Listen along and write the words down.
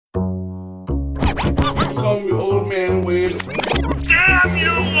weird. Damn you,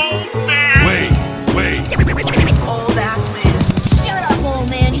 old man! Wait. Old ass man. Shut up, old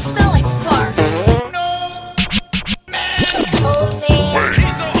man. You smell like fart. No! Old man.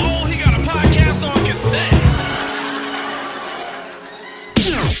 He's so old, he got a podcast on cassette.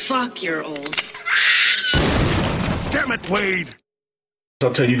 Fuck, you're old. Damn it, Wade.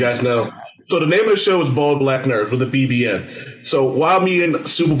 I'll tell you guys now. So the name of the show is Bald Black Nerds with a BBN. So while me and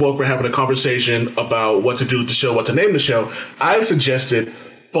Super Woke were having a conversation about what to do with the show, what to name the show, I suggested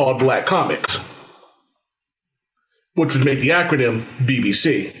Bald Black Comics, which would make the acronym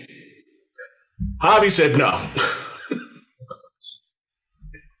BBC. Javi said no.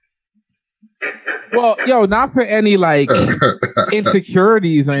 Well, not for any like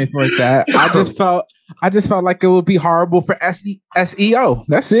insecurities or anything like that. I just felt like it would be horrible for SEO.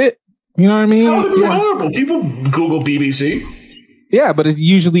 That's it. You know what I mean? How would it be horrible? People Google BBC. Yeah, but it's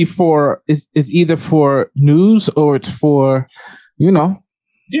usually it's either for news or it's for, Yeah,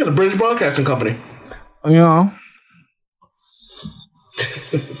 the British Broadcasting Company. You know.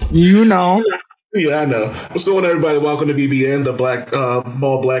 Yeah, I know. What's going on, everybody? Welcome to BBN, the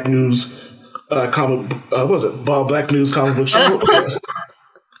Bald Black News Bald Black News comic book show.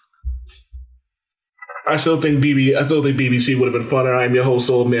 I still think BBC would have been funner. I'm your host,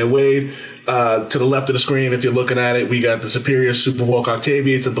 Old Man Wade. To the left of the screen, if you're looking at it, we got the superior Supa Woke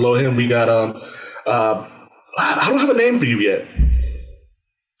Octavius, and below him we got I don't have a name for you yet.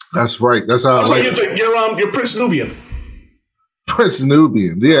 That's right. That's how I like it. You're Prince Nubian. Prince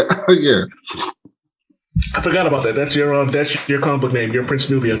Nubian. Yeah, yeah. I forgot about that. That's your comic book name. You're Prince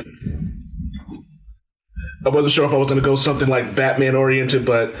Nubian. I wasn't sure if I was going to go something like Batman oriented,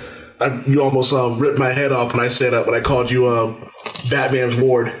 but you almost ripped my head off when I said when I called you Batman's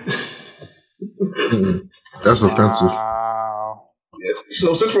ward. That's offensive. Wow. Yeah.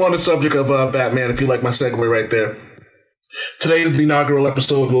 So since we're on the subject of Batman, if you like my segue right there, today is the inaugural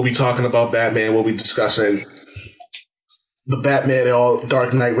episode. We'll be talking about Batman. We'll be discussing the Batman and all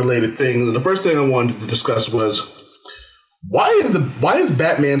Dark Knight related things. And the first thing I wanted to discuss was why is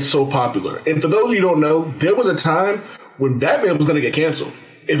Batman so popular? And for those of you who don't know, there was a time when Batman was going to get canceled.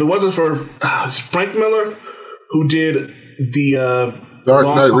 If it wasn't for Frank Miller, who did the Dark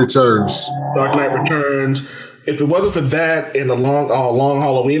Knight Returns. Dark Knight Returns. If it wasn't for that and the long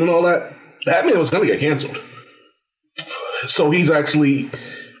Halloween and all that, Batman was going to get canceled. So he's actually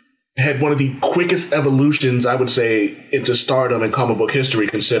had one of the quickest evolutions, I would say, into stardom in comic book history,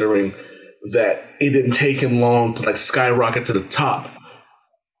 considering that it didn't take him long to skyrocket to the top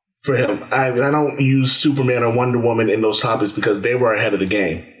for him. I don't use Superman or Wonder Woman in those topics because they were ahead of the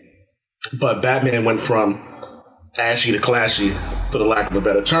game. But Batman went from ashy to classy, for the lack of a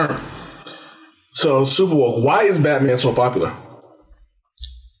better term. So, Super Woke, why is Batman so popular?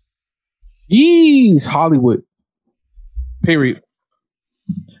 Jeez, Hollywood. Period.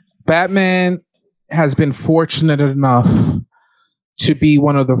 Batman has been fortunate enough to be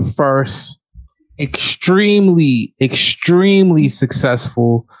one of the first extremely, extremely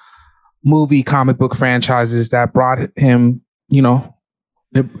successful comic book franchises that brought him,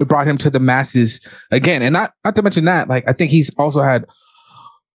 it brought him to the masses again. And not to mention that, I think he's also had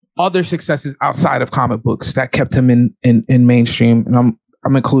other successes outside of comic books that kept him in mainstream. And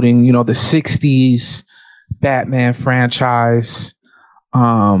I'm including, the 60s Batman franchise.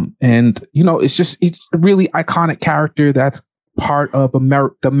 It's a really iconic character that's part of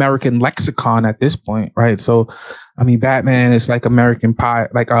the American lexicon at this point, right? So, Batman is like American pie,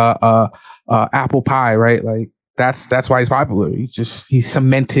 like apple pie, right? That's why he's popular. He's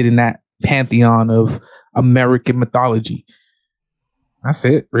cemented in that pantheon of American mythology. That's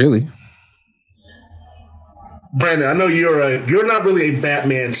it, really. Brandon, I know you're not really a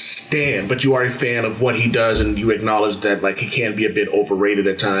Batman stan, but you are a fan of what he does, and you acknowledge that he can be a bit overrated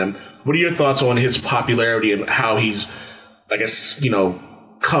at times. What are your thoughts on his popularity and how he's,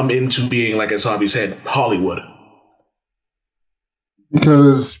 come into being, like as Javi said, Hollywood?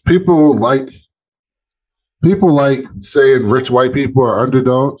 Because people like saying rich white people are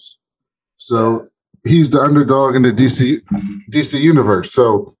underdogs. So he's the underdog in the DC universe.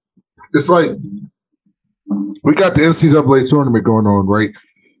 So it's like we got the NCAA tournament going on, right?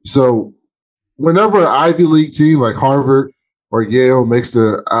 So whenever an Ivy League team like Harvard or Yale makes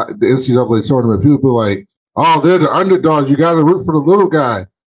the NCAA tournament, people be like, "Oh, they're the underdog. You got to root for the little guy."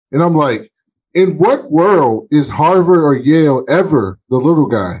 And I'm like, in what world is Harvard or Yale ever the little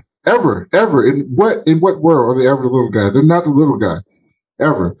guy? Ever. In what world are they ever the little guy? They're not the little guy.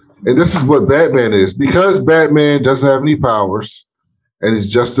 Ever. And this is what Batman is. Because Batman doesn't have any powers, and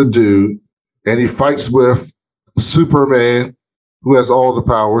he's just a dude, and he fights with Superman, who has all the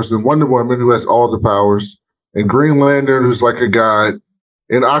powers, and Wonder Woman, who has all the powers. and Green Lantern, who's like a god,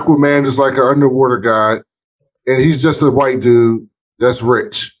 and Aquaman is like an underwater god, and he's just a white dude that's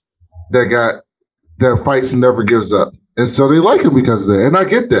rich, that fights and never gives up. And so they like him because of that. And I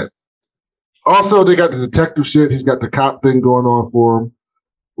get that. Also, they got the detective shit. He's got the cop thing going on for him,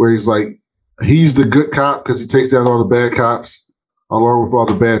 where he's like, he's the good cop because he takes down all the bad cops along with all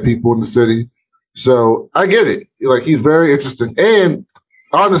the bad people in the city. So I get it. Like, he's very interesting. And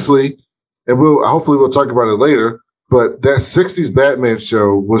honestly, and hopefully we'll talk about it later, but that 60s Batman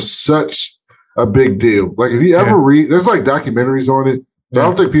show was such a big deal. Like, if you ever read, there's like documentaries on it. But I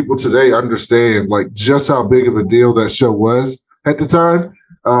don't think people today understand like just how big of a deal that show was at the time,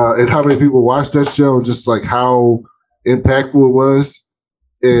 and how many people watched that show, and just like how impactful it was.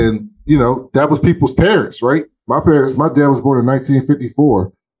 And that was people's parents, right? My dad was born in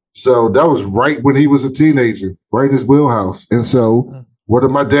 1954, so that was right when he was a teenager, right in his wheelhouse. And so, what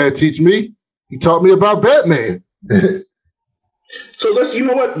did my dad teach me? He taught me about Batman. So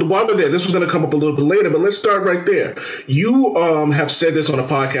while we're there, this was going to come up a little bit later, but let's start right there. You have said this on a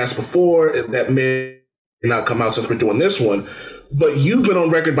podcast before that may not come out since we're doing this one, but you've been on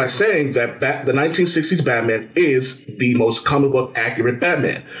record by saying that the 1960s Batman is the most comic book accurate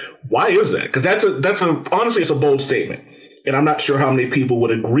Batman. Why is that? Because honestly, it's a bold statement, and I'm not sure how many people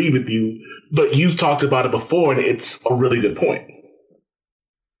would agree with you, but you've talked about it before, and it's a really good point.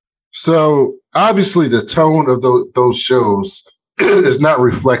 So obviously, the tone of those shows is not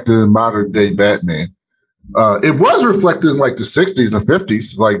reflected in modern day Batman. It was reflected in like the 60s and the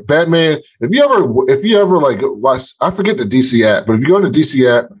 50s. Like Batman, if you ever like watch, I forget the DC app, but if you go in the DC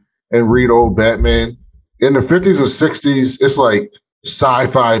app and read old Batman in the 50s and 60s, it's like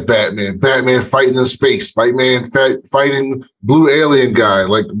sci-fi Batman fighting in space, Batman fighting blue alien guy,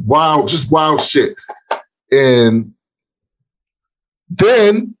 like wild shit. And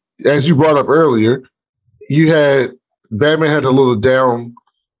then, as you brought up earlier, Batman had a little down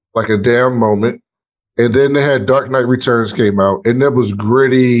moment. And then they had Dark Knight Returns came out, and that was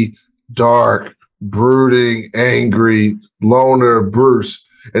gritty, dark, brooding, angry, loner Bruce.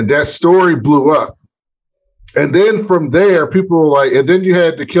 And that story blew up. And then from there, people were like, and then you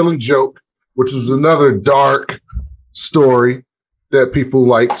had The Killing Joke, which was another dark story that people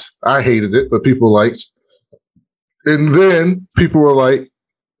liked. I hated it, but people liked. And then people were like,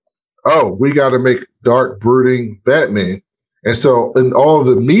 oh, we got to make dark, brooding Batman. And so in all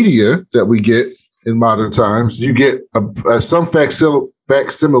the media that we get in modern times, you get some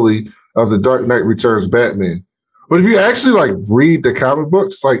facsimile of the Dark Knight Returns Batman. But if you actually like read the comic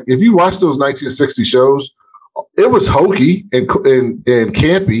books, like if you watch those 1960 shows, it was hokey and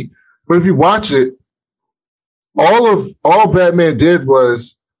campy. But if you watch it, all Batman did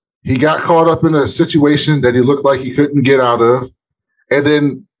was he got caught up in a situation that he looked like he couldn't get out of, and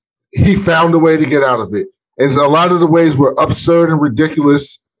then he found a way to get out of it. And a lot of the ways were absurd and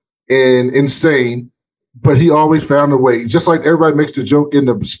ridiculous and insane, but he always found a way. Just like everybody makes the joke in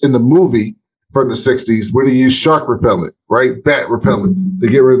the movie from the 60s when he used shark repellent, right? Bat repellent to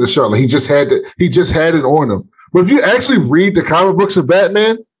get rid of the shark. Like he just had it on him. But if you actually read the comic books of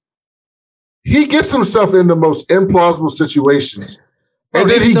Batman, he gets himself in the most implausible situations. And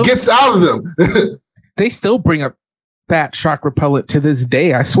then he gets out of them. They still bring up bat shark repellent to this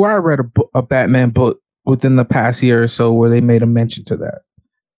day. I swear I read a Batman book within the past year or so where they made a mention to that.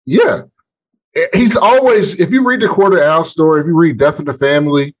 Yeah. He's always, if you read the Quarter Owl story, if you read Death in the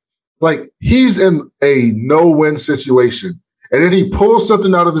Family, like he's in a no-win situation. And then he pulls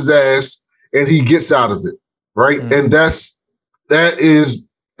something out of his ass and he gets out of it. Right. Mm-hmm. And that is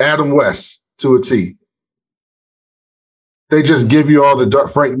Adam West to a T. They just give you all the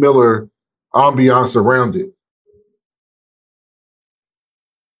Frank Miller ambiance around it.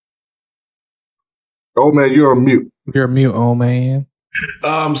 Oh man, you're on mute. You're mute, oh man.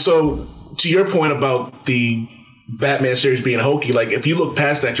 So to your point about the Batman series being hokey, like if you look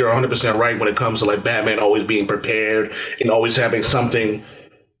past that, you're 100% right when it comes to like Batman always being prepared and always having something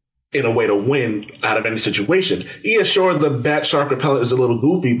in a way to win out of any situation. Yeah, sure, the bat shark repellent is a little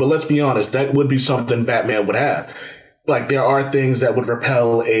goofy, but let's be honest, that would be something Batman would have. Like there are things that would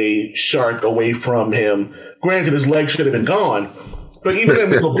repel a shark away from him. Granted, his leg should have been gone. But even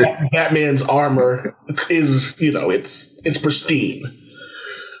in Batman's armor is, it's pristine.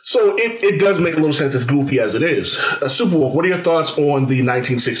 So it does make a little sense as goofy as it is. Supa Woke, what are your thoughts on the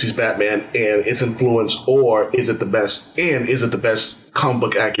 1960s Batman and its influence, or is it the best? And is it the best comic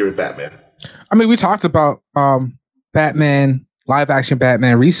book accurate Batman? I mean, we talked about Batman, live action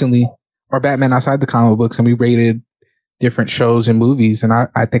Batman recently, or Batman outside the comic books, and we rated different shows and movies. And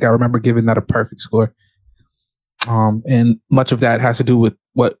I think I remember giving that a perfect score. And much of that has to do with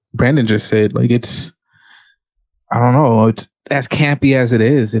what Brandon just said. Like it's I don't know. It's as campy as it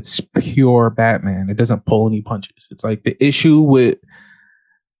is. It's pure Batman. It doesn't pull any punches. It's like the issue with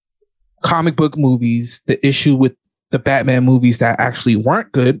comic book movies, the issue with the Batman movies that actually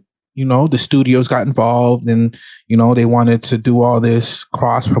weren't good. You know, the studios got involved and, you know, they wanted to do all this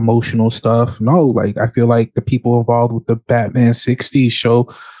cross promotional stuff. No, like, I feel like the people involved with the Batman 60s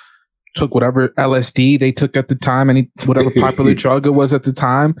show took whatever LSD they took at the time, whatever popular drug it was at the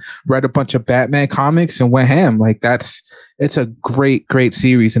time, read a bunch of Batman comics and went ham. Like, it's a great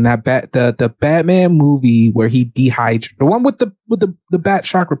series. And that the Batman movie where he dehydrated, the one with the bat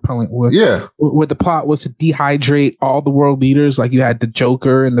shock repellent, where the plot was to dehydrate all the world leaders. Like, you had the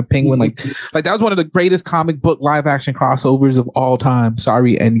Joker and the Penguin, like that was one of the greatest comic book live action crossovers of all time.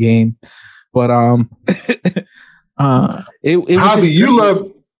 Sorry, Endgame, but it was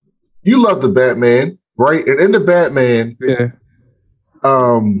Javi, you love the Batman, right? And in the Batman,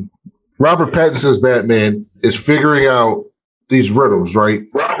 Robert Pattinson's Batman is figuring out these riddles, right?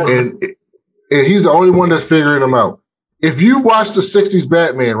 And he's the only one that's figuring them out. If you watch the 60s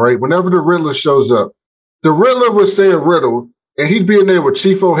Batman, right, whenever the Riddler shows up, the Riddler would say a riddle, and he'd be in there with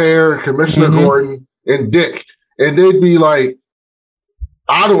Chief O'Hare and Commissioner Gordon and Dick, and they'd be like,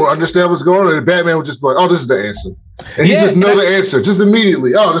 I don't understand what's going on. And Batman would just be like, oh, this is the answer. And he just know the answer just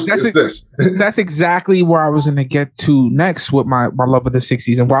immediately. Oh, this is this. That's exactly where I was going to get to next with my love of the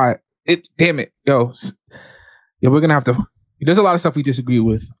 60s and why we're going to have to, there's a lot of stuff we disagree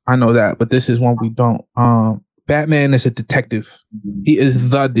with. I know that, but this is one we don't. Batman is a detective. He is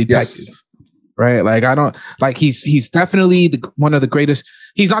the detective, right? Like, I don't, like, he's definitely one of the greatest.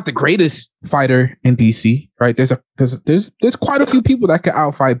 He's not the greatest fighter in DC, right? There's quite a few people that could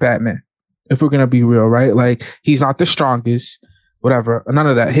outfight Batman, if we're gonna be real, right? Like, he's not the strongest, whatever. None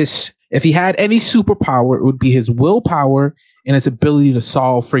of that. If he had any superpower, it would be his willpower and his ability to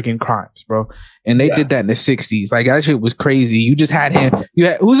solve freaking crimes, bro. And they did that in the 60s. Like, that shit was crazy. You just had him. You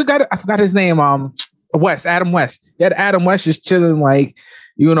had, who's the guy? I forgot his name. Adam West. You had Adam West just chilling, like,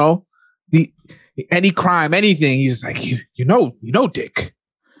 you know, any crime, anything. He's just like, you know, Dick.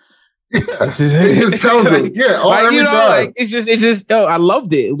 Yeah, it just tells it. Yeah, every time. Like, it's just. I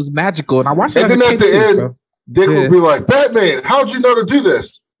loved it. It was magical, and I watched it. And then at the end, Dick would be like, "Batman, how'd you know to do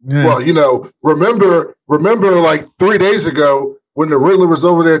this?" Yeah. Well, you know, remember, like 3 days ago when the Riddler was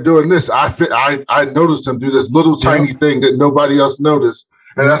over there doing this, I noticed him do this little tiny thing that nobody else noticed,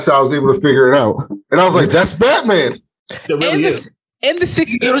 and that's how I was able to figure it out. And I was like, "That's Batman." It really is. In the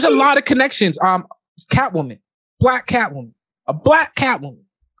 60s, there was a lot of connections. Catwoman, black Catwoman, a black Catwoman.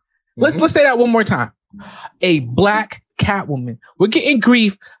 Let's say that one more time. A black Catwoman. We're getting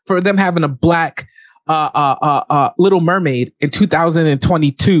grief for them having a black Little Mermaid in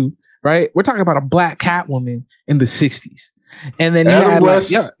 2022, right? We're talking about a black Catwoman in the 60s. And then Adam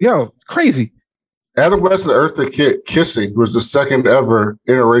West, crazy. Adam West and Eartha Kitt kissing was the second ever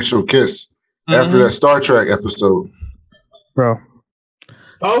interracial kiss after that Star Trek episode. Bro.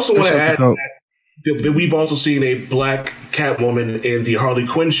 I also want to add that we've also seen a black Catwoman in the Harley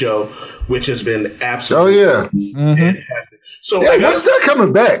Quinn show, which has been absolutely fantastic. So when's that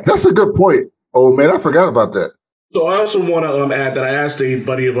coming back? That's a good point. Oh man, I forgot about that. So I also want to add that I asked a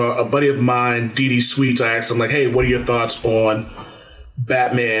buddy of mine, DD Sweets. I asked him, like, hey, what are your thoughts on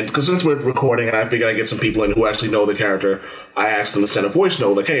Batman? Because since we're recording and I figured I'd get some people in who actually know the character, I asked him to send a voice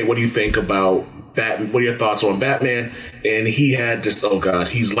note, like, hey, what do you think about Batman? What are your thoughts on Batman? And he had just, oh God,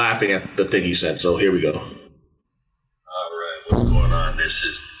 he's laughing at the thing he sent. So here we go. All right, what's going on? This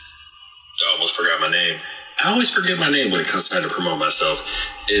is, I almost forgot my name. I always forget my name when it comes time to promote myself.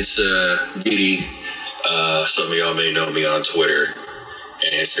 It's DD. Some of y'all may know me on Twitter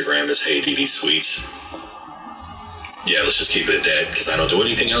and Instagram is Hey DD Sweets. Yeah, let's just keep it at that because I don't do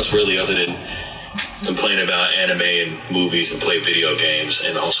anything else really other than complain about anime and movies and play video games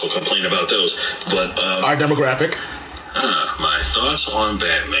and also complain about those. But our demographic. My thoughts on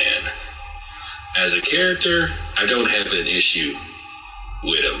Batman. As a character, I don't have an issue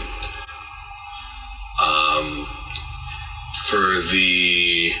with him. For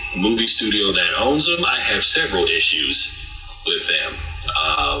the movie studio that owns him, I have several issues with them.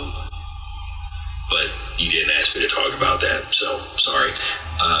 But you didn't ask me to talk about that, so sorry.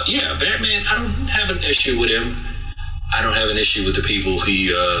 Yeah, Batman, I don't have an issue with him. I don't have an issue with the people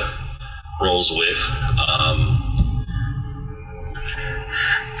he rolls with.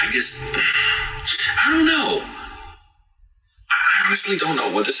 I don't know. I honestly don't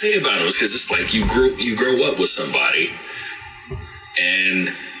know what to say about him because it's like you grow up with somebody and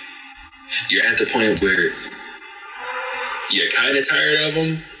you're at the point where you're kind of tired of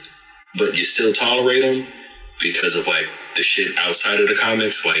him, but you still tolerate him because of like the shit outside of the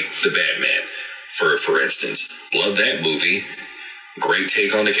comics, like the Batman. for instance. Love that movie. Great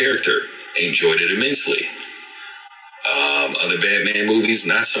take on the character. Enjoyed it immensely. Other Batman movies,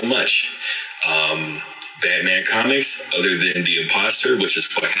 not so much. Batman comics, other than The Imposter, which is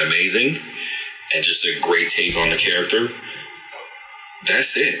fucking amazing, and just a great take on the character.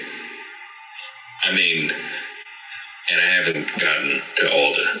 That's it. I mean, and I haven't gotten to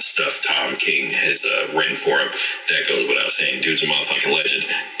all the stuff Tom King has written for him. That goes without saying. Dude's a motherfucking legend.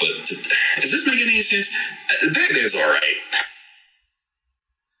 But is this making any sense? Batman's all right.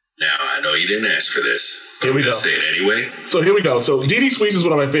 Now, I know you didn't ask for this. Here we go. Say it anyway. So here we go. So D.D. Squeeze is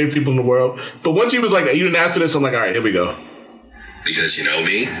one of my favorite people in the world. But once he was like, you didn't ask for this, I'm like, all right, here we go. Because you know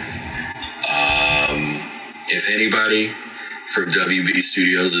me. If anybody from WB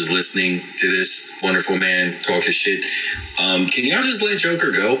Studios is listening to this wonderful man talk his shit, can y'all just let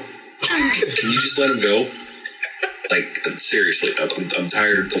Joker go? Can you just let him go? Like, seriously, I'm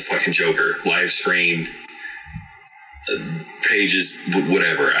tired of fucking Joker. Live stream, pages,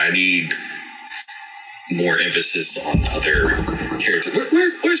 whatever. I need more emphasis on other characters.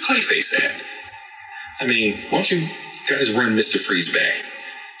 Where's Clayface at? I mean, why don't you guys run Mr. Freeze back?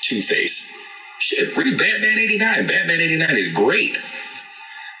 Two-Face. Shit, read Batman 89. Batman 89 is great.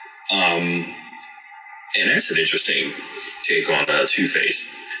 And that's an interesting take on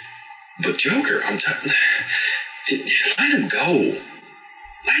Two-Face. But Joker, let him go.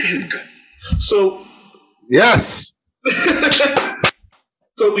 Let him go. So, yes.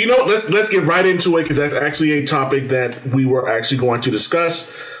 So, let's get right into it because that's actually a topic that we were actually going to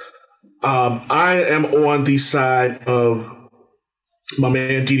discuss. I am on the side of my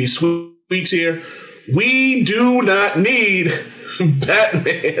man D.D. Sweets here. We do not need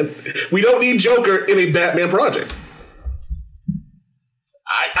Batman. We don't need Joker in a Batman project.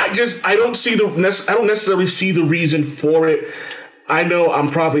 I don't necessarily see the reason for it. I know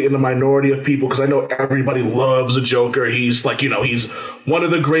I'm probably in the minority of people because I know everybody loves the Joker. He's he's one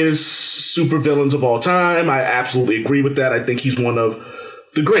of the greatest supervillains of all time. I absolutely agree with that. I think he's one of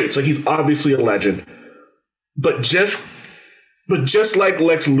the greats. Like, he's obviously a legend. But just like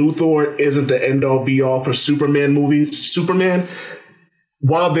Lex Luthor isn't the end-all be-all for Superman movies, Superman,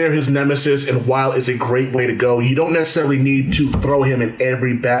 while they're his nemesis and while it's a great way to go, you don't necessarily need to throw him in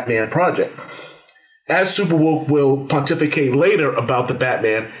every Batman project. As Super Woke will pontificate later about the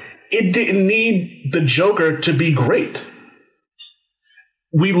Batman, it didn't need the Joker to be great.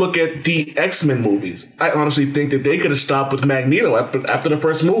 We look at the X-Men movies. I honestly think that they could have stopped with Magneto after the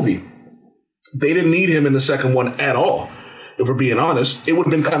first movie. They didn't need him in the second one at all, if we're being honest. It would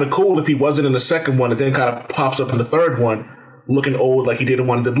have been kind of cool if he wasn't in the second one and then kind of pops up in the third one looking old like he did in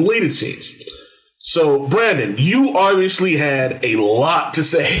one of the deleted scenes. So, Brandon, you obviously had a lot to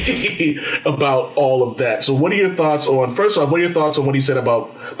say about all of that. So what are your thoughts on, first off, what are your thoughts on what he said about,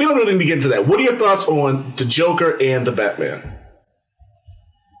 we don't really need to get into that. What are your thoughts on the Joker and the Batman?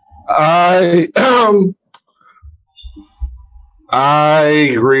 I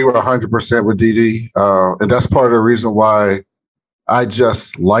agree with 100% with DD. And that's part of the reason why I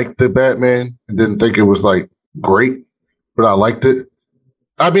just liked the Batman and didn't think it was like great, but I liked it.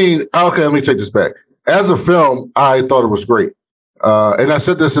 I mean, okay, let me take this back. As a film, I thought it was great. And I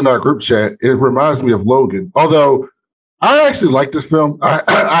said this in our group chat. It reminds me of Logan. Although I actually like this film.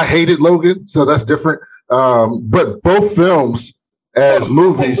 I hated Logan, so that's different. But both films as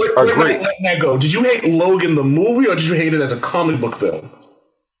movies are great. Let that go. Did you hate Logan the movie or did you hate it as a comic book film?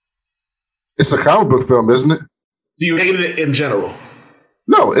 It's a comic book film, isn't it? Do you hate it in general?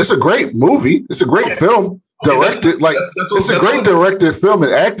 No, it's a great movie. It's a great film. Directed, it's a great directed film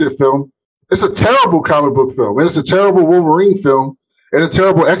and acted film. It's a terrible comic book film, and it's a terrible Wolverine film, and a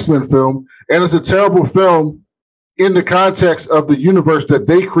terrible X-Men film, and it's a terrible film in the context of the universe that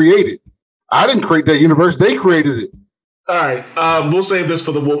they created. I didn't create that universe; they created it. All right, we'll save this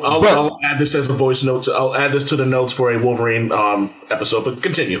for the. I'll add this as a voice note. I'll add this to the notes for a Wolverine episode. But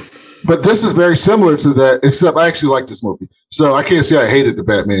continue. But this is very similar to that, except I actually like this movie, so I can't say I hated the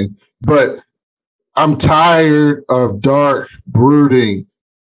Batman, but I'm tired of dark, brooding,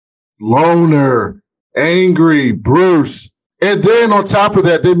 loner, angry Bruce. And then on top of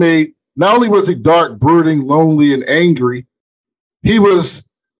that, they made, not only was he dark, brooding, lonely, and angry, he was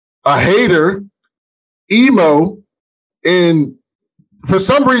a hater, emo, and for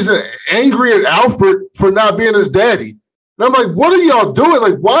some reason, angry at Alfred for not being his daddy. And I'm like, what are y'all doing?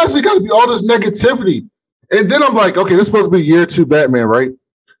 Like, why is it got to be all this negativity? And then I'm like, okay, this is supposed to be year 2 Batman, right?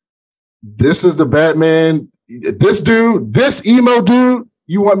 This is the Batman. This dude, this emo dude,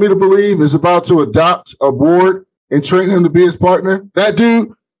 you want me to believe is about to adopt a ward and train him to be his partner? That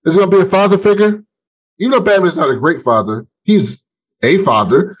dude is going to be a father figure? Even though Batman's not a great father, he's a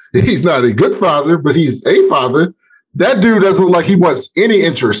father. He's not a good father, but he's a father. That dude doesn't look like he wants any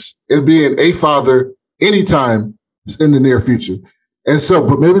interest in being a father anytime in the near future. And so,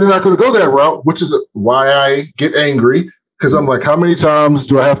 but maybe they're not going to go that route, which is why I get angry, because I'm like, how many times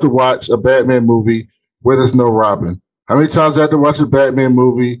do I have to watch a Batman movie where there's no Robin? How many times do I have to watch a Batman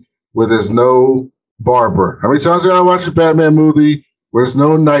movie where there's no Barbara? How many times do I watch a Batman movie where there's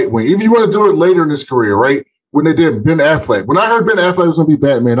no Nightwing? Even if you want to do it later in his career, right? When they did Ben Affleck. When I heard Ben Affleck was going to be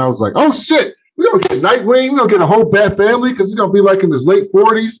Batman, I was like, oh shit, we're going to get Nightwing. We're going to get a whole Bat family because he's going to be like in his late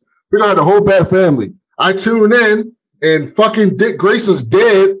 40s. We're going to have the whole Bat family. I tune in and fucking Dick Grayson's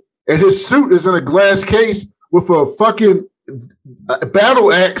dead and his suit is in a glass case with a fucking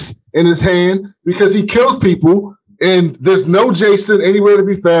battle axe in his hand because he kills people, and there's no Jason anywhere to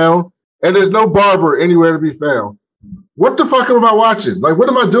be found, and there's no Barbara anywhere to be found. What the fuck am I watching? Like, what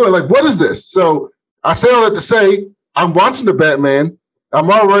am I doing? Like, what is this? So I say all that to say, I'm watching the Batman. I'm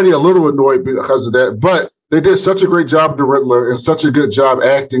already a little annoyed because of that, but they did such a great job of the Riddler and such a good job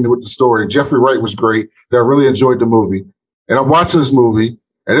acting with the story. Jeffrey Wright was great. That I really enjoyed the movie. And I'm watching this movie,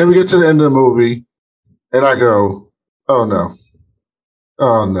 and then we get to the end of the movie, and I go, oh no.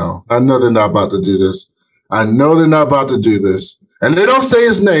 Oh no. I know they're not about to do this. I know they're not about to do this. And they don't say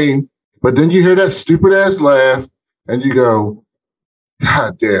his name, but then you hear that stupid ass laugh, and you go,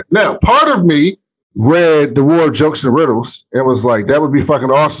 God damn. Now, part of me read The War of Jokes and Riddles and was like, that would be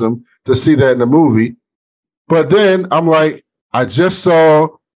fucking awesome to see that in the movie. But then I'm like, I just saw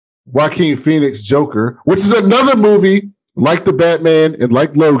Joaquin Phoenix Joker, which is another movie like the Batman and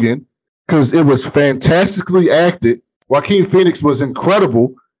like Logan, because it was fantastically acted. Joaquin Phoenix was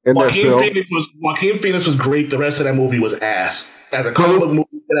incredible in that film. Joaquin Phoenix was great. The rest of that movie was ass. As a comic book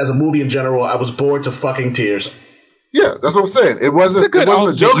movie and as a movie in general, I was bored to fucking tears. Yeah, that's what I'm saying. It wasn't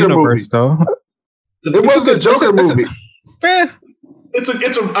a Joker movie. Though. It wasn't a Joker movie. I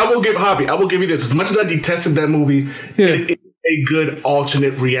will give you this. As much as I detested that movie, it's a good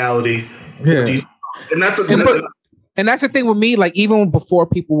alternate reality. Yeah. And that's the thing with me, like even before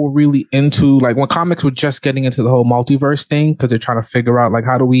people were really into, like when comics were just getting into the whole multiverse thing, because they're trying to figure out like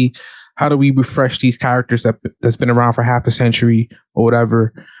how do we refresh these characters that's been around for half a century or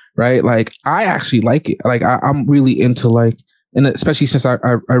whatever, right? Like I actually like it. Like I'm really into like, and especially since I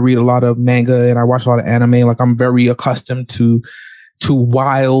read a lot of manga and I watch a lot of anime, like I'm very accustomed to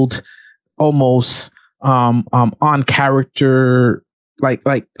wild, almost on character. Like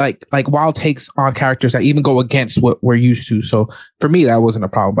wild takes on characters that even go against what we're used to. So for me, that wasn't a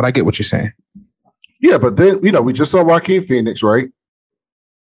problem, but I get what you're saying. Yeah, but then, we just saw Joaquin Phoenix, right?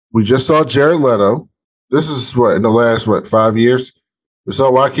 We just saw Jared Leto. This is in the last, 5 years? We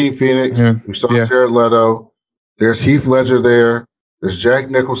saw Joaquin Phoenix. Yeah. We saw Jared Leto. There's Heath Ledger there. There's Jack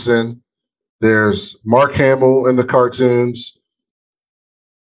Nicholson. There's Mark Hamill in the cartoons.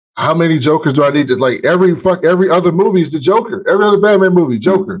 How many Jokers do I need to like? Every other movie is the Joker. Every other Batman movie,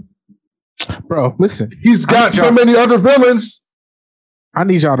 Joker. Bro, listen. He's got so many other villains. I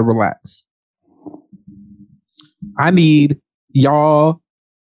need y'all to relax. I need y'all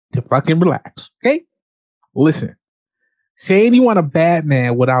to fucking relax. Okay? Listen. Saying you want a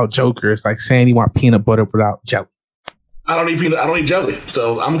Batman without Joker is like saying you want peanut butter without jelly. I don't need jelly,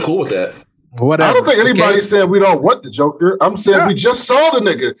 so I'm cool with that. Whatever. I don't think anybody said we don't want the Joker. I'm saying we just saw the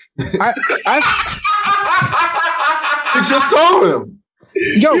nigga. We just saw him.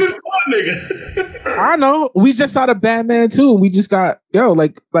 Yo, you just saw the nigga. I know. We just saw the Batman too. We just got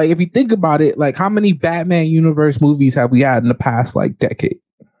like if you think about it, like how many Batman universe movies have we had in the past like decade?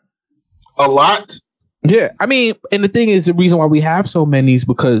 A lot. Yeah, I mean, and the thing is, the reason why we have so many is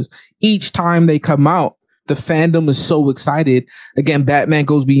because each time they come out, the fandom is so excited. Again, Batman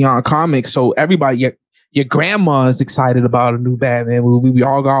goes beyond comics, so everybody, your grandma is excited about a new Batman movie. We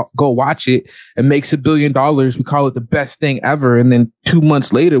all go watch it. It makes $1 billion. We call it the best thing ever. And then 2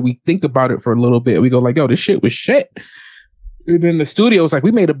 months later, we think about it for a little bit. We go like, yo, this shit was shit. And then the studio was like,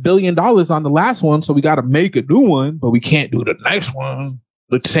 we made $1 billion on the last one, so we got to make a new one, but we can't do the next one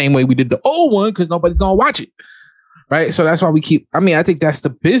the same way we did the old one because nobody's going to watch it. Right? So that's why I think that's the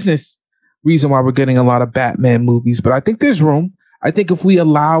business reason why we're getting a lot of Batman movies. But I think there's room. I think if we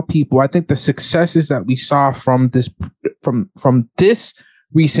allow people, I think the successes that we saw from this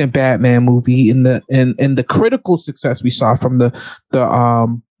recent Batman movie and the critical success we saw from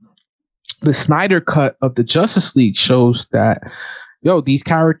the Snyder cut of the Justice League shows that these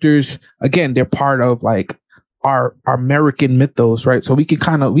characters, again, they're part of like our American mythos, right? So we can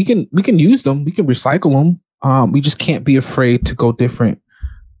use them, we can recycle them. We just can't be afraid to go different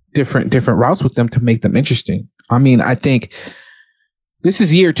routes with them to make them interesting. I mean, I think this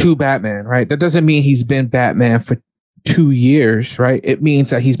is year 2 Batman, right? That doesn't mean he's been Batman for 2 years, right? It means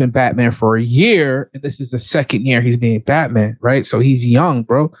that he's been Batman for a year, and this is the second year he's being Batman, right? So he's young,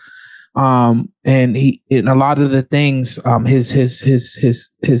 bro. And he, in a lot of the things,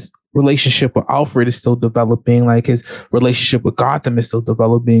 his relationship with Alfred is still developing. Like his relationship with Gotham is still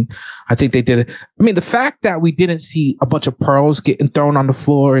developing. I think they did it. I mean, the fact that we didn't see a bunch of pearls getting thrown on the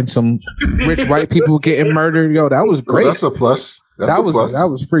floor and some rich white people getting murdered, yo, that was great. That's a plus. That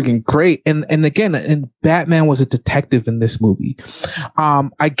was freaking great. And again, and Batman was a detective in this movie.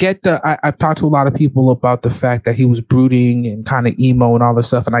 I get I've talked to a lot of people about the fact that he was brooding and kind of emo and all this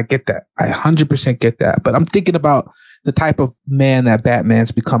stuff, and I get that. I 100% get that. But I'm thinking about the type of man that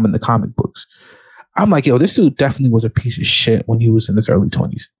Batman's become in the comic books. I'm like, yo, this dude definitely was a piece of shit when he was in his early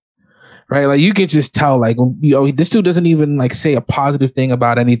 20s. Right? Like you can just tell, like, this dude doesn't even like say a positive thing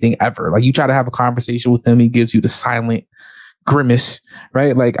about anything ever. Like you try to have a conversation with him, he gives you the silent grimace,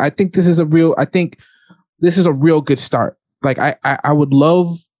 right? Like I think this is a real good start. Like I would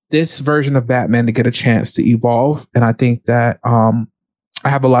love this version of Batman to get a chance to evolve. And I think that I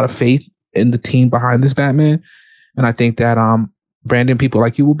have a lot of faith in the team behind this Batman. And I think that Brandon, people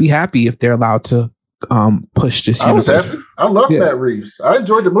like you will be happy if they're allowed to push this. I was happy. I love Matt Reeves. I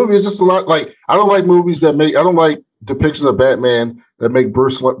enjoyed the movie. It's just a lot like I don't like movies that make. I don't like depictions of Batman that make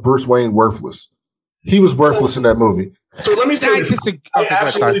Bruce Wayne worthless. He was worthless in that movie. So let me say this. I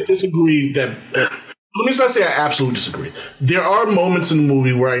absolutely disagree that. Let me not say I absolutely disagree. There are moments in the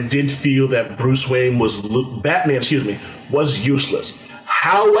movie where I did feel that Bruce Wayne Batman, was useless.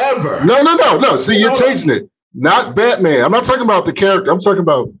 However, no. See, you're changing it. Not Batman. I'm not talking about the character. I'm talking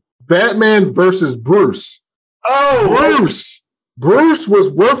about Batman versus Bruce. Oh, Bruce was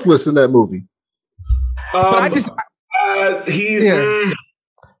worthless in that movie. I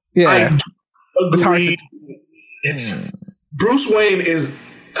agree. Bruce Wayne is.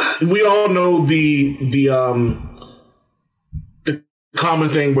 We all know the common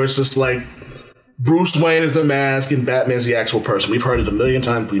thing where it's just like Bruce Wayne is the mask and Batman's the actual person. We've heard it a million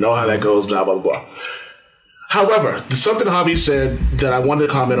times. We know how that goes. Blah blah blah. However, there's something Javi said that I wanted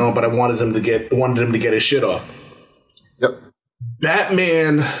to comment on, but I wanted him to get his shit off. Yep.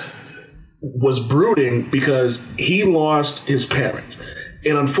 Batman was brooding because he lost his parents.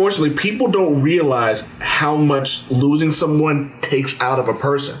 And unfortunately, people don't realize how much losing someone takes out of a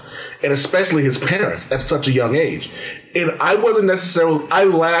person, and especially his parents at such a young age. And I wasn't necessarily. I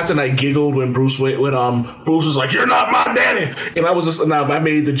laughed and I giggled when Bruce was like, "You're not my daddy," and I was just. I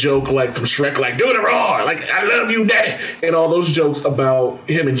made the joke like from Shrek, like "Do the roar," like "I love you, daddy," and all those jokes about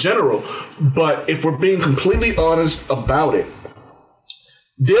him in general. But if we're being completely honest about it,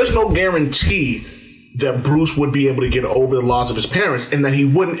 there's no guarantee that Bruce would be able to get over the loss of his parents and that he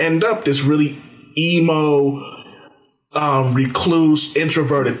wouldn't end up this really emo, recluse,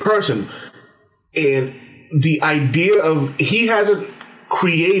 introverted person. And the idea of he hasn't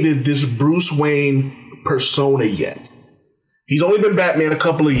created this Bruce Wayne persona yet. He's only been Batman a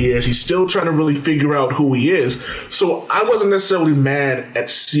couple of years. He's still trying to really figure out who he is. So I wasn't necessarily mad at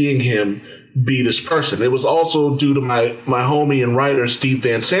seeing him be this person. It was also due to my homie and writer, Steve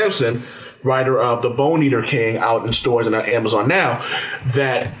Van Samson, writer of The Bone Eater King, out in stores and on Amazon now,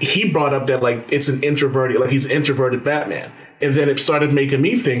 that he brought up that like it's an introverted, like he's an introverted Batman. And then it started making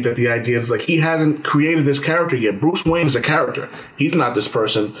me think that the idea is like he hasn't created this character yet. Bruce Wayne is a character. He's not this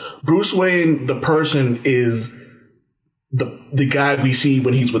person. Bruce Wayne, the person, is the guy we see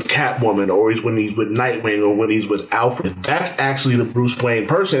when he's with Catwoman or when he's with Nightwing or when he's with Alfred. That's actually the Bruce Wayne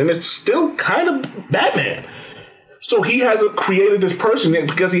person, and it's still kind of Batman. So he hasn't created this person yet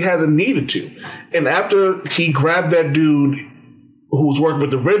because he hasn't needed to. And after he grabbed that dude who's working with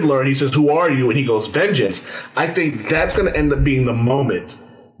the Riddler and he says, "Who are you?" and he goes, "Vengeance," I think that's going to end up being the moment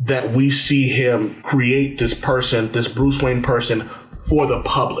that we see him create this person, this Bruce Wayne person, for the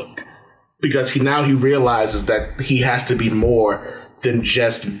public. Because he realizes that he has to be more than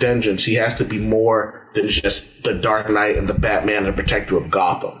just vengeance. He has to be more than just the Dark Knight and the Batman and protector of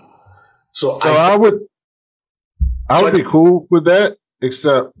Gotham. So I would be cool with that,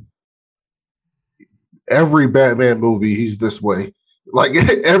 except every Batman movie, he's this way. Like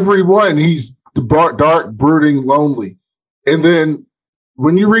everyone, he's dark, brooding, lonely. And then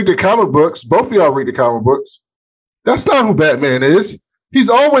when you read the comic books, both of y'all read the comic books, that's not who Batman is. He's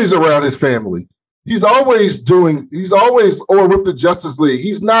always around his family. He's always or with the Justice League.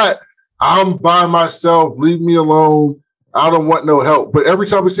 He's not, "I'm by myself, leave me alone, I don't want no help." But every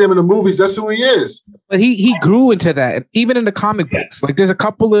time we see him in the movies, that's who he is. But he grew into that, even in the comic books. Like there's a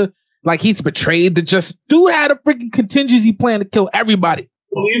couple of, like he's betrayed dude had a freaking contingency plan to kill everybody.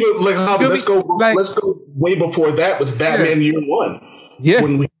 Well, even like let's go way before that with Batman Year One. Yeah.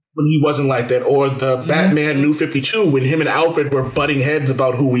 when he wasn't like that, or the Batman New 52 when him and Alfred were butting heads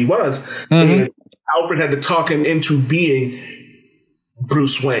about who he was, and Alfred had to talk him into being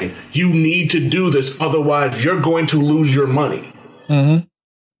Bruce Wayne. You need to do this, otherwise you're going to lose your money. And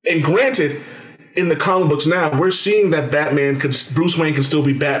granted, in the comic books now, we're seeing that Bruce Wayne can still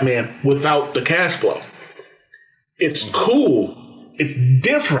be Batman without the cash flow. It's cool. It's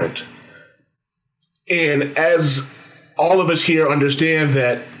different. And as all of us here understand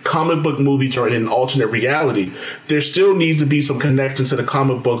that comic book movies are in an alternate reality, there still needs to be some connections to the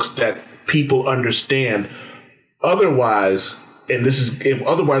comic books that people understand. Otherwise,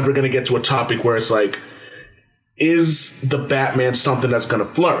 otherwise we're going to get to a topic where it's like, is the Batman something that's going to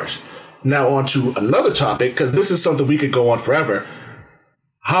flourish? Now on to another topic, because this is something we could go on forever.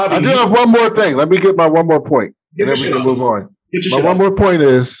 I do have one more thing. Let me get my one more point, and then we can move on. My one more point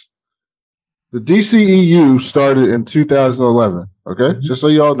is the DCEU started in 2011. Okay, just so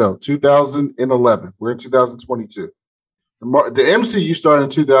y'all know, 2011. We're in 2022. The MCU started in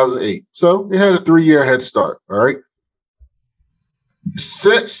 2008, so it had a 3-year head start. All right.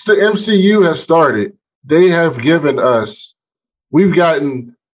 Since the MCU has started, they have given us. We've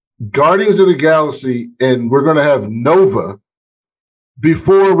gotten Guardians of the Galaxy, and we're going to have Nova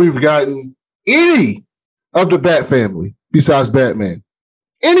before we've gotten any of the Bat family besides Batman.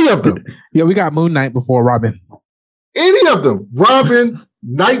 Any of them. Yeah, we got Moon Knight before Robin. Any of them. Robin,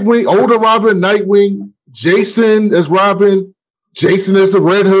 Nightwing, older Robin, Nightwing, Jason as Robin, Jason as the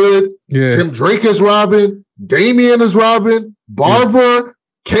Red Hood, Tim Drake as Robin, Damian as Robin, Barbara,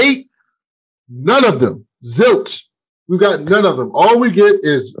 Kate, none of them. Zilch. We've got none of them. All we get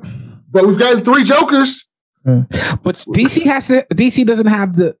is, but we've gotten 3 Jokers. But DC doesn't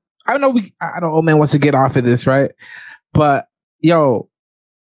have the, I don't know, old man wants to get off of this, right? But yo,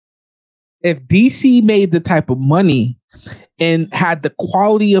 if DC made the type of money and had the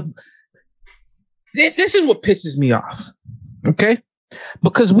quality of, this is what pisses me off. Okay?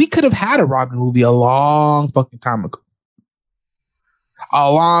 Because we could have had a Robin movie a long fucking time ago.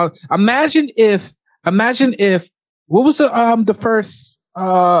 Imagine if what was the first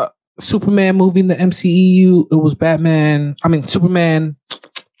Superman movie in the MCEU? It was Superman.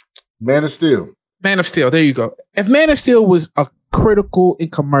 Man of Steel. Man of Steel. There you go. If Man of Steel was a critical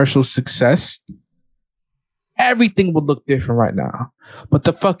and commercial success, everything would look different right now. But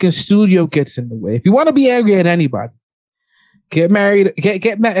the fucking studio gets in the way. If you want to be angry at anybody, get married.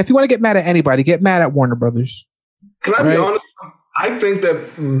 Get mad. If you want to get mad at anybody, get mad at Warner Brothers. Can I be honest? I think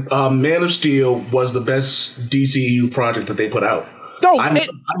that Man of Steel was the best DCEU project that they put out. I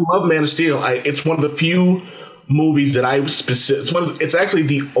love Man of Steel. It's one of the few movies that it's actually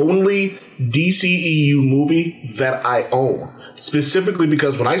the only DCEU movie that I own. Specifically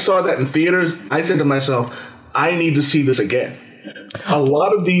because when I saw that in theaters, I said to myself, I need to see this again. A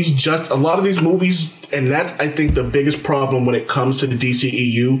lot of these movies, and that's, I think, the biggest problem when it comes to the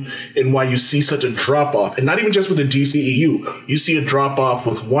DCEU and why you see such a drop off. And not even just with the DCEU, you see a drop off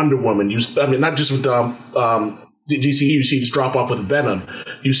with Wonder Woman. Not just with the DCEU, you see this drop off with Venom.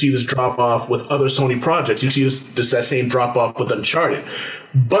 You see this drop off with other Sony projects. You see that same drop off with Uncharted.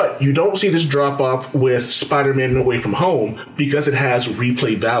 But you don't see this drop off with Spider-Man No Way From Home because it has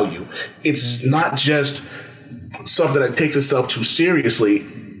replay value. It's not just something that takes itself too seriously.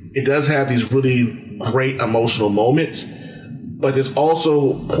 It does have these really great emotional moments, but there's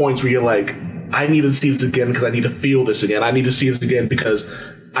also points where you're like, I need to see this again because I need to feel this again. I need to see this again because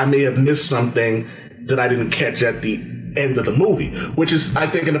I may have missed something that I didn't catch at the end of the movie, which is, I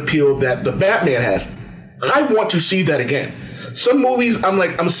think, an appeal that the Batman has. I want to see that again. Some movies,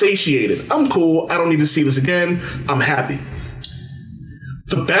 I'm satiated. I'm cool. I don't need to see this again. I'm happy.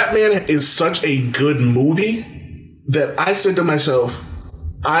 The Batman is such a good movie that I said to myself,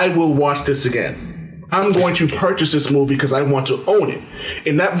 I will watch this again. I'm going to purchase this movie because I want to own it.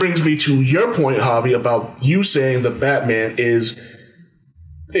 And that brings me to your point, Javi, about you saying the Batman is,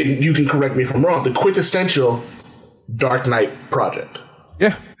 and you can correct me if I'm wrong, the quintessential Dark Knight project.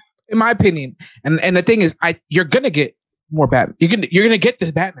 Yeah, in my opinion. And the thing is, you're gonna get more Batman. You're gonna get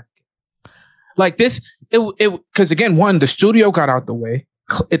this Batman. Like this, because again, one, the studio got out the way.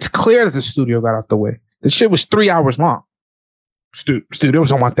 It's clear that the studio got out the way. The shit was 3 hours long. Studios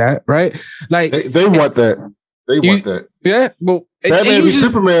don't want that, right? Like they want that. They want that. Yeah. Well, Batman v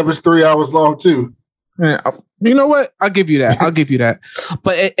Superman was 3 hours long too. Yeah, you know what? I'll give you that.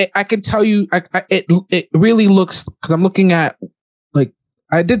 But I can tell you, it really looks, because I'm looking at, like,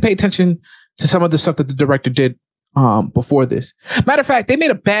 I did pay attention to some of the stuff that the director did before this. Matter of fact, they made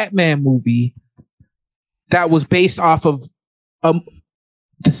a Batman movie that was based off of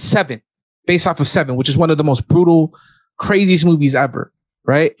Seven, which is one of the most brutal, craziest movies ever.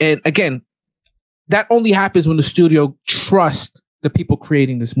 right? And again, that only happens when the studio trusts the people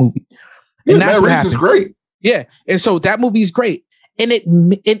creating this movie. And Matt Reeves is great. Yeah, and so that movie is great. And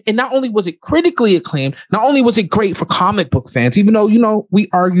and not only was it critically acclaimed, not only was it great for comic book fans, even though, you know, we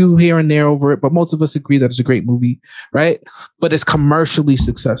argue here and there over it, but most of us agree that it's a great movie, right? But it's commercially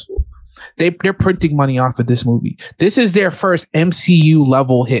successful. They're printing money off of this movie. This is their first MCU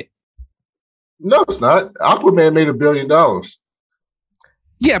level hit. No, it's not. Aquaman made $1 billion.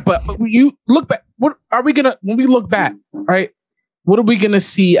 Yeah, but you look back. What are we gonna, when we look back, right? What are we gonna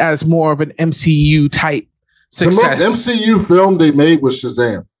see as more of an MCU type success? The most MCU film they made was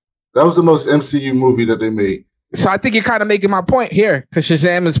Shazam. That was the most MCU movie that they made. So I think you're kind of making my point here, because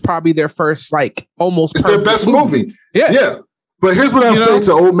Shazam is probably their first, like, almost. It's their best movie. Yeah. But here's what I'm saying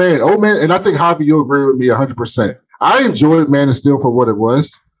to Old Man, and I think Javi, you'll agree with me 100%. I enjoyed Man of Steel for what it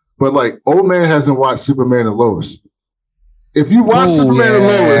was, but like Old Man hasn't watched Superman and Lois. If you watch Superman and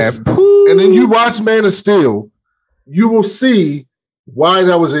Lois, and then you watch Man of Steel, you will see why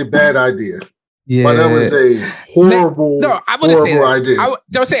that was a bad idea. Yeah, but that was a horrible, I wouldn't say that. idea.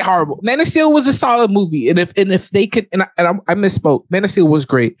 Don't say horrible. Man of Steel was a solid movie, and if they could, I misspoke. Man of Steel was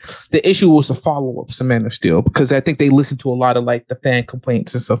great. The issue was the follow-ups to Man of Steel, because I think they listened to a lot of like the fan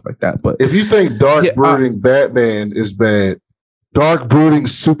complaints and stuff like that. But if you think dark brooding Batman is bad, dark brooding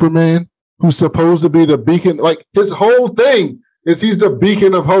Superman, who's supposed to be the beacon, like his whole thing is he's the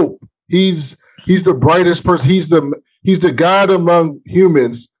beacon of hope. He's the brightest person. He's the God among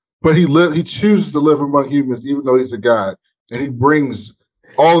humans. But he chooses to live among humans, even though he's a god, and he brings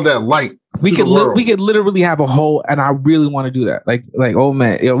all of that light. We could literally have a whole, and I really want to do that. Like, oh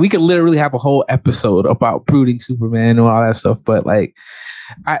man, we could literally have a whole episode about brooding Superman and all that stuff. But like,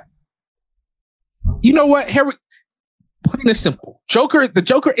 you know what? Here, plain and simple. The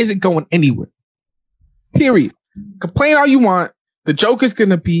Joker isn't going anywhere. Period. Complain all you want. The Joker's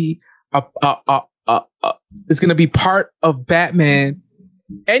gonna be it's gonna be part of Batman.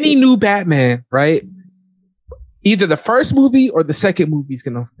 Any new Batman, right? Either the first movie or the second movie is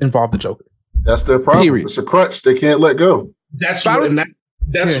going to involve the Joker. That's their problem. Period. It's a crutch. They can't let go. That's part of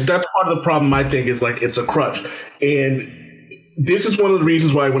the problem. I think is like it's a crutch, and this is one of the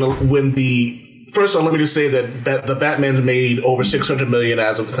reasons why when the first of all, let me just say that the Batman's made over $600 million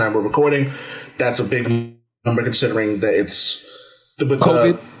as of the time we're recording. That's a big number considering that it's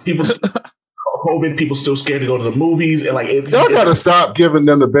COVID. People still scared to go to the movies, and like y'all gotta stop giving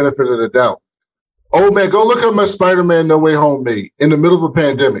them the benefit of the doubt. Oh man, go look at my Spider-Man No Way Home made in the middle of a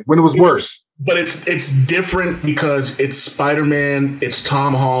pandemic when it was worse. But it's different because it's Spider-Man, it's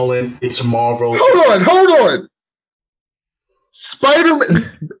Tom Holland, it's Marvel. Hold on.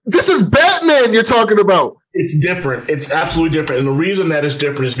 Spider-Man. This is Batman you're talking about. It's different. It's absolutely different. And the reason that is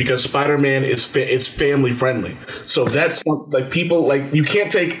different is because Spider-Man is family friendly. So that's like people like you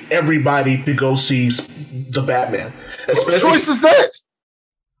can't take everybody to go see the Batman. Whose choice is that?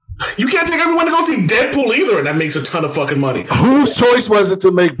 You can't take everyone to go see Deadpool either, and that makes a ton of fucking money. Whose choice was it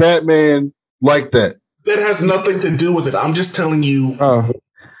to make Batman like that? That has nothing to do with it. I'm just telling you.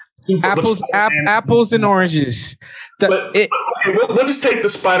 Apples and oranges. We'll just take the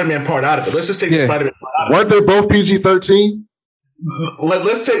Spider-Man part out of it. Let's just take the Spider-Man part out of it. Weren't they both PG-13?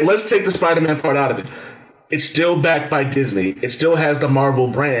 Let's take the Spider-Man part out of it. It's still backed by Disney. It still has the Marvel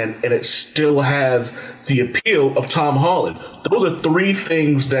brand, and it still has the appeal of Tom Holland. Those are three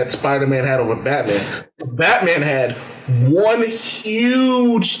things that Spider-Man had over Batman. Batman had one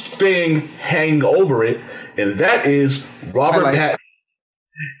huge thing hanging over it, and that is Robert Pattinson.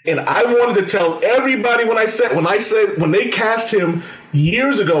 And I wanted to tell everybody when they cast him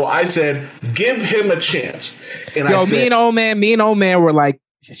years ago, I said, give him a chance. And me and old man were like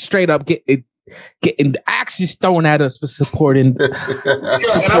straight up getting axes thrown at us for supporting the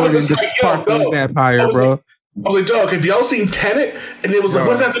sparkling vampire, bro. I was like, dog, have y'all seen Tenet? And it was like,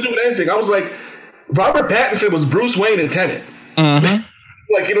 what does that have to do with anything? I was like, Robert Pattinson was Bruce Wayne in Tenet. Mm-hmm.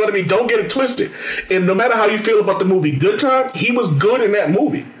 Like, you know what I mean? Don't get it twisted. And no matter how you feel about the movie Good Time, he was good in that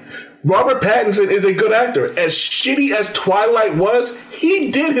movie. Robert Pattinson is a good actor. As shitty as Twilight was,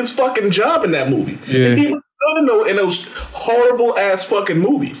 he did his fucking job in that movie. Yeah. And he was good in those horrible ass fucking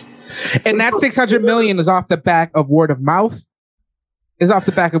movies. And that $600 million is off the back of word of mouth.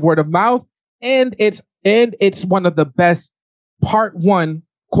 And it's one of the best part one,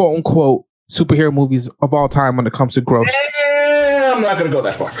 quote unquote, superhero movies of all time when it comes to gross. I'm not going to go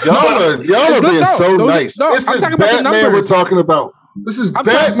that far. Y'all are being so nice. This is Batman we're talking about. This is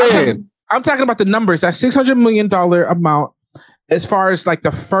Batman. I'm talking about the numbers. That $600 million amount as far as like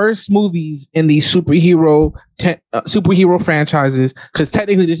the first movies in these superhero franchises, because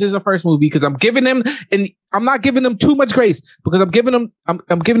technically this is the first movie, because I'm giving them, and I'm not giving them too much grace, because I'm giving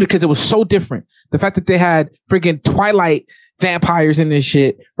it because it was so different. The fact that they had freaking Twilight vampires in this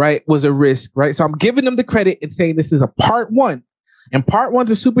shit, right, was a risk, right? So I'm giving them the credit and saying this is a part one. And part ones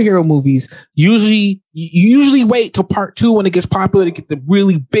of superhero movies, you usually wait till part two when it gets popular to get the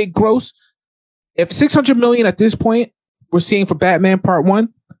really big gross. If 600 million at this point we're seeing for Batman part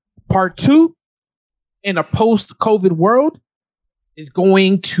one, part two in a post-COVID world is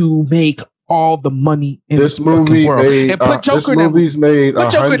going to make all the money in this the movie world. made. This movie's made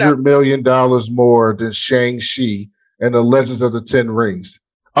 $100 million more than Shang-Chi and the Legends of the Ten Rings.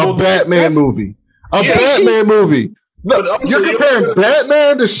 Batman movie. Batman movie. No, you're comparing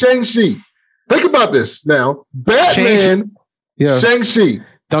Batman to Shang-Chi. Think about this now. Batman, Shang-Chi.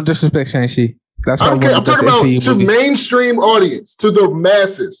 Don't disrespect Shang-Chi. That's I don't care. I'm talking about to mainstream audience, to the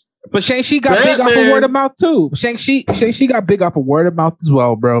masses. But Shang-Chi got big off of word of mouth too. Shang-Chi got big off of word of mouth as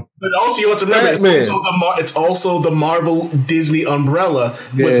well, bro. But also you have to remember, it's also the Marvel Disney umbrella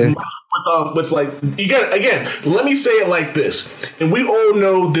with like, you got, again, let me say it like this, and we all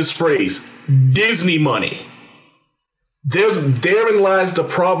know this phrase, Disney money. Therein lies the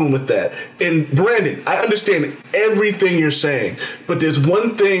problem with that. And Brandon, I understand everything you're saying, but there's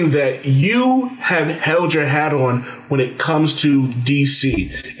one thing that you have held your hat on when it comes to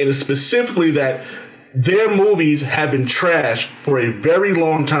DC, and it's specifically that their movies have been trashed for a very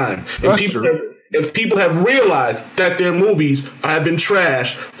long time. And people have realized that their movies have been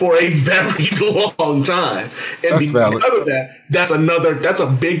trashed for a very long time. And because of that, that's a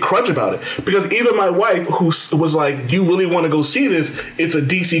big crutch about it. Because even my wife, who was like, you really want to go see this? It's a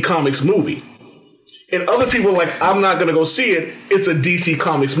DC Comics movie. And other people were like, I'm not going to go see it. It's a DC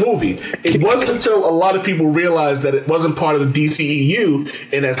Comics movie. It wasn't until a lot of people realized that it wasn't part of the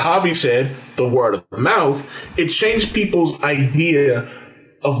DCEU, and as Javi said, the word of mouth, it changed people's idea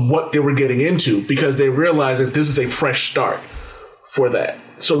of what they were getting into, because they realized that this is a fresh start for that.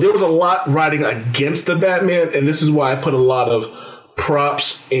 So there was a lot riding against the Batman, and this is why I put a lot of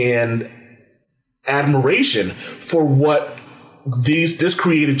props and admiration for what this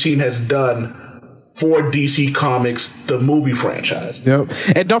creative team has done for DC Comics, the movie franchise. Yep.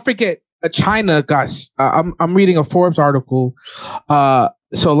 And don't forget, China got. I'm reading a Forbes article.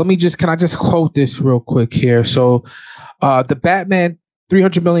 So can I just quote this real quick here? So, the Batman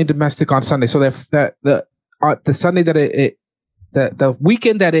 300 million domestic on Sunday. So the Sunday that the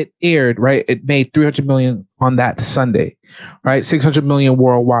weekend that it aired, right, it made 300 million on that Sunday, right? 600 million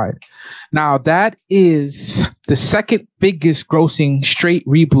worldwide. Now that is the second biggest grossing straight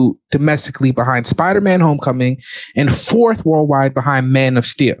reboot domestically behind Spider-Man Homecoming, and fourth worldwide behind Man of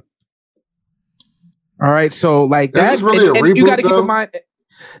Steel. All right. So like that is really a reboot, you got to keep in mind.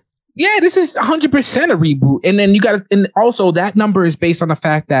 Yeah, this is 100% a reboot. And then and also that number is based on the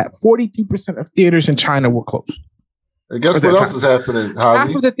fact that 42% of theaters in China were closed. And guess what else is happening, Javi?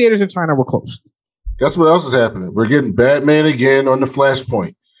 Half of the theaters in China were closed. Guess what else is happening? We're getting Batman again on the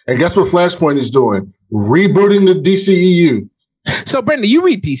Flashpoint. And guess what Flashpoint is doing? Rebooting the DCEU. So, Brendan, you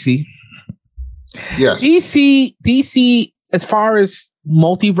read DC. Yes. DC, as far as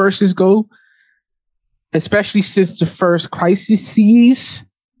multiverses go, especially since the first Crises,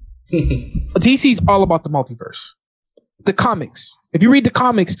 DC's all about the multiverse. The comics. If you read the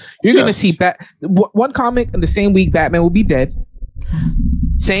comics, you're going to see one comic in the same week Batman will be dead.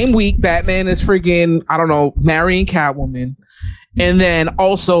 Same week Batman is friggin', I don't know, marrying Catwoman. And then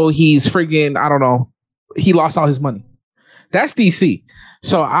also he's friggin', I don't know, he lost all his money. That's DC.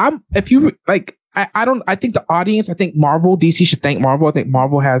 So I think the audience, I think Marvel, DC should thank Marvel. I think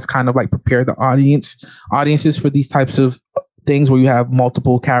Marvel has kind of like prepared the audiences for these types of things where you have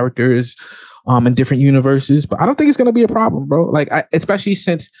multiple characters in different universes, but I don't think it's going to be a problem, bro. Like, especially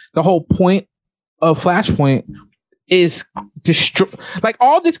since the whole point of Flashpoint is like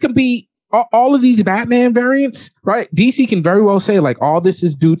all this can be all of these Batman variants, right? DC can very well say like all this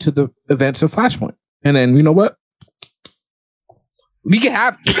is due to the events of Flashpoint, and then you know what? We can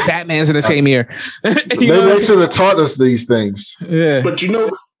have Batmans in the same year. Maybe they should have taught us these things. Yeah, but you know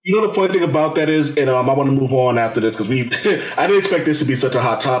the funny thing about that is, and I want to move on after this because I didn't expect this to be such a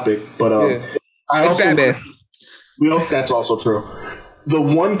hot topic, but that's also true. The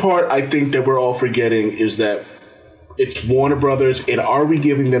one part I think that we're all forgetting is that it's Warner Brothers, and are we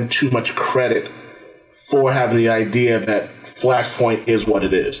giving them too much credit for having the idea that Flashpoint is what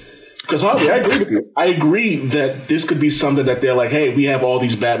it is? Because Javi, I agree with you. I agree that this could be something that they're like, hey, we have all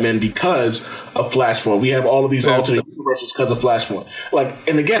these Batman because of Flashpoint. We have all of these alternate universes because of Flashpoint. Like,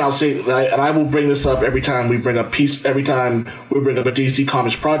 and again, I'll say, and I will bring this up every time we bring up a DC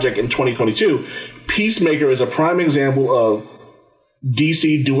Comics project in 2022. Peacemaker is a prime example of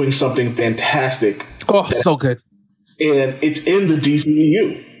DC doing something fantastic. Oh, so good. And it's in the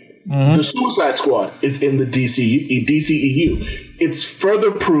DCEU. Mm-hmm. The Suicide Squad is in the DCEU. It's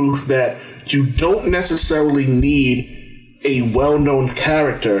further proof that you don't necessarily need a well-known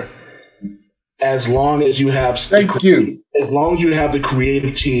character as long as you have as long as you have the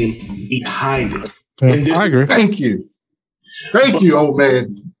creative team behind it. Yeah, I agree. Thank you, old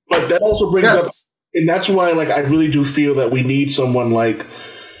man. But that also brings up, and that's why, like, I really do feel that we need someone like.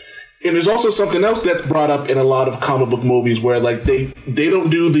 And there's also something else that's brought up in a lot of comic book movies where, like, they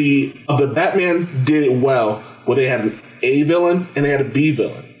don't do the Batman did it well, where they had an A villain and they had a B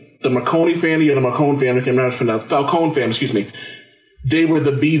villain. The Marconi family or the Marconi family, I can't remember how to pronounce, Falcone family, excuse me. They were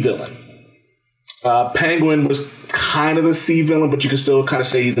the B villain. Penguin was kind of the C villain, but you can still kind of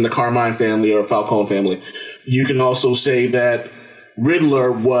say he's in the Carmine family or Falcone family. You can also say that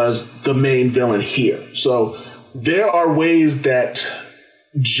Riddler was the main villain here. So there are ways that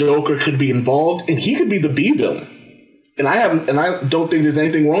Joker could be involved, and he could be the B villain. And I don't think there's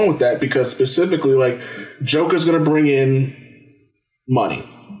anything wrong with that, because specifically, like, Joker's going to bring in money.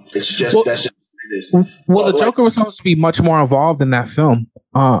 It's just that's just what it is. Well, the Joker was supposed to be much more involved in that film.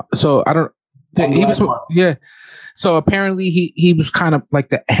 So I don't. He was, yeah. So apparently he was kind of like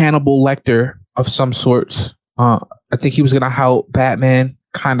the Hannibal Lecter of some sorts. I think he was going to help Batman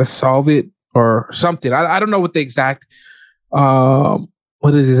kind of solve it or something. I don't know what the exact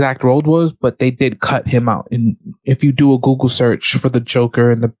what his exact role was, but they did cut him out. And if you do a Google search for the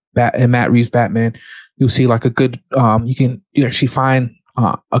Joker and and Matt Reeves Batman, you'll see like a good you can actually find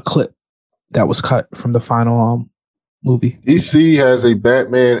a clip that was cut from the final movie. DC has a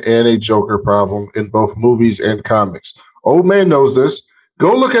Batman and a Joker problem in both movies and comics. Old man knows this.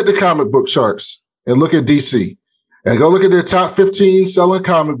 Go look at the comic book charts and look at DC, and go look at their top 15 selling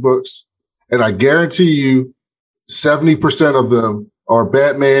comic books, and I guarantee you 70% of them are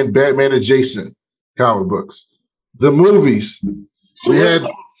Batman adjacent comic books. The movies, we had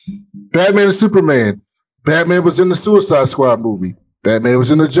Batman and Superman. Batman was in the Suicide Squad movie. Batman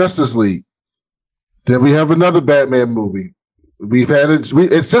was in the Justice League. Then we have another Batman movie. We've had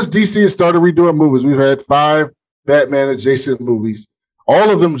since DC has started redoing movies, we've had 5 Batman adjacent movies, all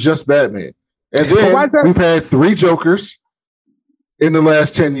of them just Batman. And then we've had 3 Jokers in the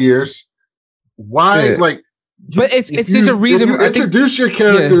last 10 years. Why, like? But it's a reason. If you introduce your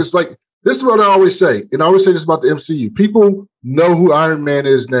characters, like, this is what I always say, and I always say this about the MCU. People know who Iron Man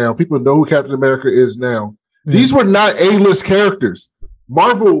is now. People know who Captain America is now. These were not A-list characters.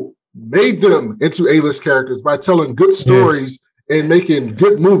 Marvel made them into A-list characters by telling good stories and making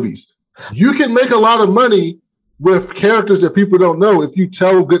good movies. You can make a lot of money with characters that people don't know if you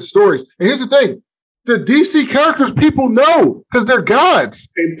tell good stories. And here's the thing. The DC characters people know because they're gods.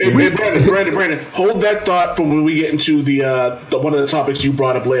 Hey, Brandon, hold that thought for when we get into the one of the topics you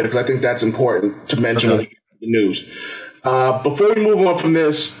brought up later, because I think that's important to mention in the news. Before we move on from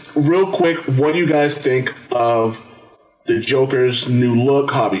this, real quick, what do you guys think of the Joker's new look,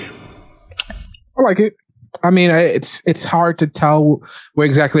 Javi? I like it. I mean, it's hard to tell where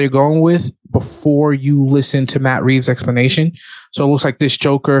exactly you're going with before you listen to Matt Reeves' explanation. So it looks like this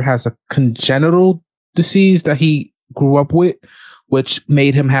Joker has a congenital disease that he grew up with, which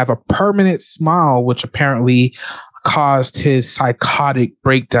made him have a permanent smile, which apparently caused his psychotic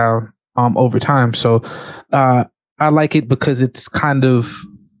breakdown over time. So I like it because it's kind of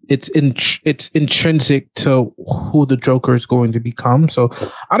it's intrinsic to who the Joker is going to become. So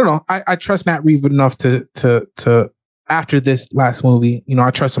I don't know. I trust Matt Reeves enough to after this last movie,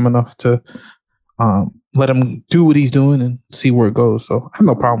 I trust him enough to let him do what he's doing and see where it goes. So I have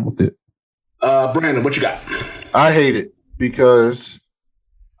no problem with it. Brandon, what you got? I hate it because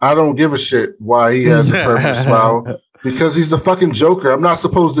I don't give a shit why he has a permanent smile, because he's the fucking Joker. I'm not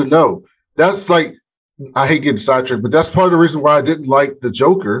supposed to know. That's like, I hate getting sidetracked, but that's part of the reason why I didn't like the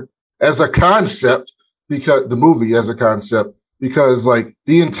Joker as a concept, because the movie as a concept, because like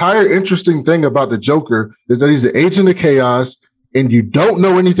the entire interesting thing about the Joker is that he's the agent of chaos and you don't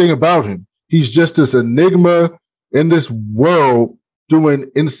know anything about him. He's just this enigma in this world doing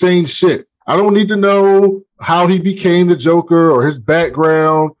insane shit. I don't need to know how he became the Joker or his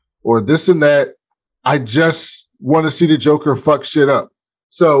background or this and that. I just want to see the Joker fuck shit up.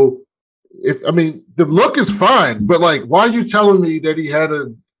 So the look is fine, but like, why are you telling me that he had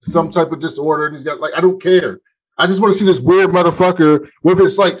some type of disorder and he's got, like, I don't care. I just want to see this weird motherfucker with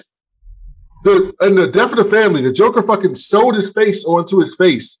his, like, in the Death of the Family, the Joker fucking sewed his face onto his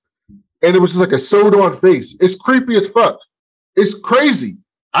face, and it was just like a sewed on face. It's creepy as fuck. It's crazy.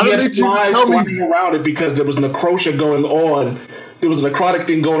 I don't need you to tell me around it because there was necrosia going on. There was a necrotic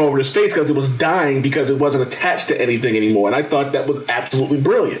thing going over his face because it was dying because it wasn't attached to anything anymore. And I thought that was absolutely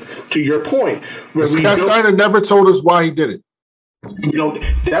brilliant. To your point, Scott Snyder never told us why he did it. You know,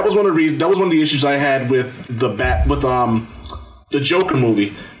 that was one of the reasons. That was one of the issues I had with the Joker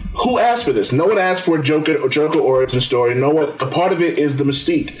movie. Who asked for this? No one asked for a Joker origin story. No one. A part of it is the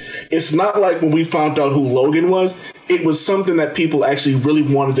mystique. It's not like when we found out who Logan was. It was something that people actually really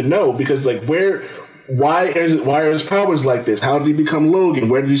wanted to know because, like, why are his powers like this? How did he become Logan?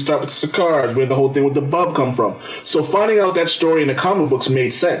 Where did he start with the Sicars? Where did the whole thing with the bub come from? So finding out that story in the comic books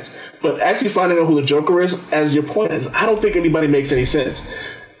made sense. But actually finding out who the Joker is, as your point is, I don't think anybody makes any sense.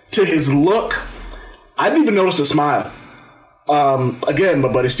 To his look, I didn't even notice the smile. Again, my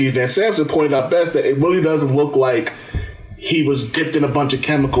buddy Steve Van Samson pointed out best that it really does look like he was dipped in a bunch of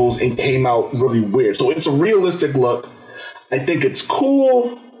chemicals and came out really weird. So it's a realistic look. I think it's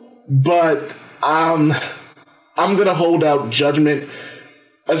cool, but I'm gonna hold out judgment.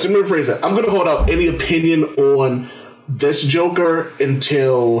 Let me rephrase that. I'm gonna hold out any opinion on this Joker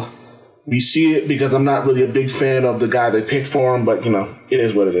until we see it because I'm not really a big fan of the guy they picked for him. But you know, it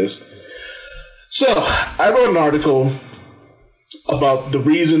is what it is. So I wrote an article about the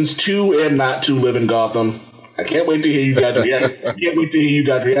reasons to and not to live in Gotham. I can't wait to hear you guys react. I can't wait to hear you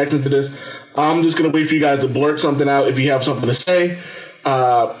guys reacting to this. I'm just gonna wait for you guys to blurt something out if you have something to say.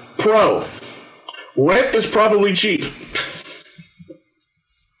 Pro. Rent is probably cheap.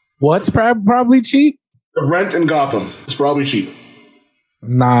 What's probably cheap? The rent in Gotham is probably cheap.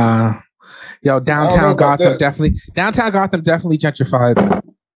 Nah. Yo, downtown Gotham definitely gentrified.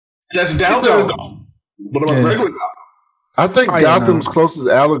 That's downtown Gotham. What about regular Gotham? I think Gotham's closest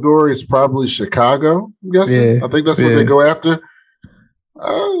allegory is probably Chicago. I'm guessing. Yeah, I think that's what they go after.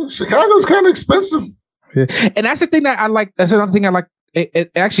 Chicago's kind of expensive. Yeah. And that's the thing that I like. That's another thing I like.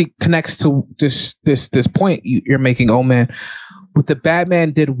 It actually connects to this point you're making, oh man. What the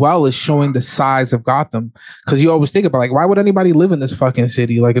Batman did well is showing the size of Gotham, because you always think about, like, why would anybody live in this fucking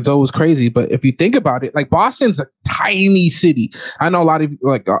city? Like, it's always crazy. But if you think about it, like, Boston's a tiny city. I know a lot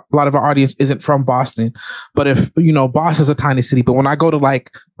of our audience isn't from Boston, but if you know, Boston's a tiny city. But when I go to like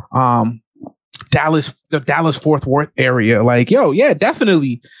Dallas, the Dallas Fort Worth area, like, yo, yeah,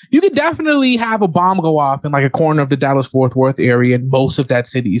 definitely, you could definitely have a bomb go off in like a corner of the Dallas Fort Worth area, and most of that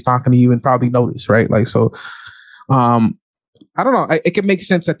city is not going to even probably notice, right? Like, so, I don't know. It can make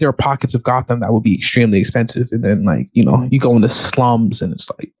sense that there are pockets of Gotham that would be extremely expensive, and then, like, you know, you go in the slums and it's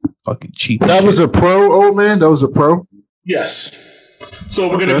like fucking cheap. That was a pro, old man. That was a pro. Yes. So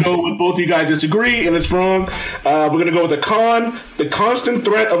we're gonna go with both you guys disagree, and it's wrong. We're gonna go with the con, the constant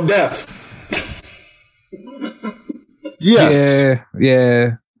threat of death. Yes.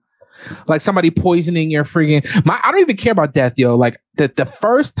 Yeah. Like somebody poisoning your friggin'. I don't even care about death, yo. Like the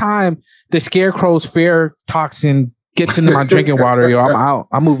first time the Scarecrow's fear toxin gets into my drinking water, yo, I'm out.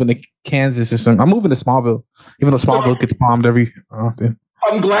 I'm moving to Kansas or something. I'm moving to Smallville, even though Smallville gets bombed every often.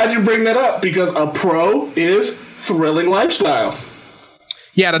 I'm glad you bring that up because a pro is thrilling lifestyle.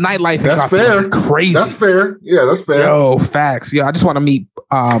 Yeah, the nightlife. That's fair. Crazy. That's fair. Yeah, that's fair. Yo, facts. Yo, I just want to meet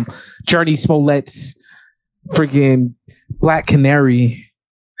Journey Smollett's friggin' Black Canary.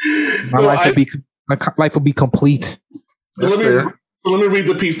 My life will be complete. So let me read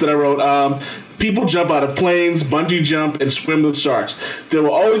the piece that I wrote. People jump out of planes, bungee jump, and swim with sharks. There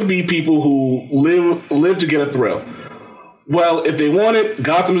will always be people who live to get a thrill. Well, if they want it,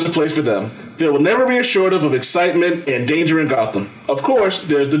 Gotham is a place for them. There will never be a shortage of excitement and danger in Gotham. Of course,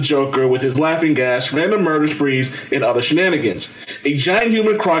 there's the Joker with his laughing gas, random murder sprees, and other shenanigans. A giant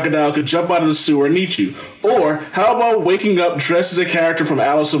human crocodile could jump out of the sewer and eat you. Or, how about waking up dressed as a character from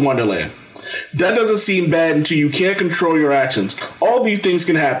Alice in Wonderland? That doesn't seem bad until you can't control your actions. All these things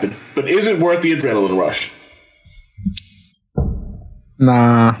can happen, but is it worth the adrenaline rush?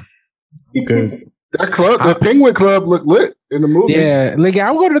 Nah. Good. That Penguin Club looked lit in the movie. Yeah, like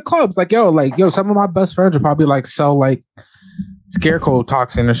I would go to the clubs. Like, yo, some of my best friends would probably like sell like Scarecrow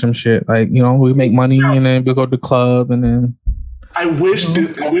toxin or some shit. Like, you know, we make money and then we go to the club and then. I wish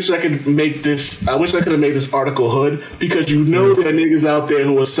I could make this. I wish I could have made this article hood, because you know there are niggas out there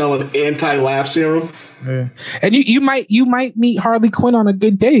who are selling anti-laugh serum. Yeah. And you might meet Harley Quinn on a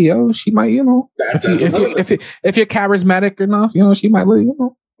good day, yo. She might, you know, if you're charismatic enough, you know, she might,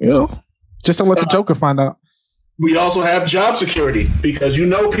 you know, just to let the Joker find out. We also have job security, because you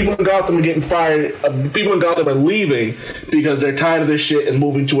know people in Gotham are getting fired. People in Gotham are leaving because they're tired of this shit and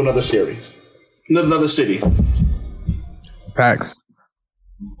moving to another city. Facts.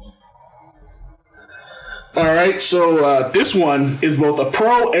 All right, so this one is both a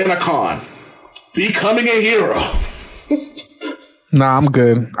pro and a con. Becoming a hero. Nah, I'm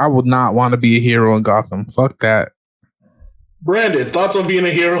good. I would not want to be a hero in Gotham. Fuck that. Brandon, thoughts on being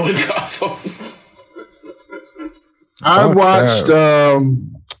a hero in Gotham? I watched that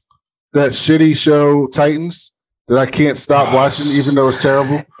shitty show Titans that I can't stop watching, even though it's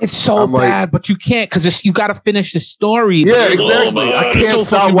terrible. It's so bad, but you can't because you got to finish the story. Yeah, exactly. I can't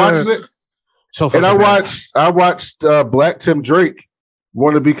stop watching it. And I watched Black Tim Drake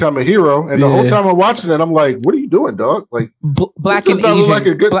want to become a hero, and the whole time I'm watching it, I'm like, "What are you doing, dog? Like, Black this does and not Asian, look like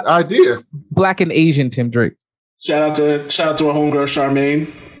a good idea." Black and Asian Tim Drake. Shout out to our homegirl Charmaine.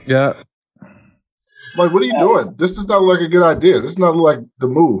 Yeah. Like, what are you doing? This does not look like a good idea. This does not look like the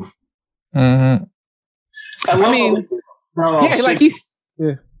move. Mm-hmm. I mean, go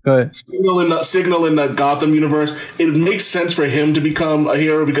ahead. Signal in the Gotham universe. It makes sense for him to become a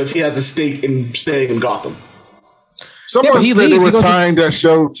hero because he has a stake in staying in Gotham. Someone said they were tying that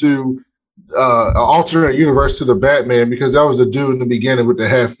show to an alternate universe to the Batman because that was the dude in the beginning with the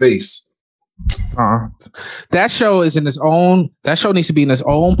half face. That show is in its own. That show needs to be in its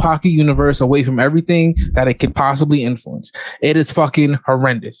own pocket universe, away from everything that it could possibly influence. It is fucking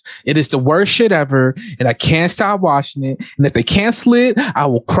horrendous. It is the worst shit ever, and I can't stop watching it. And if they cancel it, I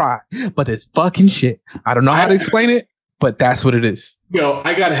will cry. But it's fucking shit. I don't know how to explain it, but that's what it is. Yo,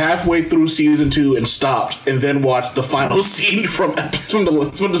 I got halfway through season 2 and stopped, and then watched the final scene from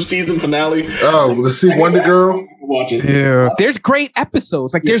the season finale. Oh, let's see Wonder Girl. Watch it. Yeah, there's great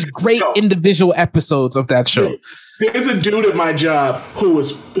episodes. Like there's great individual episodes of that show. There's a dude at my job who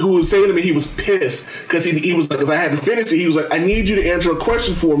was saying to me he was pissed because he was like, because I hadn't finished it. He was like, I need you to answer a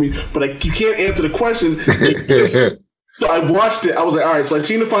question for me, but you can't answer the question. So I watched it. I was like, all right. So I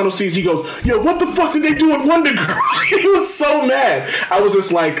seen the final season. He goes, yo, what the fuck did they do with Wonder Girl? He was so mad. I was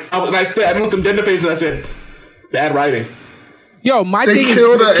just like, I looked him dead in the face and I said, bad writing. Yo, they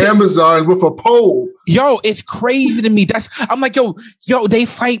killed an Amazon with a pole. Yo, it's crazy to me. I'm like, yo, they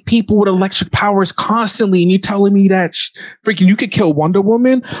fight people with electric powers constantly, and you're telling me that freaking you could kill Wonder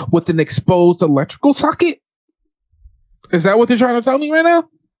Woman with an exposed electrical socket? Is that what they're trying to tell me right now?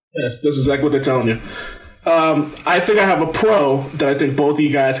 Yes, that's exactly what they're telling you. I think I have a pro that I think both of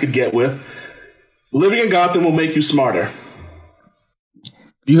you guys could get with. Living in Gotham will make you smarter.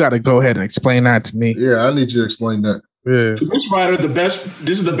 You got to go ahead and explain that to me. Yeah, I need you to explain that. Yeah. Ghost Rider, this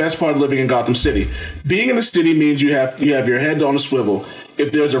is the best part of living in Gotham City. Being in the city means you have your head on a swivel.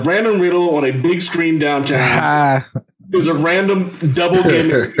 If there's a random riddle on a big screen downtown, there's a random double game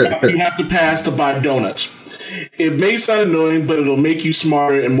you have to pass to buy donuts. It may sound annoying, but it'll make you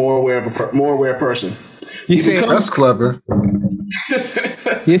smarter and more aware person. That's clever.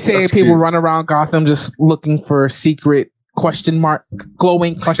 You're saying people run around Gotham just looking for secret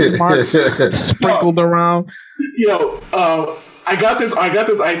glowing question marks sprinkled around. I got this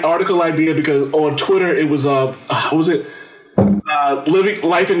article idea because on Twitter it was living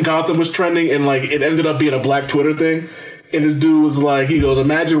life in Gotham was trending, and like it ended up being a Black Twitter thing. And this dude was like, he goes,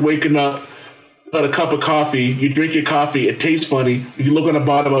 imagine waking up got a cup of coffee, you drink your coffee, it tastes funny, you look on the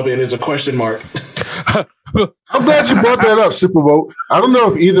bottom of it and there's a question mark. I'm glad you brought that up, Super Woke. I don't know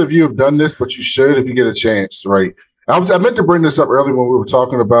if either of you have done this, but you should if you get a chance, right? I meant to bring this up earlier when we were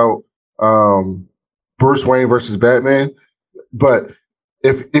talking about Bruce Wayne versus Batman, but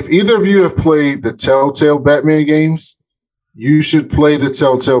if either of you have played the Telltale Batman games, you should play the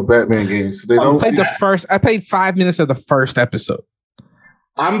Telltale Batman games. I played 5 minutes of the first episode.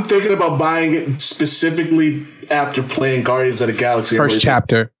 I'm thinking about buying it specifically after playing Guardians of the Galaxy. First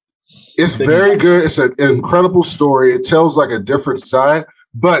chapter. It's very good. It's an incredible story. It tells like a different side,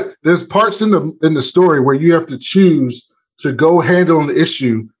 but there's parts in the story where you have to choose to go handle an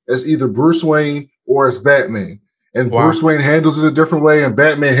issue as either Bruce Wayne or as Batman. And Bruce Wayne handles it a different way, and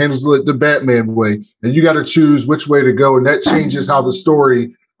Batman handles it the Batman way. And you got to choose which way to go, and that changes how the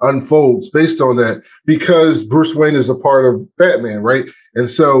story unfolds based on that, because Bruce Wayne is a part of Batman, right? And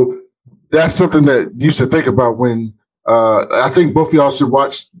so that's something that you should think about when I think both of y'all should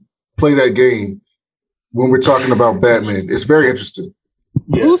play that game when we're talking about Batman. It's very interesting.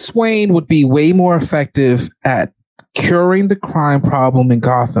 Bruce Wayne would be way more effective at curing the crime problem in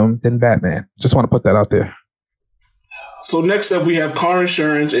Gotham than Batman. Just want to put that out there. So next up, we have car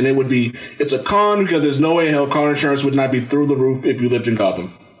insurance, and it's a con because there's no way in hell car insurance would not be through the roof if you lived in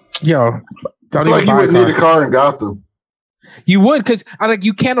Gotham. Yo, it's like you wouldn't need a car in Gotham. You would, because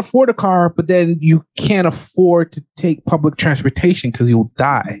you can't afford a car, but then you can't afford to take public transportation because you'll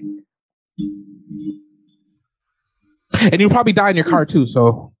die. And you'll probably die in your car too,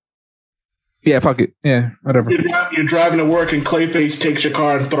 so. Yeah, fuck it. Yeah, whatever. You're driving to work and Clayface takes your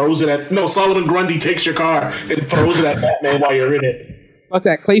car and throws it at... No, Solomon Grundy takes your car and throws it at Batman while you're in it. Fuck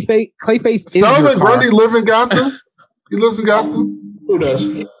that. Clayface is Solomon Grundy live in Gotham? He lives in Gotham? Who does?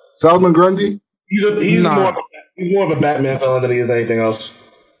 Solomon Grundy? He's more of a Batman villain than he is anything else.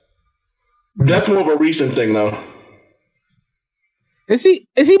 That's more of a recent thing, though. Is he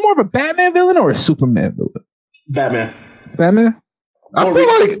more of a Batman villain or a Superman villain? Batman. I feel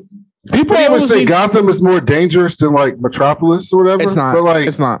like people always say Gotham is more dangerous than like Metropolis or whatever. It's not. But like,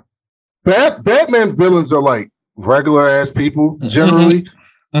 it's not. Batman villains are like regular ass people generally.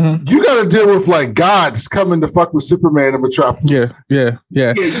 Mm-hmm. You got to deal with like gods coming to fuck with Superman in Metropolis. Yeah.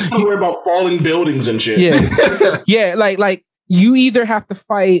 You don't worry about falling buildings and shit. Yeah, yeah. Like you either have to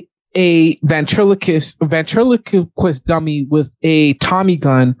fight a ventriloquist dummy with a Tommy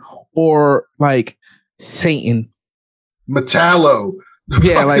gun, or like Satan. Metallo.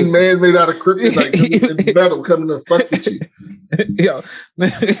 Yeah, like man made out of kryptonite and metal coming to fuck with you. Yo,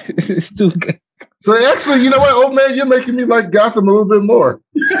 it's too good. So actually, you know what, old man, you're making me like Gotham a little bit more.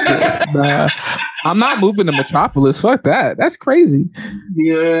 Nah, I'm not moving to Metropolis. Fuck that. That's crazy.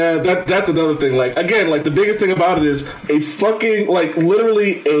 Yeah, that's another thing. Like, again, like the biggest thing about it is a fucking, like,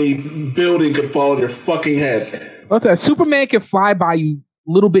 literally a building could fall on your fucking head. What's that? Superman can fly by you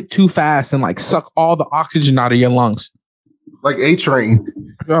a little bit too fast and like suck all the oxygen out of your lungs. Like A-Train.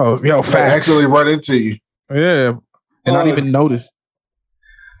 Yo, facts. Actually run into you. Yeah. And not even notice.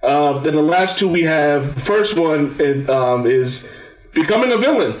 Then the last two we have, the first one is becoming a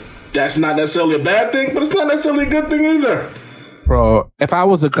villain. That's not necessarily a bad thing, but it's not necessarily a good thing either. Bro, if I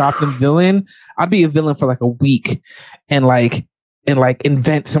was a Gotham villain, I'd be a villain for like a week and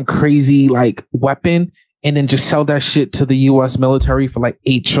invent some crazy like weapon and then just sell that shit to the US military for like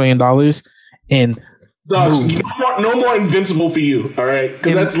 $8 trillion and Dogs, no more invincible for you, all right?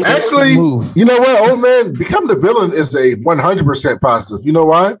 Because that's actually, you know what, old man, becoming a villain is a 100% positive. You know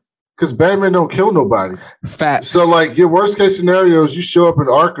why? Because Batman don't kill nobody. Facts. So, like, your worst case scenario is you show up in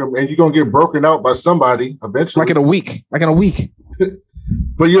Arkham and you're gonna get broken out by somebody eventually. Like in a week.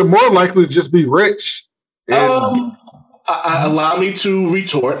 But you're more likely to just be rich. Allow me to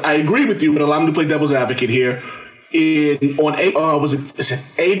retort. I agree with you, but allow me to play devil's advocate here. Was it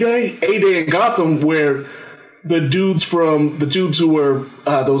A Day in Gotham, where the dudes who were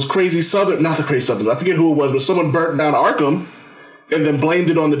those crazy Southern, not the crazy Southern, I forget who it was, but someone burnt down Arkham and then blamed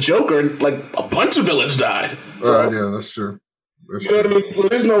it on the Joker, and like a bunch of villains died. So, yeah, that's true. You know what I mean? Well,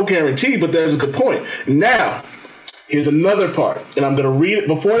 there's no guarantee, but there's a good point. Now, here's another part, and I'm going to read it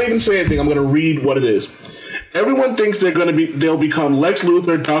before I even say anything. I'm going to read what it is. Everyone thinks they'll become Lex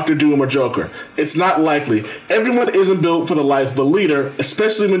Luthor, Dr. Doom, or Joker. It's not likely. Everyone isn't built for the life of a leader,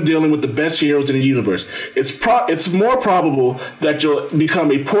 especially when dealing with the best heroes in the universe. It's more probable that you'll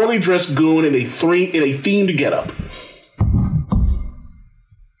become a poorly dressed goon in a themed getup.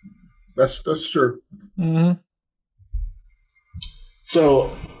 That's true. Mm-hmm.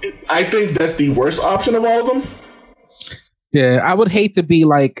 So I think that's the worst option of all of them. Yeah, I would hate to be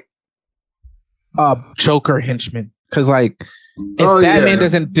like a Joker henchman, because like if Batman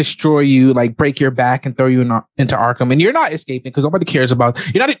doesn't destroy you, like break your back and throw you into Arkham, and you're not escaping because nobody cares about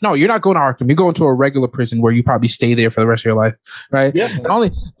you're not going to Arkham. You're going to a regular prison where you probably stay there for the rest of your life, right? Yeah.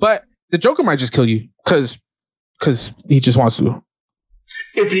 But the Joker might just kill you because he just wants to.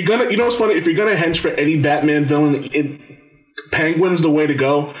 If you're gonna, you know what's funny? If you're gonna hench for any Batman villain, Penguin's the way to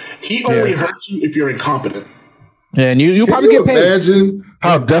go. He only hurts you if you're incompetent. Yeah, and you probably get paid. Imagine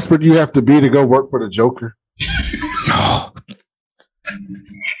how desperate you have to be to go work for the Joker.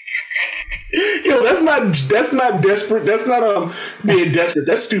 Yo, that's not desperate. That's not being desperate.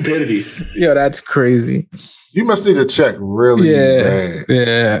 That's stupidity. Yo, that's crazy. You must need to check really bad.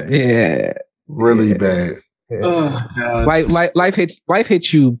 Yeah. Really bad. Yeah. Oh, God. Life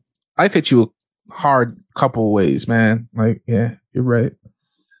hits you a hard couple of ways, man. Like, yeah, you're right.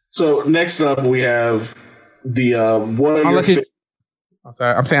 So next up we have the I'm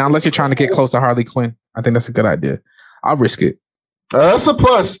saying unless you're trying to get close to Harley Quinn, I think that's a good idea. I'll risk it. That's a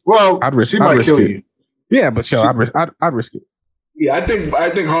plus. Well, she might kill you. Yeah, but I'd risk it. Yeah, I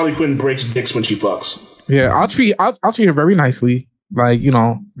think Harley Quinn breaks dicks when she fucks. Yeah, I'll treat her very nicely. Like, you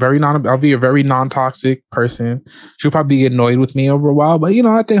know, I'll be a very non-toxic person. She'll probably get annoyed with me over a while, but you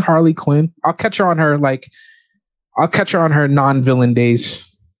know, I think Harley Quinn, I'll catch her on her non-villain days.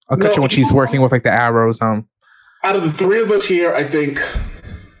 I'll catch her when she's working with like the arrows. Out of the three of us here, I think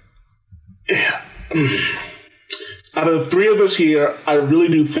I really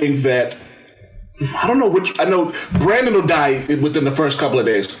do think that I don't know which. I know Brandon will die within the first couple of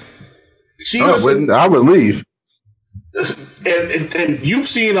days. I would leave. And you've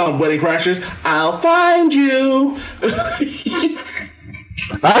seen Wedding Crashers. I'll find you.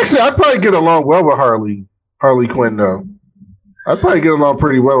 Actually, I'd probably get along well with Harley Quinn, though. I'd probably get along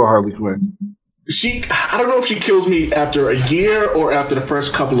pretty well with Harley Quinn. I don't know if she kills me after a year or after the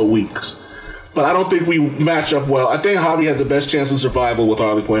first couple of weeks, but I don't think we match up well. I think Javi has the best chance of survival with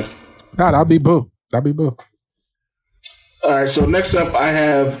Harley Quinn. No, that'll be boo. All right, so next up, I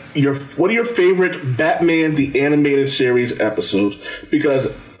have what are your favorite Batman the Animated Series episodes? Because,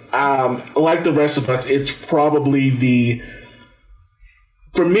 like the rest of us, it's probably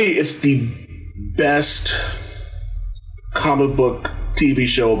for me, it's the best comic book TV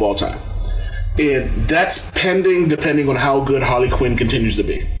show of all time. And that's depending on how good Harley Quinn continues to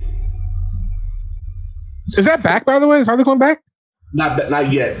be. Is that back, by the way? Is Harley Quinn back?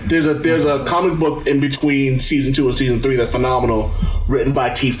 Not yet. There's a comic book in between season 2 and season 3 that's phenomenal, written by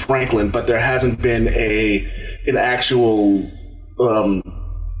T. Franklin, but there hasn't been an actual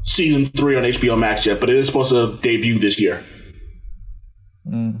season 3 on HBO Max yet. But it is supposed to debut this year.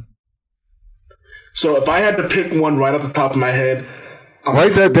 So if I had to pick one right off the top of my head,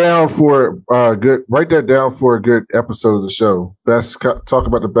 write that down for a good episode of the show. Talk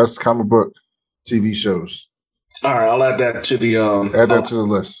about the best comic book TV shows. All right, I'll add that to the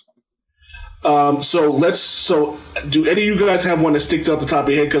list. So do any of you guys have one that sticks out the top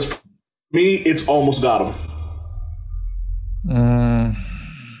of your head? Because for me, it's almost Gotham.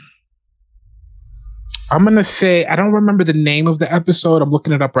 I'm gonna say I don't remember the name of the episode. I'm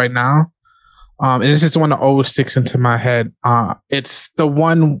looking it up right now. And this is the one that always sticks into my head. It's the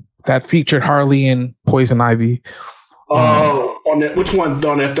one that featured Harley and Poison Ivy. Which one?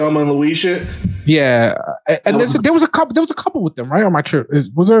 On that Thelma and Louise shit? Yeah, and there was a couple with them, right? On my trip,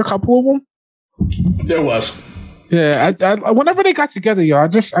 was there a couple of them? There was. Yeah, I whenever they got together, I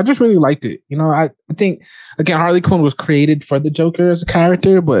just really liked it. You know, I think again Harley Quinn was created for the Joker as a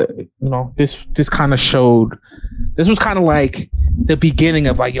character, but you know this kind of showed. This was kind of like the beginning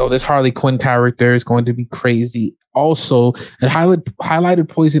of like, this Harley Quinn character is going to be crazy. Also, it highlighted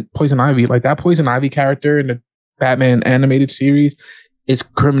Poison Ivy. Like that Poison Ivy character in the Batman animated series is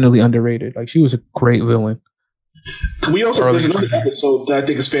criminally underrated. Like she was a great villain. There's another episode that I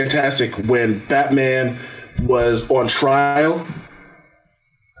think is fantastic when Batman was on trial,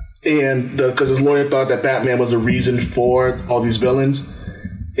 and because his lawyer thought that Batman was the reason for all these villains,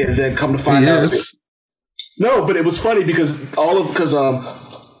 and then come to find out. No, but it was funny because they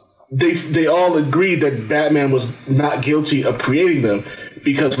all agreed that Batman was not guilty of creating them,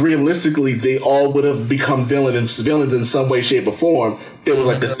 because realistically they all would have become villains in some way, shape, or form. There was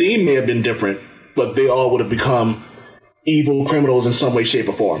like the theme may have been different, but they all would have become evil criminals in some way, shape,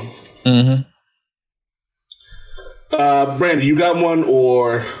 or form. Mm-hmm. Brandon, you got one,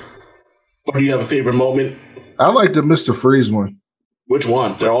 or do you have a favorite moment? I like the Mr. Freeze one. Which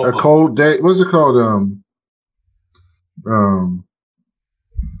one? They're all A Cold Day. What's it called?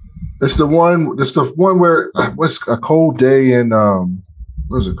 It's the one. It's the one where what's A Cold Day in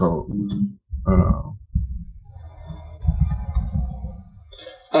what's it called?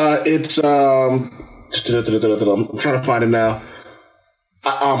 It's I'm trying to find it now.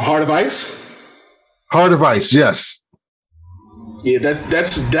 Heart of Ice. Heart of Ice. Yes. Yeah,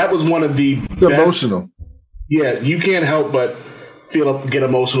 that was one of the best. Emotional. Yeah, you can't help but get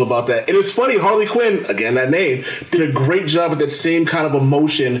emotional about that. And it's funny, Harley Quinn, again, that name, did a great job with that same kind of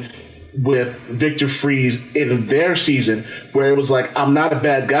emotion with Victor Freeze in their season, where it was like, I'm not a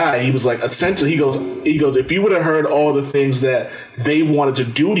bad guy. He was like, essentially, he goes, if you would have heard all the things that they wanted to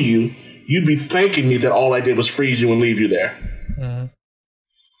do to you, you'd be thanking me that all I did was freeze you and leave you there. Mm-hmm.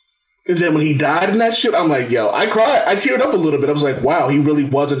 And then when he died in that shit, I'm like, yo, I cried. I teared up a little bit. I was like, wow, he really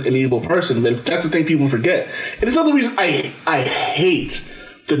wasn't an evil person. And that's the thing people forget. And it's another reason I hate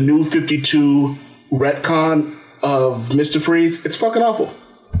the new 52 retcon of Mr. Freeze. It's fucking awful.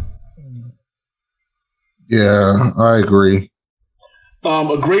 Yeah, I agree.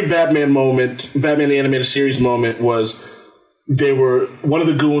 A great Batman animated series moment was one of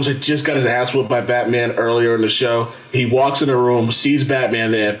the goons had just got his ass whooped by Batman earlier in the show. He walks in the room, sees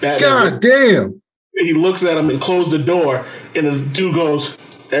Batman there. God damn! He looks at him and closes the door, and the dude goes,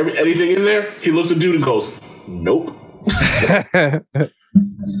 anything in there? He looks at the dude and goes, nope.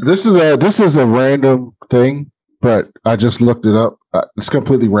 This is a random thing, but I just looked it up. It's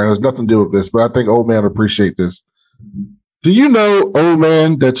completely random. There's nothing to do with this, but I think Old Man will appreciate this. Do you know, Old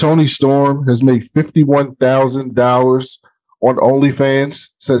Man, that Tony Storm has made $51,000 on OnlyFans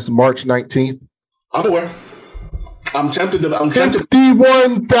since March 19th? I'm aware. I'm tempted.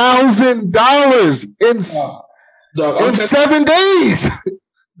 $51,000 in 7 days.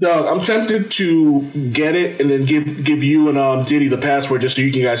 Doug, I'm tempted to get it and then give you and Diddy the password just so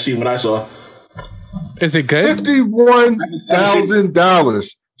you can guys see what I saw. Is it good?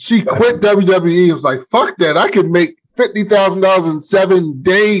 $51,000. She quit WWE. It was like, fuck that. I could make $50,000 in 7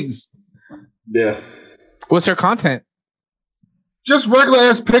 days. Yeah. What's her content? Just regular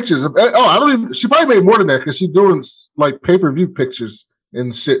ass pictures. Oh, I don't even. She probably made more than that because she's doing like pay-per-view pictures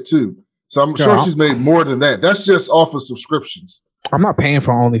and shit too. So I'm sure she's made more than that. That's just off of subscriptions. I'm not paying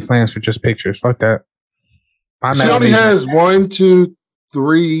for OnlyFans for just pictures. Fuck that. She only has 1, 2,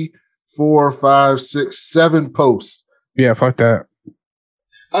 3, 4, 5, 6, 7 posts. Yeah, fuck that.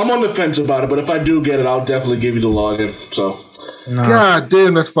 I'm on the fence about it, but if I do get it, I'll definitely give you the login. So, God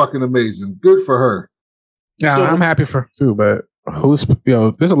damn, that's fucking amazing. Good for her. Yeah, I'm happy for her too, but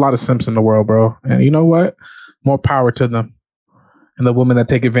there's a lot of simps in the world, bro. And you know what? More power to them and the women that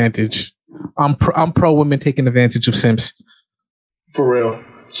take advantage. I'm pro women taking advantage of simps. For real.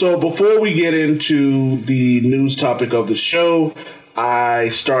 So before we get into the news topic of the show,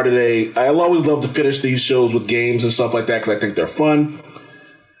 I always love to finish these shows with games and stuff like that because I think they're fun.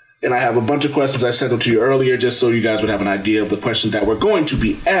 And I have a bunch of questions I sent them to you earlier just so you guys would have an idea of the questions that were going to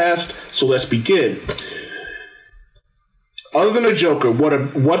be asked. So let's begin. Other than a Joker,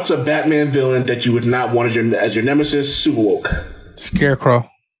 what's a Batman villain that you would not want as your nemesis? Super Woke. Scarecrow.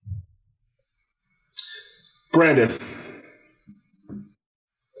 Brandon.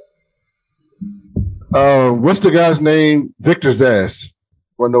 What's the guy's name? Victor's ass.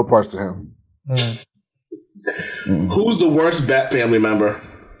 Well, no parts to him. Who's the worst Bat family member?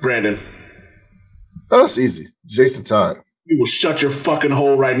 Brandon. Oh, that's easy. Jason Todd. You will shut your fucking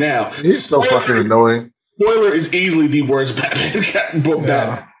hole right now. He's so fucking annoying. Spoiler is easily the worst Batman book.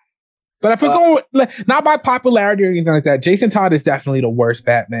 Yeah. But if we're going not by popularity or anything like that, Jason Todd is definitely the worst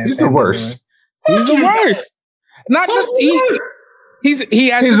Batman. He's the worst. He's the worst. Not just he's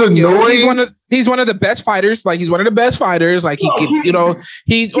annoying. He's one of the best fighters. Like he's one of the best fighters. Like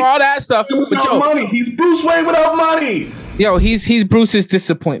he's all that stuff. Without money, he's Bruce Wayne without money. He's Bruce's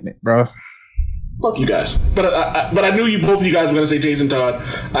disappointment, bro. Fuck you guys. But I knew both of you guys were gonna say Jason Todd.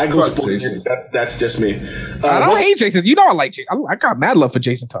 I go Jason. That's just me. I don't hate Jason. You know I like Jason. I got mad love for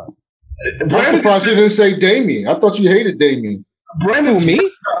Jason Todd. I'm surprised you didn't say Damien. I thought you hated Damien. Brandon, me?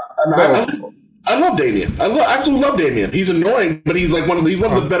 I love Damien. I absolutely love Damien. He's annoying, but he's like one of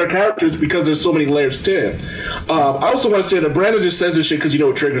the better characters because there's so many layers to him. I also want to say that Brandon just says this shit because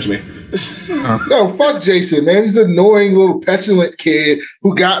it triggers me. No, fuck Jason, man. He's an annoying little petulant kid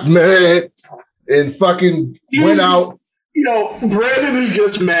who got mad and fucking went out. Brandon is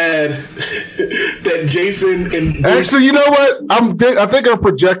just mad that Jason and actually, you know what? I think I'm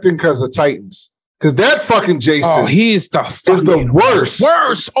projecting because of Titans. Because that fucking Jason, he's the worst.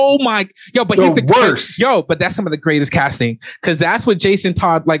 Worst. Oh my, but he's the worst. But that's some of the greatest casting. Because that's what Jason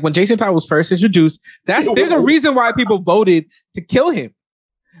Todd. Like when Jason Todd was first introduced, there's a reason why people voted to kill him.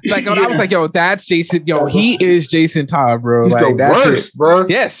 Like I was like, that's Jason. He is Jason Todd, bro. He's like, the worst, bro.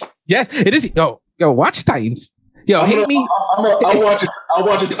 Yes, it is. Watch Titans. Hate me. I'll watch it.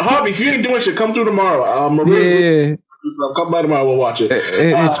 Javi, if you ain't doing shit, come through tomorrow. Come by tomorrow. We'll watch it.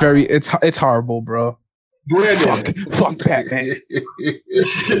 It's horrible, bro. Brandon, fuck Batman.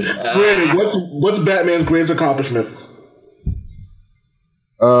 Brandon, what's Batman's greatest accomplishment?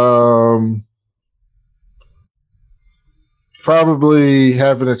 Probably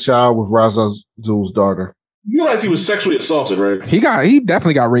having a child with Ra's al Ghul's daughter. You realize he was sexually assaulted, right? He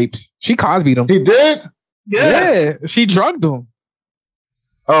definitely got raped. She Cosby'd him. He did? Yes. Yeah, she drugged him.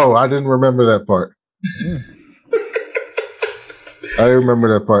 Oh, I didn't remember that part. I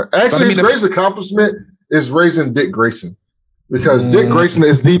remember that part. Actually, his greatest accomplishment is raising Dick Grayson because Dick Grayson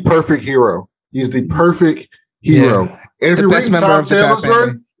is the perfect hero. He's the perfect hero. Yeah. And if you read Tom Taylor's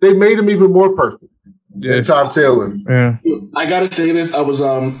run, they made him even more perfect than Tom Taylor. Yeah. I gotta say this.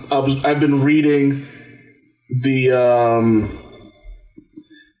 I've been reading the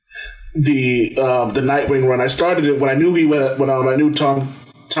Nightwing run. I started it when I knew I knew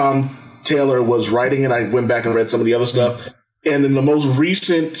Tom Taylor was writing it. I went back and read some of the other stuff. And in the most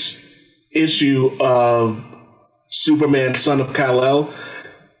recent issue of Superman, Son of Kal-El,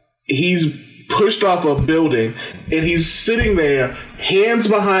 he's pushed off a building and he's sitting there, hands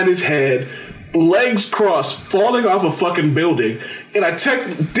behind his head, legs crossed, falling off a fucking building. And I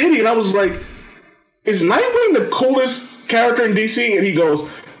texted Diddy and I was like, is Nightwing the coolest character in DC? And he goes,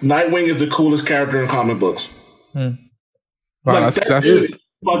 Nightwing is the coolest character in comic books. Wow, like, that is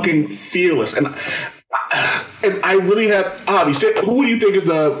fucking fearless. And I really have Javi. Who do you think is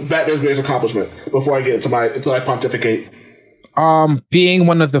the Batman's greatest accomplishment? Before I get into my pontificate, being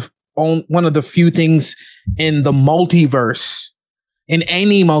one of the few things in the multiverse in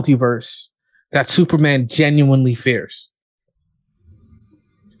any multiverse that Superman genuinely fears.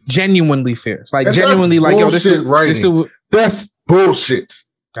 Genuinely fears. Like, And genuinely, that's like, yo, this bullshit writing. That's bullshit.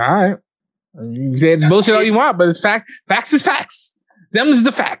 All right. You said bullshit all you want, but it's fact. Facts is facts. Them's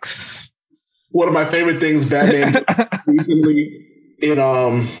the facts. One of my favorite things Batman recently in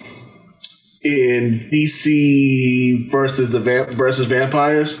DC versus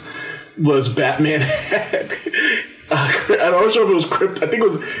vampires was Batman had I'm not sure if it was I think it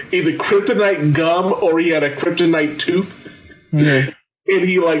was either kryptonite gum or he had a kryptonite tooth. Yeah. And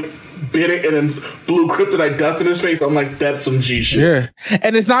he like bit it and then blew kryptonite dust in his face. I'm like, that's some G shit. Yeah.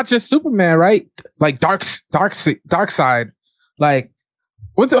 And it's not just Superman, right? Like Dark Side. Like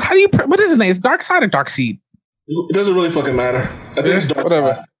what is his name? Is Dark Side or Dark Seed? It doesn't really fucking matter. I think it's Dark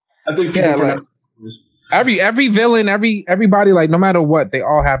whatever. Side. I think people pronounce every villain, everybody, like no matter what, they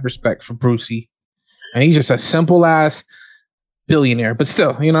all have respect for Brucey. And he's just a simple ass billionaire. But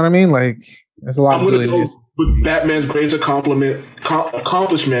still, you know what I mean? Like there's a lot of billionaires. With Batman's greatest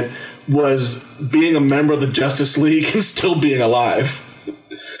accomplishment was being a member of the Justice League and still being alive.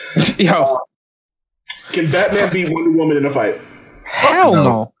 Yo. Can Batman beat Wonder Woman in a fight? Hell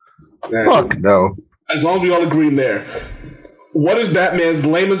no. Fuck no. As long as we all agree in there. What is Batman's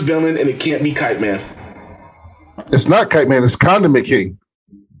lamest villain and it can't be Kite Man? It's not Kite Man, it's Condiment King.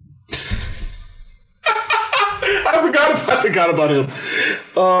 I forgot about him.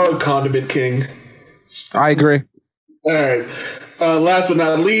 Oh, Condiment King. I agree. All right. Last but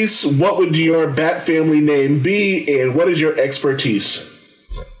not least, what would your Bat family name be, and what is your expertise?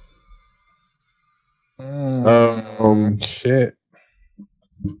 Shit.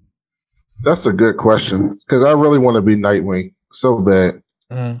 That's a good question because I really want to be Nightwing so bad,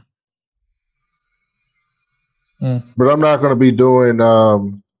 but I'm not going to be doing.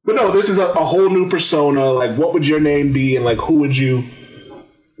 But no, this is a whole new persona. Like, what would your name be, and like, who would you?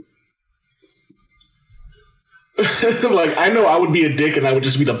 Like, I know I would be a dick, and I would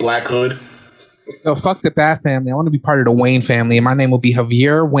just be the Black Hood. No, fuck the Bat family. I want to be part of the Wayne family, and my name will be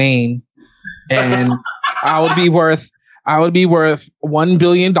Javier Wayne, and I would be worth $1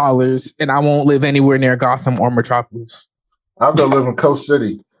 billion, and I won't live anywhere near Gotham or Metropolis. I'll go live in Coast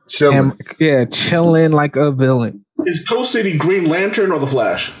City, chilling. Chilling like a villain. Is Coast City Green Lantern or the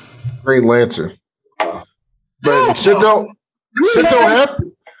Flash? Green Lantern. But shit don't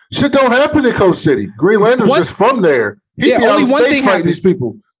happen. Shit don't happen in Coast City. Green Lantern's just from there. He'd be out in space fighting these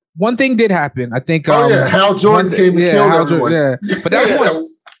people. One thing did happen. I think. Hal Jordan came and killed everyone. But that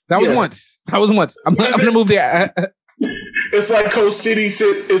was once. That was once. I'm gonna move there. It's like Coast City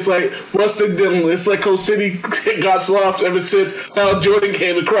said. It's like Rustin Dillon. It's like Coast City got soft ever since Hal Jordan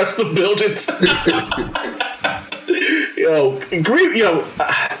came and crushed the buildings.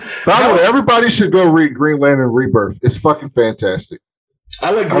 By the way, everybody should go read Green Lantern Rebirth. It's fucking fantastic.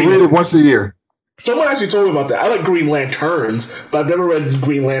 I read it once a year. Someone actually told me about that. I like Green Lanterns, but I've never read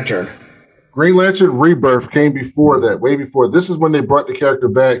Green Lantern. Green Lantern Rebirth came before that, way before. This is when they brought the character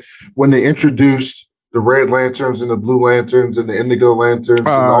back, when they introduced the Red Lanterns and the Blue Lanterns and the Indigo Lanterns and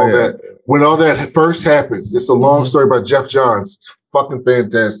all that. When all that first happened, it's a long story by Jeff Johns. It's fucking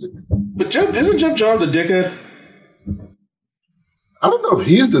fantastic. But isn't Jeff Johns a dickhead? I don't know if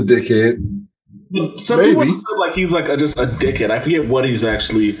he's the dickhead. But some people said like he's like just a dickhead. I forget what he's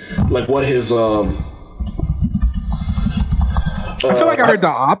actually like. What his I feel like I heard the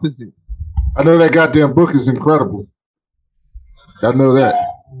opposite. I know that goddamn book is incredible. I know that.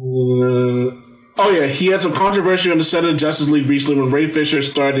 Oh yeah, he had some controversy on the set of Justice League recently when Ray Fisher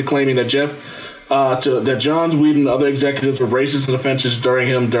started claiming that that Johns, Whedon, and other executives were racist and offensive during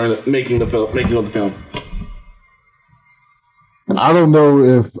the making of the film. I don't know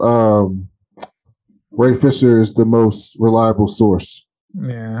if Ray Fisher is the most reliable source.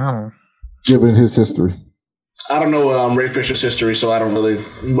 Yeah, I don't know. Given his history. I don't know Ray Fisher's history, so I don't really,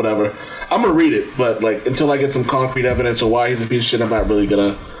 whatever. I'm going to read it, but like until I get some concrete evidence of why he's a piece of shit, I'm not really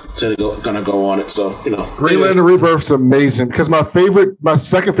going to go on it. So, you know. Green Lantern Rebirth's amazing because my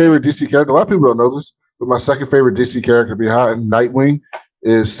second favorite DC character, a lot of people don't know this, but my second favorite DC character behind Nightwing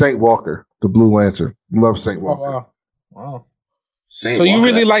is Saint Walker, the Blue Lantern. Love Saint Walker. Oh, wow. So you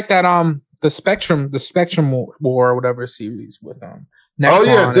really like that the Spectrum War or whatever series with Necron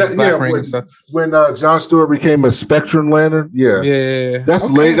when John Stewart became a Spectrum Lantern, that's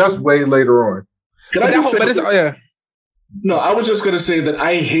that's way later on. No, I was just gonna say that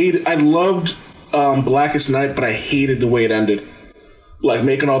I loved Blackest Night, but I hated the way it ended. Like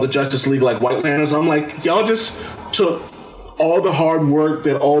making all the Justice League like White Lanterns. I'm like, y'all just took all the hard work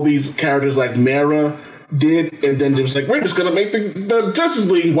that all these characters like Mara did, and then it was like, we're just gonna make the Justice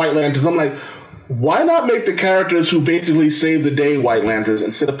League White Lanterns. I'm like, why not make the characters who basically save the day White Lanterns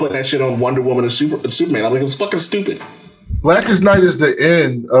instead of putting that shit on Wonder Woman and Superman? I'm like, it was fucking stupid. Blackest Night is the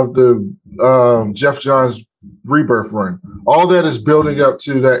end of the Jeff Johns rebirth run. All that is building up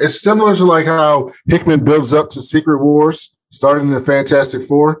to that. It's similar to like how Hickman builds up to Secret Wars, starting in the Fantastic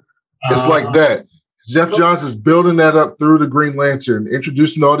Four. It's like that. Jeff Johns is building that up through the Green Lantern,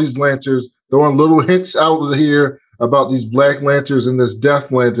 introducing all these lanterns, throwing little hints out of here about these Black Lanterns and this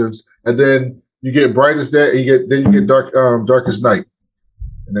Death Lanterns, and then you get Brightest Day, and you get Darkest Night.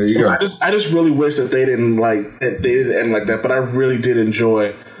 And there you go. I just really wish that they didn't end like that, but I really did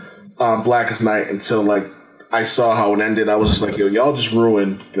enjoy Blackest Night until like I saw how it ended. I was just like, yo, y'all just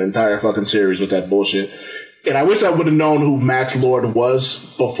ruined an entire fucking series with that bullshit. And I wish I would have known who Max Lord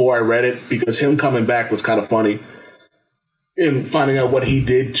was before I read it, because him coming back was kind of funny. And finding out what he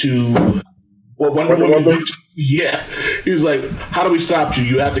did to Wonder Woman. Yeah. He was like, how do we stop you?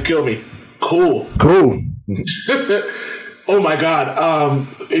 You have to kill me. Cool. Oh my God.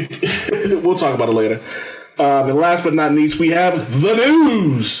 We'll talk about it later. And last but not least, we have the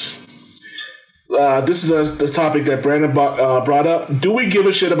news. This is the topic that Brandon brought up. Do we give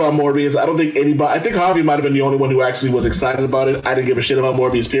a shit about Morbius? I don't think anybody. I think Javi might have been the only one who actually was excited about it. I didn't give a shit about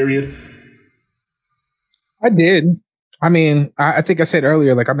Morbius, period. I did. I mean, I think I said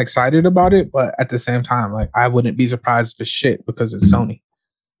earlier, like, I'm excited about it, but at the same time, like, I wouldn't be surprised for shit because it's Sony.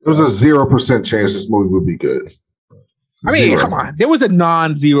 There was a 0% chance this movie would be good. I mean, come on. There was a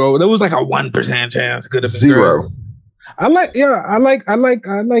non-zero. There was like a 1% chance. Could have been zero. Good. I like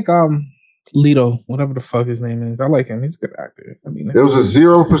Leto, whatever the fuck his name is. I like him. He's a good actor. I mean, there was a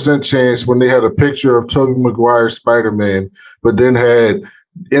 0% chance when they had a picture of Tobey Maguire's Spider-Man, but then had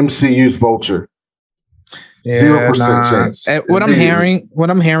MCU's Vulture. 0% chance. What I'm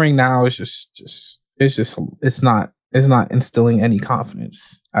hearing now is it's not instilling any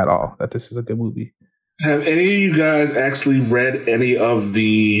confidence at all that this is a good movie. Have any of you guys actually read any of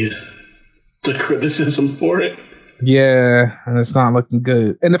the criticism for it? Yeah, and it's not looking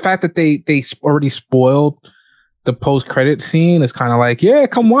good. And the fact that they already spoiled the post-credit scene is kind of like, yeah,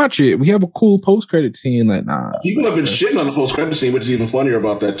 come watch it. We have a cool post-credit scene. Like, nah. People have been shitting on the post-credit scene, which is even funnier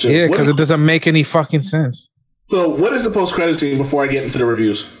about that too. Yeah, because it doesn't make any fucking sense. So, what is the post-credit scene before I get into the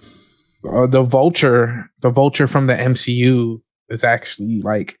reviews? The Vulture from the MCU is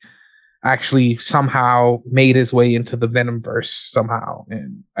actually somehow made his way into the Venomverse somehow,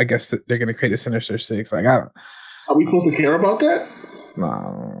 and I guess that they're gonna create a Sinister Six. Like, are we supposed to care about that?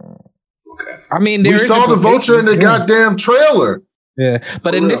 No. Okay. I mean, we saw the Vulture in the goddamn trailer. Yeah,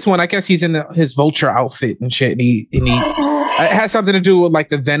 but in this one, I guess he's in his Vulture outfit and shit, and he it has something to do with like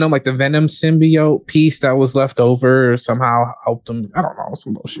the Venom symbiote piece that was left over, or somehow helped him. I don't know,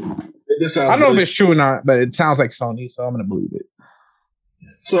 some bullshit. I don't know if it's true or not, but it sounds like Sony, so I'm gonna believe it.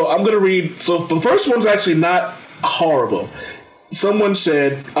 So I'm gonna read. So the first one's actually not horrible. Someone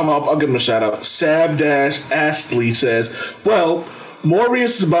said, I'll give him a shout out. Sab-Astley says, well,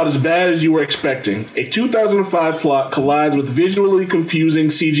 Morbius is about as bad as you were expecting. A 2005 plot collides with visually confusing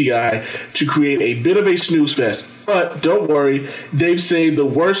CGI to create a bit of a snooze fest. But don't worry, they've saved the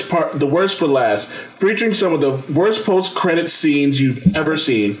worst for last, featuring some of the worst post-credit scenes you've ever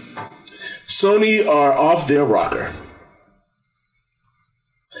seen. Sony are off their rocker.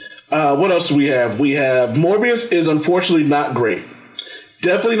 What else do we have? We have Morbius is unfortunately not great.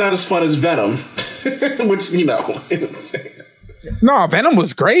 Definitely not as fun as Venom, which, you know, is insane. No, Venom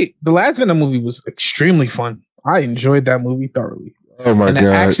was great. The last Venom movie was extremely fun. I enjoyed that movie thoroughly. Oh my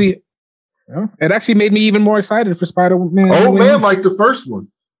God. It actually made me even more excited for Spider-Man. Oh man, like the first one.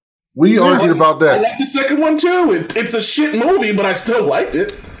 We argued about that. I like the second one too. It's a shit movie, but I still liked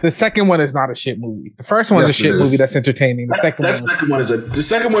it. The second one is not a shit movie. The first one's a shit movie that's entertaining. The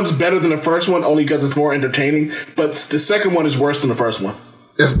second one's better than the first one only because it's more entertaining. But the second one is worse than the first one.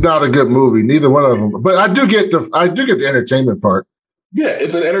 It's not a good movie, neither one of them. But I do get the entertainment part. Yeah,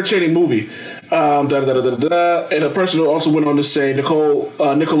 it's an entertaining movie. And a person who also went on to say,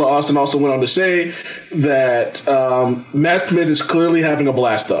 Nicola Austin also went on to say that Matt Smith is clearly having a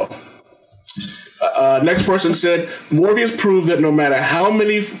blast, though. Next person said, Morbius proved that no matter how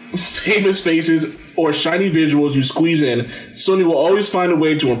many famous faces or shiny visuals you squeeze in, Sony will always find a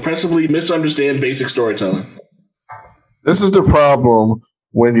way to impressively misunderstand basic storytelling. This is the problem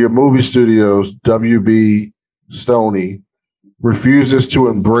when your movie studios, WB, Sony, refuses to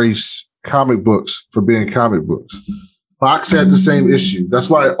embrace comic books for being comic books. Fox had the same issue. That's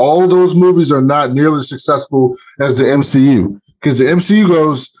why all those movies are not nearly as successful as the MCU. Because the MCU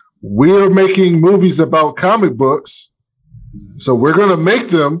goes, we're making movies about comic books, so we're going to make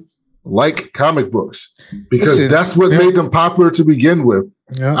them like comic books. Because that's what made them popular to begin with.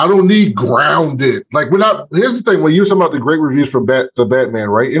 Yeah. I don't need grounded. Like we're not. Here's the thing: when you're talking about the great reviews for Batman,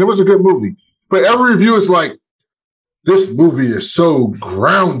 right? And it was a good movie, but every review is like, "This movie is so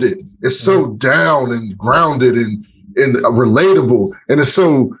grounded. It's so down and grounded and relatable, and it's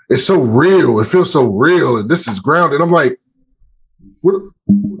so real. It feels so real, and this is grounded." I'm like, what?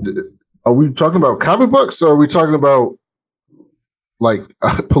 Are we talking about comic books, or are we talking about like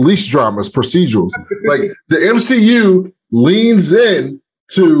police dramas, procedurals? Like the MCU leans in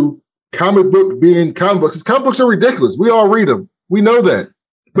to comic book being comic books. Comic books are ridiculous. We all read them. We know that.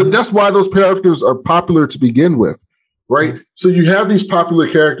 But that's why those characters are popular to begin with, right? So you have these popular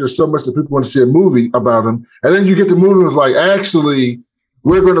characters so much that people want to see a movie about them. And then you get the movie with like, actually,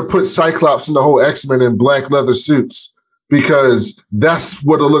 we're going to put Cyclops and the whole X-Men in black leather suits because that's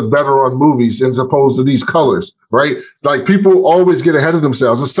what'll look better on movies as opposed to these colors, right? Like people always get ahead of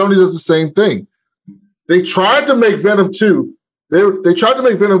themselves. And Sony does the same thing. They tried to make Venom 2. They tried to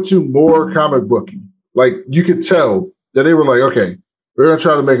make Venom 2 more comic booky. Like you could tell that they were like, okay, we're going to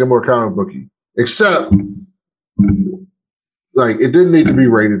try to make it more comic booky. Except, like, it didn't need to be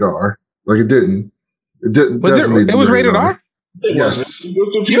rated R. Like, it didn't. It didn't. It was rated R? Yes. It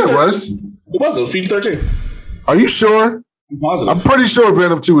was. It was PG-13. Are you sure? I'm positive. I'm pretty sure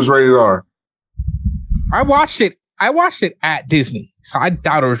Venom 2 was rated R. I watched it at Disney, so I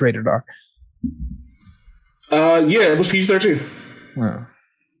doubt it was rated R. Yeah, it was PG-13. Yeah.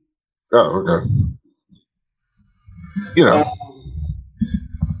 Oh, okay. You know.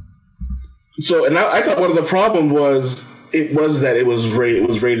 And I thought one of the problem was it was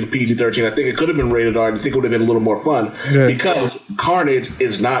rated PG-13. I think it could have been rated R. I think it would have been a little more fun because Carnage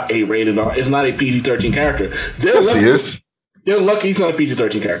is not a rated R. It's not a PG-13 character. Yes, he is. They're lucky he's not a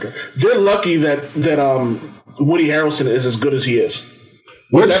PG-13 character. They're lucky that Woody Harrelson is as good as he is.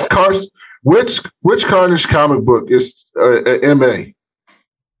 Which Carnage comic book is MA?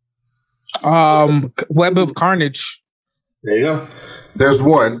 Web of Carnage. There you go. There's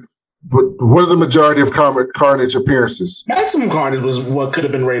one. But what are the majority of Carnage appearances? Maximum Carnage was what could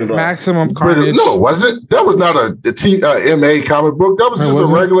have been rated R. Maximum Carnage. No, was it? That was not a MA comic book. That was just a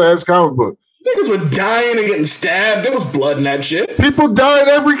regular ass comic book. Niggas were dying and getting stabbed. There was blood in that shit. People die in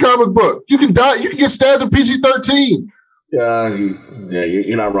every comic book. You can die. You can get stabbed in PG-13.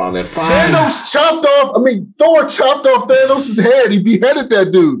 You're not wrong there. Fine. Thanos chopped off. Thor chopped off Thanos' head. He beheaded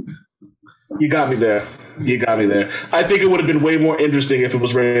that dude. You got me there. I think it would have been way more interesting if it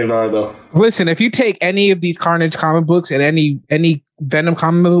was rated R, though. Listen, if you take any of these Carnage comic books and any Venom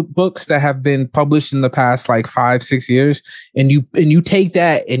comic books that have been published in the past like 5-6 years, and you take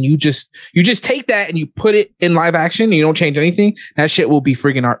that and you just take that and you put it in live action, and you don't change anything, that shit will be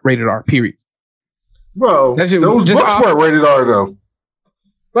friggin' rated R. Period. Bro, those books weren't rated R though.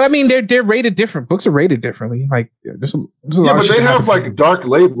 But they're rated different. Books are rated differently. Like there's a lot but they have like a dark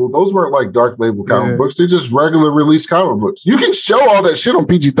label. Those weren't like dark label comic books. They're just regular release comic books. You can show all that shit on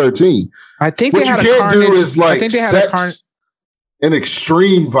PG-13. I think what you can't do is like sex and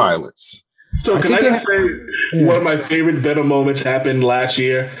extreme violence. So can I just say one of my favorite Venom moments happened last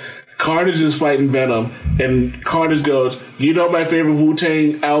year? Carnage is fighting Venom, and Carnage goes, "You know my favorite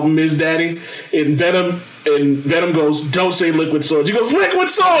Wu-Tang album is, Daddy?" And Venom goes, "Don't say Liquid Swords." He goes, "Liquid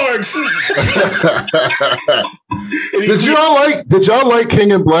Swords." Did y'all like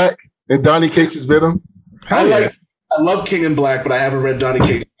King in Black and Donny Cates' Venom? I love King in Black, but I haven't read Donny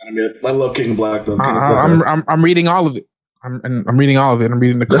Cates' Venom yet. I love King in Black though. I'm reading all of it. I'm reading all of it. I'm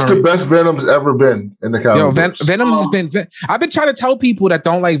reading the. That's the best Venom's ever been in the comic books. Venom has been. I've been trying to tell people that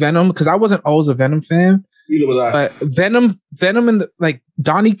don't like Venom because I wasn't always a Venom fan. Neither was I. But Venom, and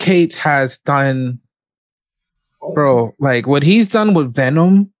Donny Cates has done, bro. Like what he's done with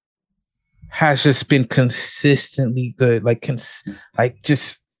Venom has just been consistently good. Just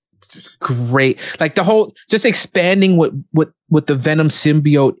great. Like the whole just expanding what the Venom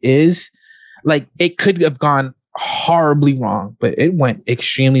symbiote is. Like it could have gone horribly wrong, but it went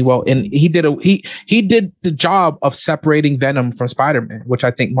extremely well, and he did the job of separating Venom from Spider-Man, which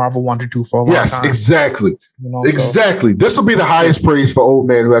I think Marvel wanted to do for a long time. Yes, exactly. Exactly. This will be the highest praise for Old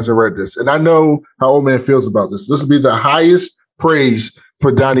Man who hasn't read this, and I know how Old Man feels about this. This will be the highest praise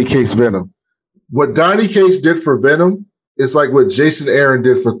for Donny Cates' Venom. What Donny Cates did for Venom is like what Jason Aaron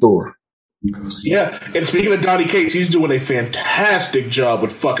did for Thor. Yeah, and speaking of Donny Cates, he's doing a fantastic job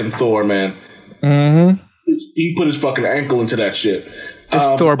with fucking Thor, man. Mm-hmm. He put his fucking ankle into that shit. This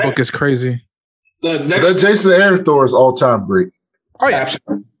Thor book is crazy. That Jason Aaron Thor is all time great. Oh yeah,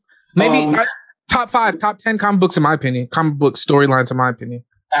 absolutely. Maybe top 5, top 10 comic books in my opinion. Comic book storylines in my opinion.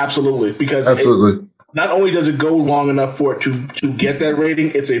 Absolutely, because absolutely. not only does it go long enough for it to get that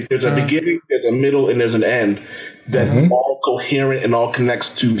rating, there's a beginning, there's a middle, and there's an end that all coherent and all connects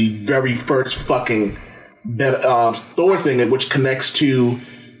to the very first fucking Thor thing, which connects to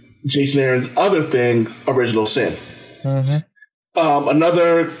Jason Aaron's other thing, Original Sin.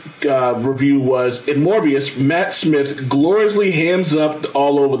 Another review was, in Morbius, Matt Smith gloriously hams up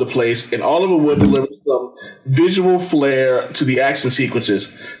all over the place, and Oliver Wood delivers some visual flair to the action sequences.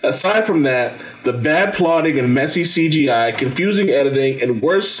 Aside from that, the bad plotting and messy CGI, confusing editing, and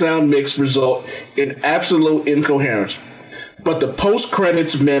worse sound mix result in absolute incoherence. But the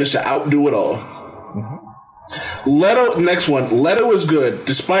post-credits managed to outdo it all. Leto, next one. Leto is good.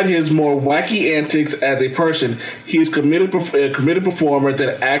 Despite his more wacky antics as a person, he is a committed performer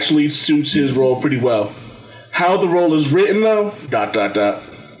that actually suits his role pretty well. How the role is written, though, ...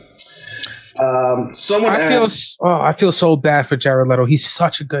 I feel so bad for Jared Leto. He's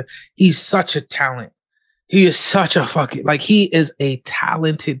such a talent. He is such a he is a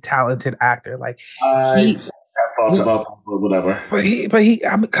talented actor. Like, I have thoughts about him, but whatever.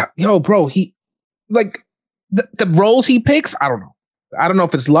 The roles he picks, I don't know. I don't know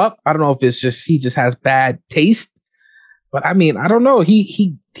if it's luck. I don't know if it's just he just has bad taste. But I mean, I don't know.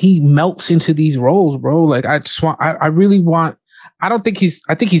 He melts into these roles, bro. Like, I think he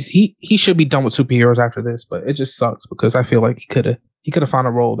should be done with superheroes after this, but it just sucks because I feel like he could have found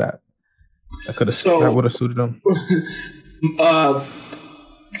a role that would have suited him.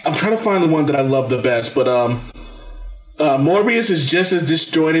 I'm trying to find the one that I love the best, but Morbius is just as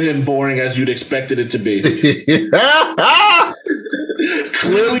disjointed and boring as you'd expected it to be.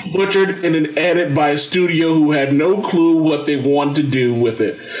 Clearly butchered and edited by a studio who had no clue what they wanted to do with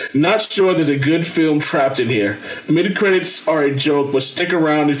it. Not sure there's a good film trapped in here. Mid-credits are a joke, but stick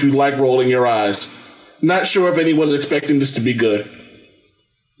around if you like rolling your eyes. Not sure if anyone's expecting this to be good.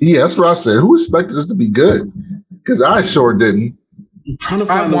 Yeah, that's what I said. Who expected this to be good? Because I sure didn't. I'm trying to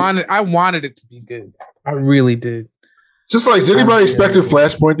find I wanted it to be good. I really did. Just like, is anybody expecting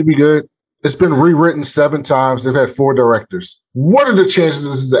Flashpoint to be good? It's been rewritten 7 times. They've had 4 directors. What are the chances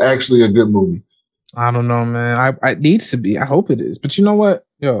this is actually a good movie? I don't know, man. It needs to be. I hope it is. But you know what?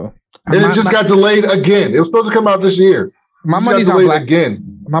 Yo. And it just got delayed again. It was supposed to come out this year. My money's on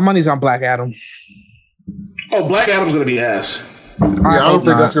Black Adam. Oh, Black Adam's going to be ass. I don't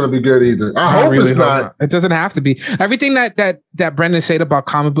think that's going to be good either. I hope it's not. It doesn't have to be. Everything that Brendan said about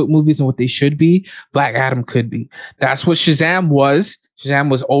comic book movies and what they should be, Black Adam could be. That's what Shazam was. Shazam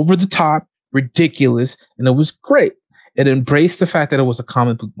was over the top, ridiculous, and it was great. It embraced the fact that it was a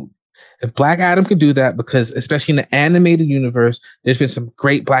comic book movie. If Black Adam could do that, because especially in the animated universe, there's been some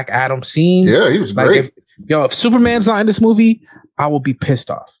great Black Adam scenes. Yeah, he was great. If Superman's not in this movie, I will be pissed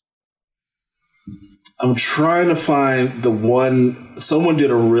off. I'm trying to find the one. Someone did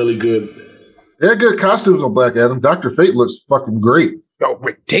a really good. They had good costumes on Black Adam. Dr. Fate looks fucking great. Yo,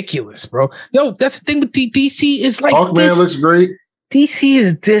 ridiculous, bro. Yo, that's the thing with DC is like Hawkman looks great. DC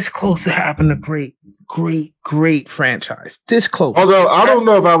is this close to having a great franchise. This close. Although I don't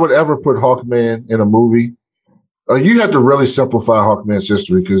know if I would ever put Hawkman in a movie. You have to really simplify Hawkman's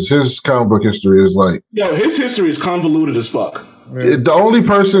history because his comic book history is like... Yo, his history is convoluted as fuck. The only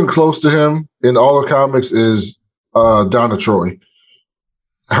person close to him in all the comics is Donna Troy.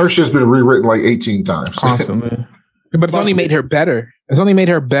 Her shit's been rewritten like 18 times. Awesome, man. But it's only made her better. It's only made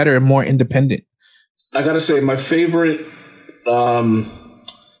her better and more independent. I gotta say, my favorite Hawkman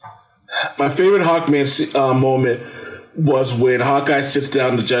moment was when Hawkeye sits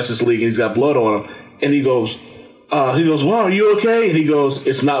down to Justice League and he's got blood on him, and he goes, "Wow, are you okay?" And he goes,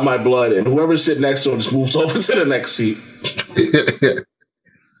 "It's not my blood." And whoever's sitting next to him just moves over to the next seat.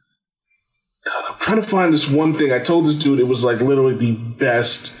 God, I'm trying to find this one thing. I told this dude it was like literally the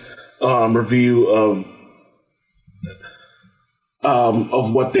best review of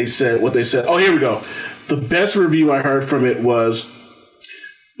what they said. Oh, here we go. The best review I heard from it was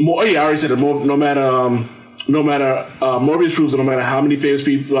more. Yeah, I already said it. No matter Morbius proves that no matter how many famous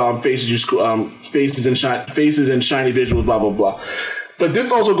people faces and shiny visuals, blah blah blah. But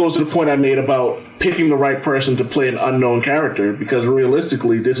this also goes to the point I made about picking the right person to play an unknown character, because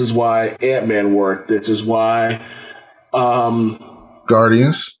realistically, this is why Ant-Man worked. This is why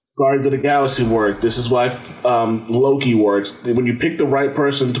Guardians of the Galaxy worked. This is why Loki works. When you pick the right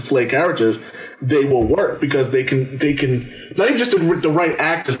person to play characters, they will work because they can not even just the right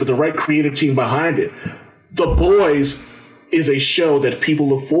actors, but the right creative team behind it. The Boys is a show that people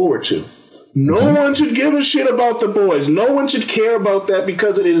look forward to. No one should give a shit about The Boys. No one should care about that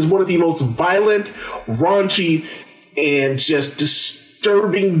because it is one of the most violent, raunchy, and just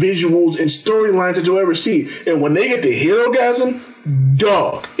disturbing visuals and storylines that you'll ever see. And when they get to hit orgasm,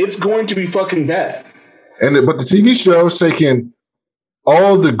 dog, it's going to be fucking bad. But the TV show is taking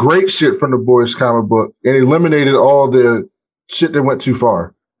all the great shit from the boys comic book and eliminated all the shit that went too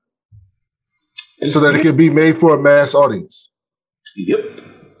far. So that it can be made for a mass audience. Yep.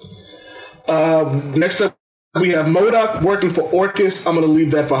 Next up, we have MODOK working for Orchis. I'm going to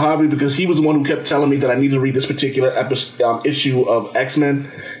leave that for Javi because he was the one who kept telling me that I need to read this particular issue of X-Men.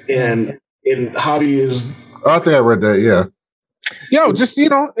 And Javi is... I think I read that, yeah. Yo, just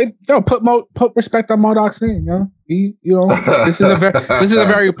put respect on MODOK's name. This is a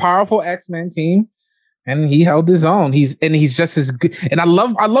very powerful X-Men team, and he held his own. He's just as good. And I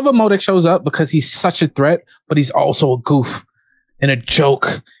love when MODOK shows up because he's such a threat, but he's also a goof and a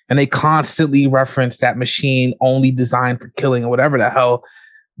joke. And they constantly reference that machine only designed for killing or whatever the hell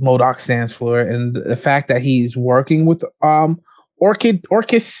MODOK stands for. And the fact that he's working with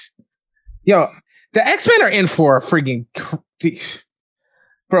Orchis, yo, the X-Men are in for a freaking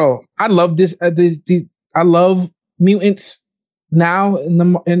bro. I love this. I love mutants now in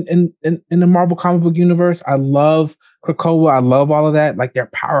the Marvel comic book universe. I love Krakoa. I love all of that. Like,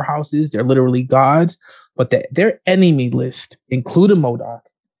 they're powerhouses. They're literally gods. But their enemy list, including MODOK,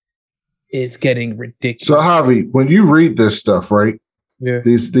 is getting ridiculous. So, Javi, when you read this stuff, right? Yeah.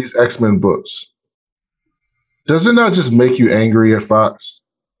 These X-Men books, does it not just make you angry at Fox?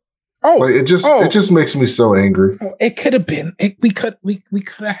 Oh, like it just makes me so angry. It could have been. We could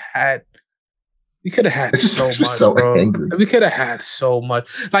have had. We could have had. It's just, so much, so bro. angry. We could have had so much.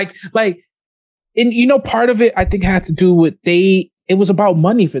 Like, and part of it I think had to do with it was about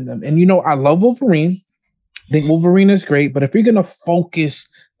money for them. And I love Wolverine. I think Wolverine is great, but if you're gonna focus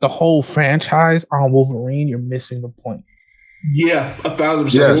the whole franchise on Wolverine, you're missing the point. Yeah,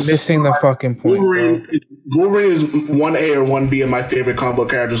 1,000%. Yes. You're missing the fucking point. Wolverine is 1A or 1B of my favorite comic book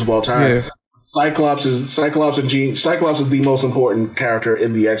characters of all time. Yeah. Cyclops is the most important character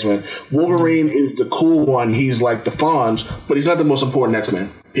in the X-Men. Wolverine is the cool one. He's like the Fonz, but he's not the most important X-Men.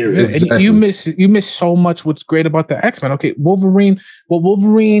 Period. Yeah, exactly. And you miss so much what's great about the X-Men. Okay, Wolverine. What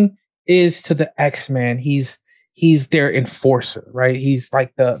Wolverine is to the X-Men, he's their enforcer, right? He's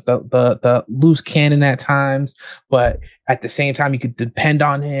like the loose cannon at times, but at the same time, you could depend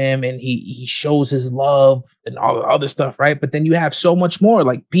on him, and he shows his love and all the other stuff, right? But then you have so much more,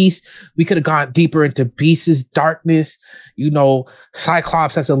 like Beast. We could have gone deeper into Beast's darkness,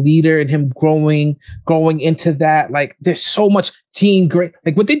 Cyclops as a leader and him growing into that. Like, there's so much. Jean Grey,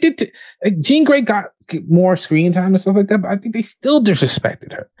 like what they did to Jean Grey got more screen time and stuff like that, but I think they still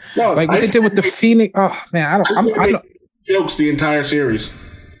disrespected her. No, like what they did with the Phoenix. Oh man, I don't jokes the entire series.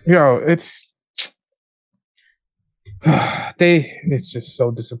 Yo, it's just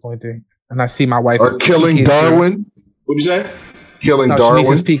so disappointing. And I see my wife killing Darwin. What'd you say? Killing Darwin.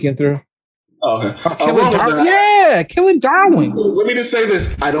 Shanice is peeking through. Oh, okay. Killing Darwin. Yeah, killing Darwin. Let me just say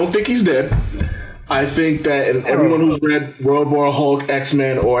this: I don't think he's dead. I think that, and everyone who's read World War Hulk,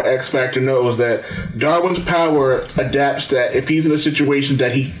 X-Men, or X Factor knows that Darwin's power adapts. That if he's in a situation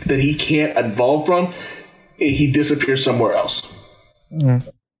that he can't evolve from, he disappears somewhere else. Mm.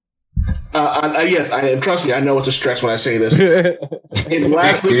 Yes, trust me, I know it's a stretch when I say this. And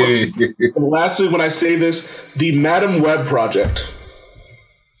lastly, when I say this, the Madam Web project.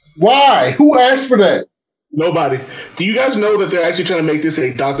 Why? Who asked for that? Nobody. Do you guys know that they're actually trying to make this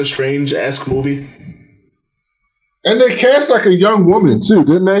a Doctor Strange-esque movie? And they cast like a young woman too,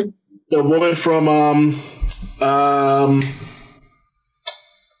 didn't they? The woman from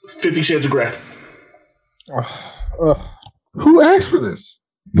 50 Shades of Grey. Who asked for this?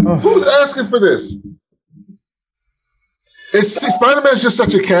 Who's asking for this? Spider-Man's just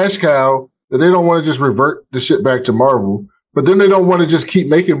such a cash cow that they don't want to just revert the shit back to Marvel, but then they don't want to just keep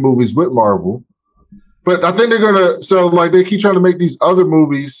making movies with Marvel. But I think they're gonna. So like they keep trying to make these other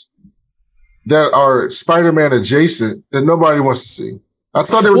movies that are Spider-Man adjacent that nobody wants to see. I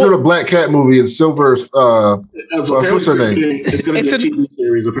thought they were doing a Black Cat movie and Silver's. What's her name? It's going to be a TV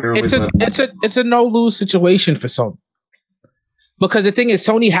series. Apparently, it's a no lose situation for Sony. Because the thing is,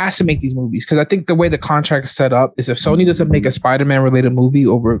 Sony has to make these movies. Because I think the way the contract is set up is if Sony doesn't make a Spider-Man related movie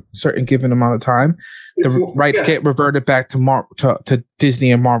over a certain given amount of time, the rights get reverted back to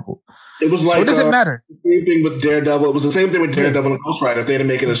Disney and Marvel. It was like, so it doesn't matter. The same thing with Daredevil. It was the same thing with Daredevil and Ghost Rider. If they didn't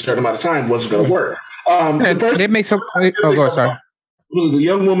make it in a certain amount of time, it wasn't going to work. They make some. Oh, go ahead, sorry. The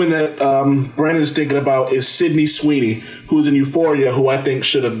young woman that Brandon is thinking about is Sydney Sweeney, who's in Euphoria, who I think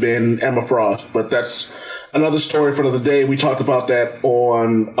should have been Emma Frost. But that's another story for another day. We talked about that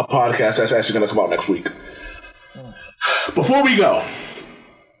on a podcast that's actually going to come out next week. Before we go,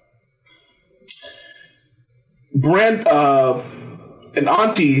 an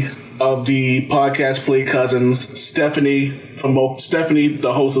auntie of the podcast Play Cousins, Stephanie,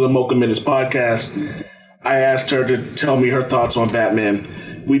 the host of the Mocha Minutes podcast, I asked her to tell me her thoughts on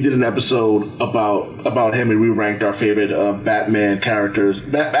Batman. We did an episode about him, and we ranked our favorite Batman characters,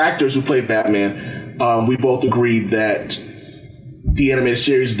 actors who played Batman. We both agreed that the animated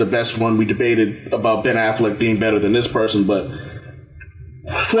series is the best one. We debated about Ben Affleck being better than this person, but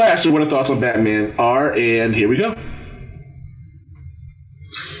Flash, what our thoughts on Batman are, and here we go.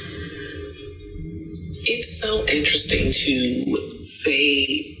 It's so interesting to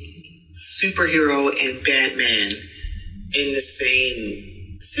say superhero and Batman in the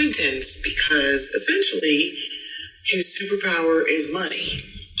same sentence because essentially his superpower is money.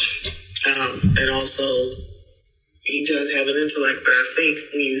 And also he does have an intellect, but I think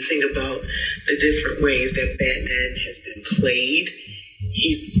when you think about the different ways that Batman has been played,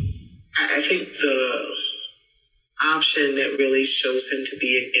 I think the option that really shows him to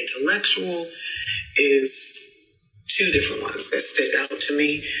be an intellectual is two different ones that stick out to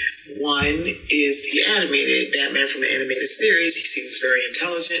me. One is the animated Batman from the animated series. He seems very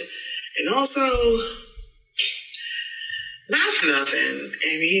intelligent. And also, not for nothing,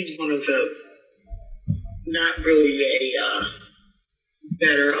 and he's one of the not really a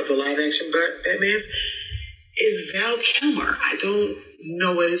better of the live action Batmans, is Val Kilmer. I don't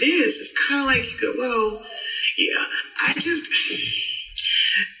know what it is. It's kind of like you go, well, yeah,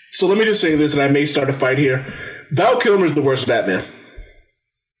 So let me just say this, and I may start a fight here. Val Kilmer is the worst Batman.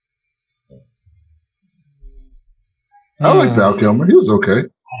 I like Val Kilmer. He was okay.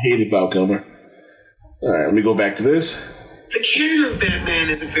 I hated Val Kilmer. All right, let me go back to this. The character of Batman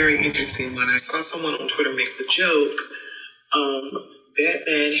is a very interesting one. I saw someone on Twitter make the joke.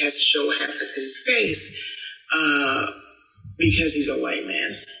 Batman has to show half of his face because he's a white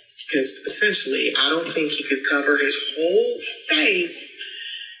man. Because essentially, I don't think he could cover his whole face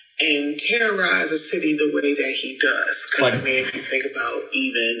and terrorize a city the way that he does. Because, I mean, if you think about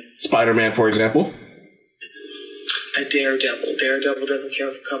even Spider-Man, for example. A Daredevil. Daredevil doesn't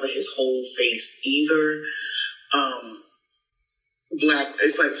cover his whole face either.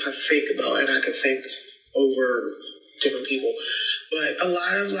 It's like if I think about it, and I could think over different people. But a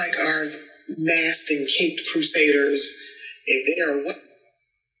lot of like our masked and caped crusaders, if they are what?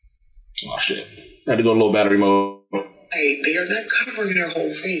 Oh shit! I had to go low battery mode. Hey, they are not covering their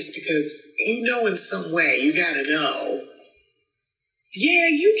whole face because in some way you gotta know. Yeah,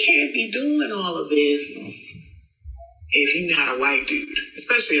 you can't be doing all of this if you're not a white dude,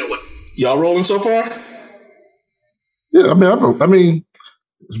 especially a white. Y'all rolling so far? Yeah, I mean,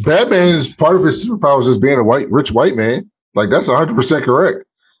 Batman is part of his superpowers is being a rich white man. Like that's 100% correct.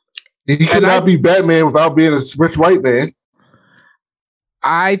 He could not be Batman without being a rich white man.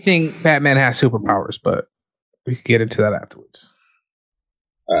 I think Batman has superpowers, but we can get into that afterwards.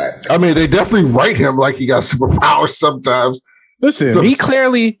 All right. I mean, they definitely write him like he got superpowers sometimes. Listen, he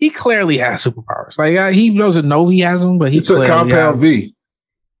clearly has superpowers. Like he doesn't know he has them, but he took Compound V.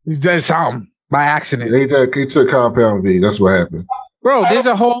 He did something by accident. He took Compound V. That's what happened, bro. There's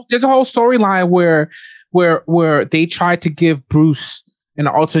a whole storyline where they tried to give Bruce in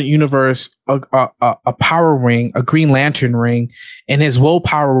the alternate universe a power ring, a Green Lantern ring, and his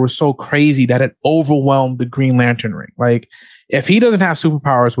willpower was so crazy that it overwhelmed the Green Lantern ring. Like if he doesn't have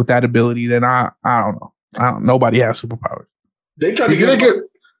superpowers with that ability, then I don't know. Nobody has superpowers. They tried to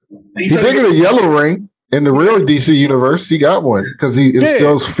he did get a yellow ring in the real DC universe. He got one because he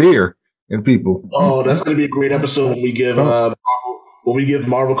instills fear in people. Oh, that's going to be a great episode when we give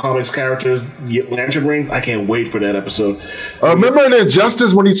Marvel Comics characters Lantern rings. I can't wait for that episode. Remember in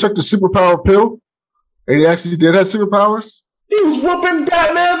Injustice when he took the superpower pill and he actually did have superpowers? He was whooping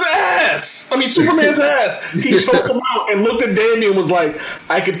Batman's ass. I mean, Superman's ass. He choked him out and looked at Danny and was like,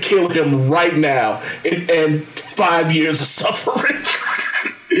 I could kill him right now and 5 years of suffering.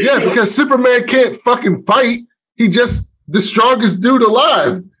 Yeah, because Superman can't fucking fight. He just the strongest dude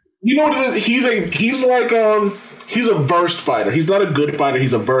alive. You know what it is? He's a versed fighter. He's not a good fighter.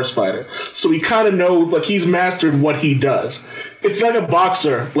 He's a versed fighter. So he kind of knows, like, he's mastered what he does. It's like a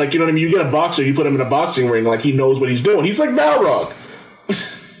boxer. Like, you know what I mean? You get a boxer, you put him in a boxing ring, like, he knows what he's doing. He's like Balrog.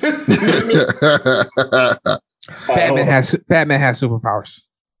 Batman has superpowers.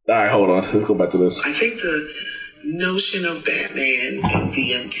 All right, hold on. Let's go back to this. I think the notion of Batman and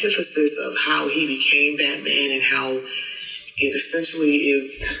the antithesis of how he became Batman and how it essentially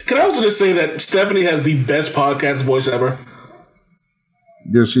is. Can I also just say that Stephanie has the best podcast voice ever?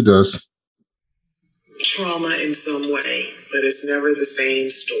 Yes, she does. Trauma in some way, but it's never the same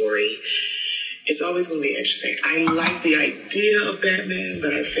story. It's always going to be interesting. I like the idea of Batman,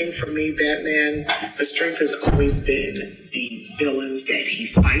 but I think for me, Batman, the strength has always been the villains that he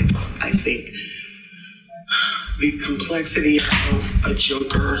fights. I think the complexity of a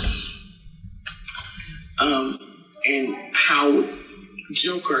Joker, and how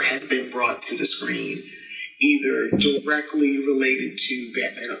Joker has been brought to the screen, either directly related to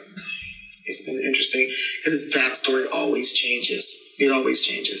Batman. It's been interesting because his backstory always changes. It always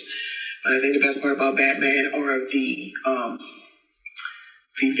changes. But I think the best part about Batman are the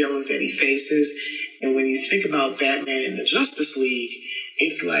villains that he faces. And when you think about Batman in the Justice League,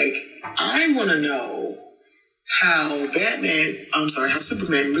 it's like, I want to know how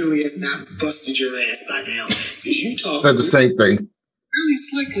Superman literally has not busted your ass by now. Did you talk That's the same thing. really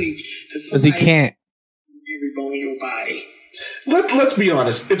slickly to Because somebody he can't. every bone in your body? Let's be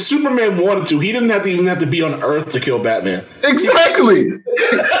honest. If Superman wanted to, he didn't even have to be on Earth to kill Batman. Exactly.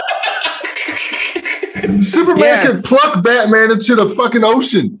 Superman could pluck Batman into the fucking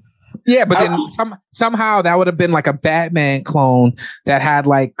ocean. Yeah, but then somehow that would have been like a Batman clone that had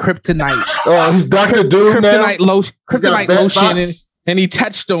like kryptonite. Oh, he's Dr. Doom now. Kryptonite lotion, and he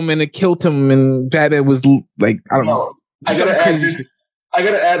touched him and it killed him, and Batman was like, I don't know. I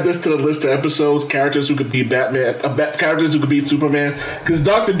gotta add this to the list of episodes. Characters who could be Batman, characters who could beat Superman, because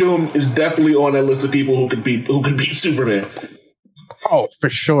Dr. Doom is definitely on that list of people who could beat Superman. Oh,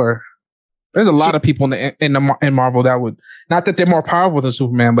 for sure. There's a lot of people in Marvel that would, not that they're more powerful than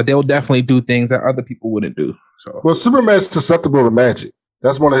Superman, but they'll definitely do things that other people wouldn't do. So, well, Superman's susceptible to magic.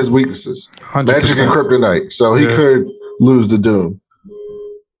 That's one of his weaknesses. 100%. Magic and kryptonite. So he could lose to Doom.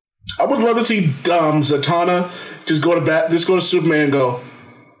 I would love to see Zatanna just go to Superman and go,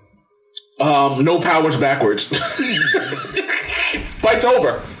 no powers backwards. Fight's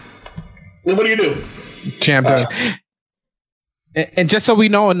over. Then what do you do? Champ does. And just so we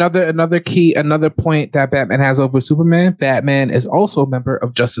know, another point that Batman has over Superman, Batman is also a member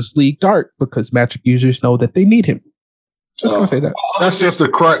of Justice League Dark because magic users know that they need him. Just gonna say that. That's just a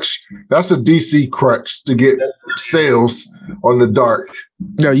crutch. That's a DC crutch to get sales on the Dark.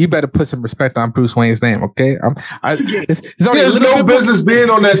 No, you better put some respect on Bruce Wayne's name, okay? There's no business being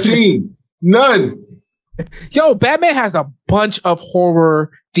on that team. None. Yo, Batman has a bunch of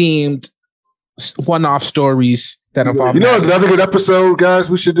horror-themed one-off stories that involve. You know, another good episode,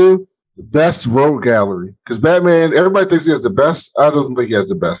 guys, we should do? The best road gallery. Because Batman, everybody thinks he has the best. I don't think he has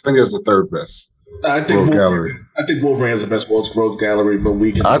the best. I think he has the third best. I think Wolverine has the best road gallery, but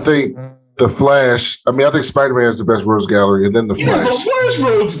I think the Flash. I think Spider-Man has the best roads gallery, and then the Flash. The worst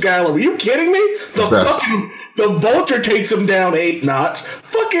roads gallery. You kidding me? The Vulture takes him down 8 notches.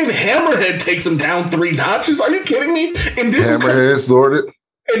 Fucking Hammerhead takes him down 3 notches. Are you kidding me? And this Hammerhead's Lorded.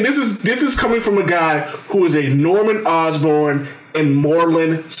 And this is coming from a guy who is a Norman Osborn and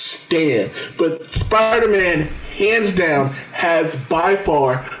Moreland stan. But Spider-Man, hands down, has by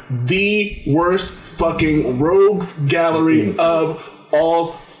far the worst fucking rogues gallery of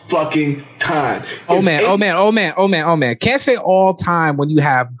all fucking time. Oh man. Can't say all time when you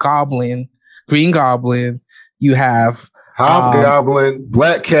have Goblin, Green Goblin, you have Hobgoblin,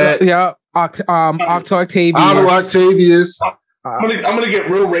 Black Cat. Yeah, Octo Octavius. Otto Octavius. I'm gonna get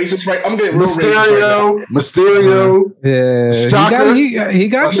real racist, right? I'm gonna get real Mysterio. Yeah, Shocker. He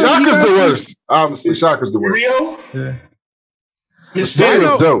got Shocker's the worst. Honestly, Shocker's the worst. Yeah.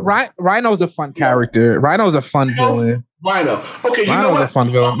 Mysterio's dope. Rhino's a fun character. Rhino's a fun villain. Rhino. Okay, Rhino's a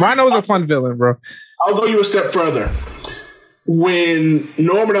fun villain. Rhino's a fun villain, bro. I'll go you a step further. When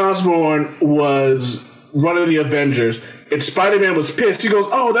Norman Osborn was running the Avengers and Spider-Man was pissed, he goes,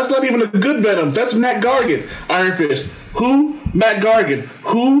 "Oh, that's not even a good Venom. That's Matt Gargan." Iron Fist. Who? Matt Gargan.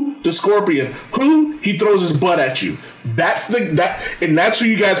 Who? The Scorpion. Who? He throws his butt at you. That's who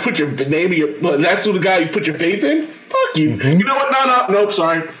you guys put your name in your. That's who the guy you put your faith in. Fuck you. Mm-hmm. You know what? Nope.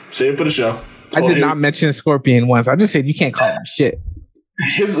 Sorry. Save it for the show. I did not mention Scorpion once. I just said you can't call him shit.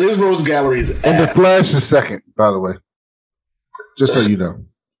 His Rose Gallery is. And the Flash is second, by the way. Just so you know.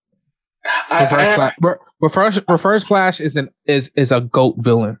 Reverse Flash is a GOAT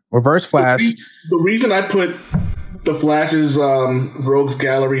villain. Reverse Flash. The reason I put the Flash's Rogues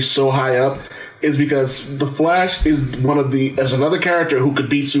Gallery so high up is because the Flash is as another character who could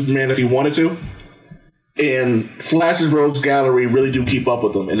beat Superman if he wanted to, and Flash's Rogues Gallery really do keep up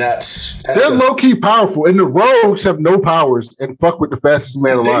with them, and they're low key powerful, and the Rogues have no powers and fuck with the fastest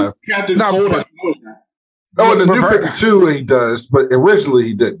man alive. In the New 52 he does, but originally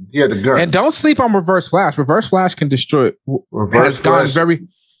he didn't. He had the gun. And don't sleep on Reverse Flash. Reverse Flash can destroy. Has gone very,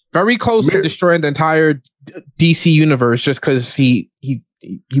 very close to destroying the entire DC universe just because he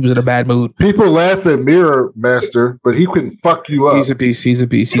was in a bad mood. People laugh at Mirror Master, but he can fuck you up. He's a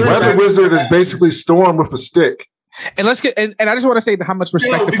beast. Weather Wizard is basically Storm with a stick. And let's get and I just want to say how much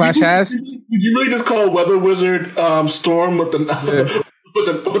respect the Flash has. Did you really just call Weather Wizard Storm with the?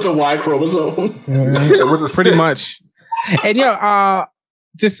 With a Y chromosome. Pretty much. And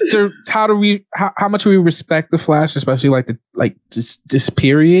how much we respect the Flash, especially this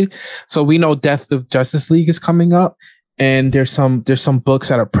period. So we know Death of Justice League is coming up, and there's some books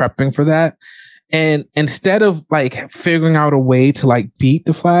that are prepping for that. And instead of like figuring out a way to like beat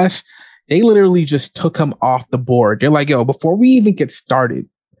the Flash, they literally just took him off the board. They're like, yo, before we even get started,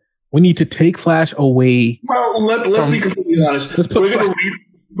 we need to take Flash away. Well, let's be completely honest.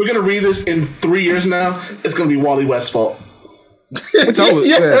 We're gonna read this in 3 years now. It's gonna be Wally West's fault. It's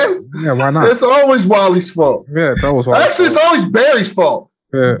always, yeah, why not? It's always Wally's fault. Yeah, it's always Wally's Actually, fault. it's always Barry's fault.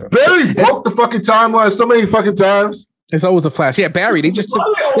 Yeah. Barry broke the fucking timeline so many fucking times. It's always the Flash. Yeah, Barry. They just took.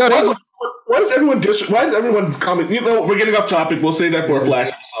 Why does everyone comment? You know, we're getting off topic. We'll save that for a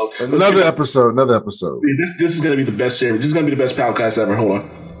Flash episode. Another episode. This is gonna be the best series. This is gonna be the best podcast ever. Hold on.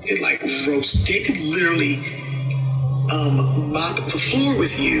 It like roast. They could literally mop the floor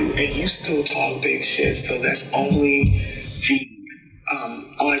with you, and you still talk big shit. So that's only the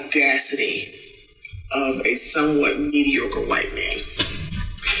audacity of a somewhat mediocre white man.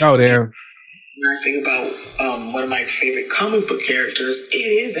 Oh, damn. When I think about one of my favorite comic book characters, it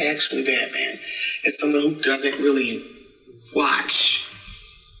is actually Batman. It's someone who doesn't really watch,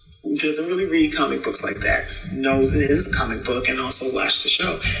 who doesn't really read comic books like that, knows it is a comic book and also watched the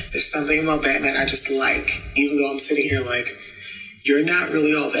show. There's something about Batman I just like, even though I'm sitting here like, you're not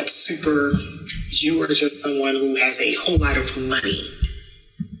really all that super, you are just someone who has a whole lot of money.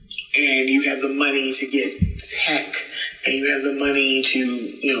 And you have the money to get tech, and you have the money to,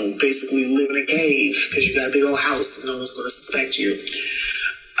 you know, basically live in a cave because you got a big old house and no one's going to suspect you.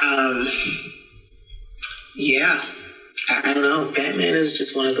 Yeah, I don't know. Batman is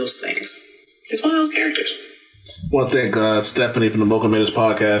just one of those things. It's one of those characters. I want to thank Stephanie from the Mocha Minutes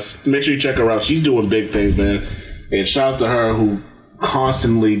podcast. Make sure you check her out. She's doing big things, man. And shout out to her who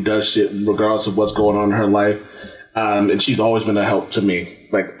constantly does shit regardless of what's going on in her life. And she's always been a help to me.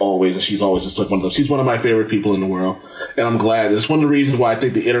 Like always, and she's always just like one of those. She's one of my favorite people in the world, and I'm glad. It's one of the reasons why I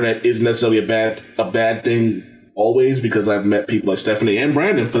think the internet isn't necessarily a bad thing always, because I've met people like Stephanie and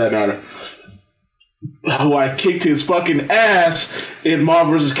Brandon, for that matter, who I kicked his fucking ass in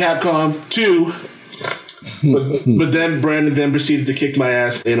Marvel vs. Capcom 2, but then Brandon then proceeded to kick my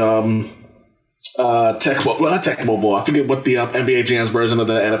ass in Tecmo Bowl. I forget what the NBA Jams version of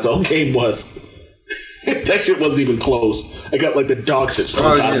the NFL game was. That shit wasn't even close. I got like the dog shit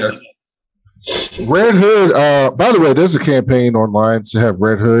stuff. Yeah. Red Hood. By the way, there's a campaign online to have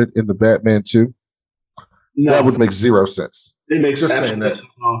Red Hood in the Batman 2. No. That would make zero sense. It makes just saying that.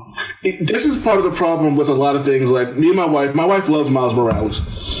 This is part of the problem with a lot of things. Like me and my wife loves Miles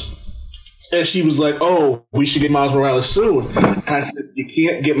Morales, and she was like, "Oh, we should get Miles Morales soon." And I said, "You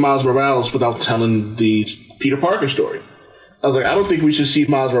can't get Miles Morales without telling the Peter Parker story." I was like, "I don't think we should see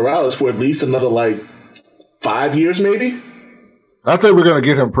Miles Morales for at least another 5 years, maybe." I think we're going to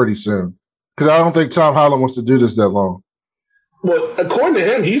get him pretty soon, because I don't think Tom Holland wants to do this that long. Well, according to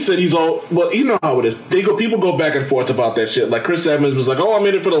him, he said he's all. Well, you know how it is. People go back and forth about that shit. Like Chris Evans was like, "Oh, I'm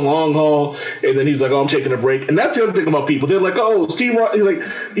in it for the long haul," and then he's like, "Oh, I'm taking a break." And that's the other thing about people. They're like, "Oh,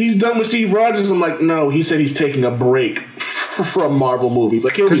 he's done with Steve Rogers." I'm like, no, he said he's taking a break from Marvel movies.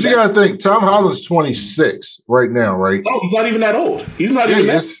 Like, because you got to think, Tom Holland's 26 right now, right? Oh, he's not even that old. He's not even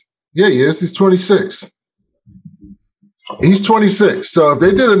that. Yeah, he is. He's 26. He's 26. So if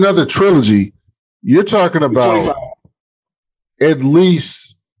they did another trilogy, you're talking about at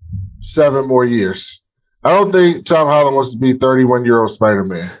least 7 more years. I don't think Tom Holland wants to be 31-year-old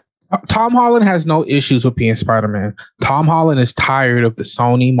Spider-Man. Tom Holland has no issues with being Spider-Man. Tom Holland is tired of the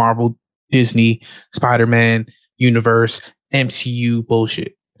Sony, Marvel, Disney, Spider-Man universe, MCU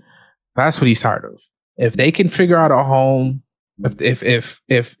bullshit. That's what he's tired of. If they can figure out a home, if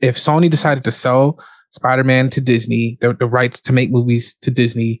Sony decided to sell Spider-Man to Disney, the rights to make movies to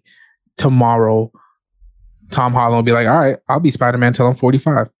Disney tomorrow, Tom Holland will be like, all right, I'll be Spider-Man till I'm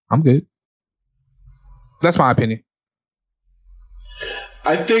 45. I'm good. That's my opinion.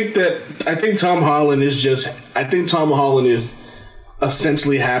 I think Tom Holland is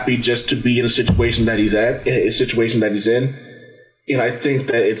essentially happy just to be in a situation that he's in. And I think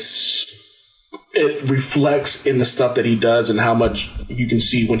that it reflects in the stuff that he does and how much you can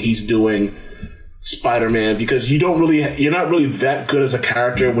see when he's doing Spider-Man, because you're not really that good as a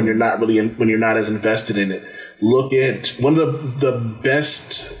character when you're not as invested in it. Look at one of the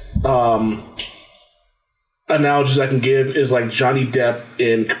best analogies I can give is like Johnny Depp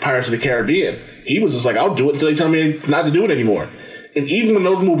in Pirates of the Caribbean. He was just like, I'll do it until they tell me not to do it anymore. And even when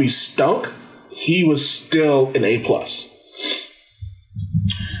those movies stunk, he was still an A+.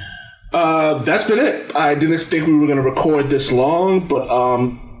 That's been it. I didn't think we were going to record this long, but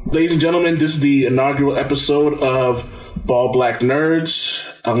ladies and gentlemen, this is the inaugural episode of Ball Black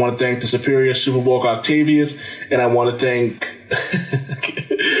Nerds. I want to thank the superior Supa Woke Octavius, and I want to thank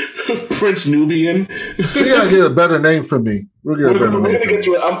Prince Nubian. You gotta get a better name for me. We're gonna get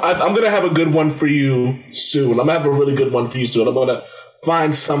to it. I'm gonna have a good one for you soon. I'm gonna have a really good one for you soon. I'm gonna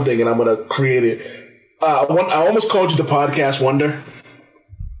find something and I'm gonna create it. I almost called you the podcast wonder,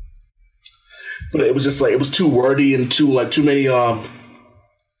 but it was just like it was too wordy and too many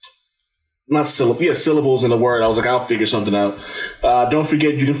syllables in the word. I was like, I'll figure something out. Don't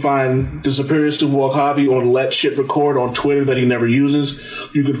forget, you can find the superior Supa Woke Javi on Let Shit Record on Twitter that he never uses.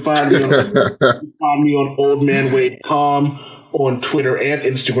 You can find me on Old Man Wade Calm on Twitter and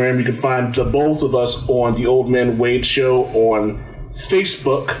Instagram. You can find the both of us on the Old Man Wade Show on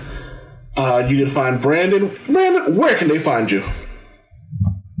Facebook. You can find Brandon. Brandon, where can they find you?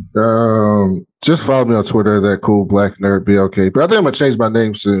 Just follow me on Twitter, that cool black nerd BLK. But I think I'm gonna change my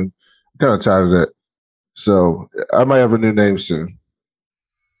name soon. I'm kind of tired of that. So I might have a new name soon.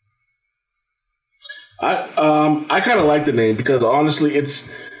 I kind of like the name because honestly,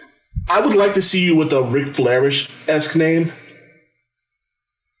 I would like to see you with a Ric Flair-esque name.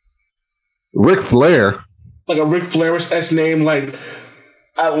 Ric Flair? Like a Ric Flair-esque name, like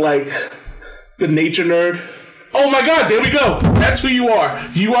the Nature Nerd. Oh my God, there we go. That's who you are.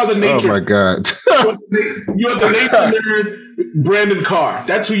 You are the Nature. Oh my God. You're the Nature Nerd Brandon Carr.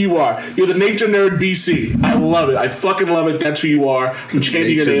 That's who you are. You're the Nature Nerd BC. I love it. I fucking love it. That's who you are. I'm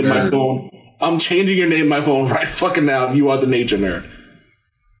changing your name in my phone. I'm changing your name in my phone right fucking now. You are the Nature Nerd.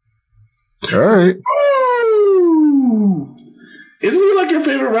 All right. Woo! Isn't he like your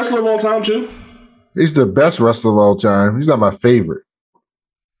favorite wrestler of all time too? He's the best wrestler of all time. He's not my favorite.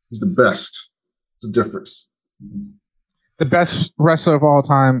 He's the best. It's a difference. The best wrestler of all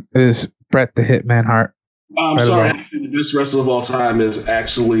time is Bret the Hitman Hart. I'm sorry. Actually, the best wrestler of all time is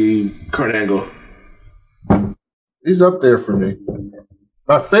actually Kurt Angle. He's up there for me.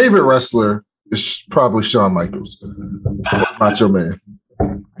 My favorite wrestler is probably Shawn Michaels. Macho Man.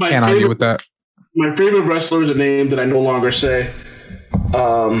 Can't argue with that. My favorite wrestler is a name that I no longer say.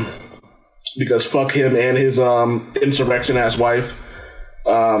 Because fuck him and his insurrection ass wife.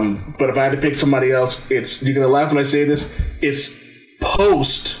 But if I had to pick somebody else, you're gonna laugh when I say this. It's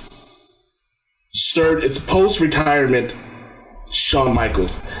post retirement Shawn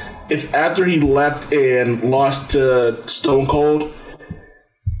Michaels. It's after he left and lost to Stone Cold.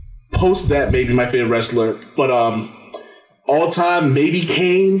 Post that, maybe my favorite wrestler, but all time maybe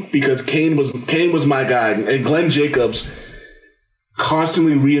Kane, because Kane was my guy, and Glenn Jacobs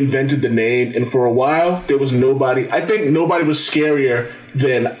constantly reinvented the name, and for a while there was nobody. I think nobody was scarier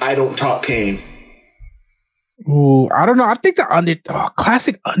than I Don't Talk Kane. Ooh, I don't know. I think the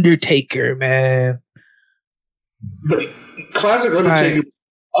classic Undertaker, man. But classic Undertaker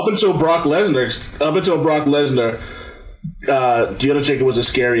up until Brock Lesnar. The Undertaker was the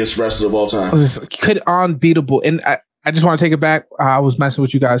scariest wrestler of all time. Unbeatable. And I just want to take it back. I was messing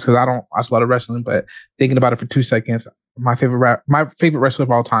with you guys because I don't watch a lot of wrestling, but thinking about it for 2 seconds, my favorite wrestler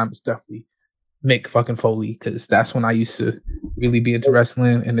of all time is definitely Mick fucking Foley, because that's when I used to really be into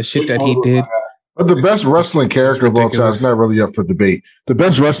wrestling and the shit that he did. But the best wrestling character of all time is not really up for debate. The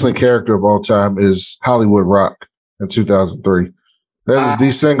best wrestling character of all time is Hollywood Rock in 2003. That is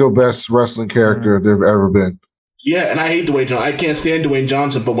the single best wrestling character there've ever been. Yeah, and I hate Dwayne Johnson. I can't stand Dwayne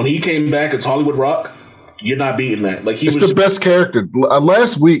Johnson, but when he came back as Hollywood Rock, you're not beating that. Like it's the best character.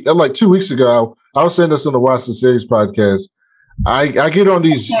 Last week, like 2 weeks ago, I was saying this on the Watch the Series podcast. I get on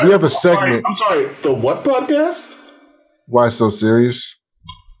these. We have a segment. I'm sorry. The what podcast? Why So Serious?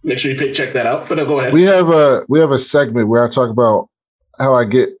 Make sure you check that out. But go ahead. We have a segment where I talk about how I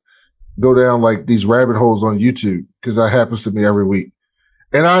go down like these rabbit holes on YouTube, because that happens to me every week.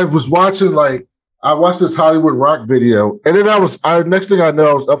 And I was watching I watched this Hollywood Rock video, and then next thing I know,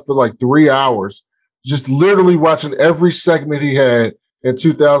 I was up for like 3 hours, just literally watching every segment he had in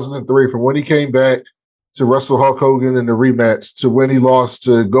 2003, from when he came back to wrestle Hulk Hogan in the rematch to when he lost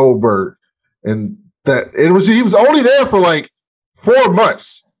to Goldberg. And he was only there for like 4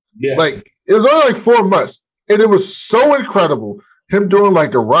 months. Yeah. Like it was only like 4 months. And it was so incredible. Him doing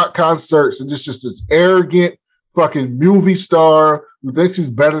like the rock concerts and just this arrogant fucking movie star who thinks he's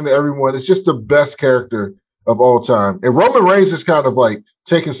better than everyone. It's just the best character of all time. And Roman Reigns is kind of like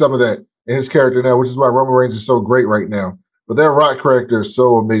taking some of that in his character now, which is why Roman Reigns is so great right now. But that Rock character is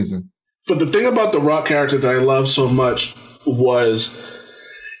so amazing. But the thing about the Rock character that I love so much was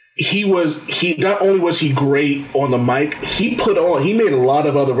he not only was he great on the mic, he made a lot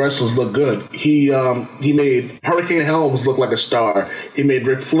of other wrestlers look good. He made Hurricane Helms look like a star. He made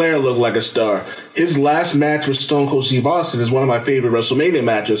Ric Flair look like a star. His last match with Stone Cold Steve Austin is one of my favorite WrestleMania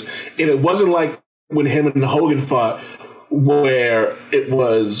matches. And it wasn't like when him and Hogan fought, where it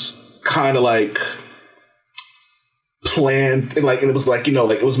was kind of like planned and it was like,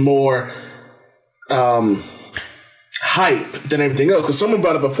 it was more hype than everything else. Because someone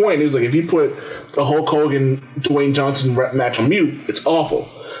brought up a point. It was like, if you put the Hulk Hogan Dwayne Johnson match on mute, it's awful.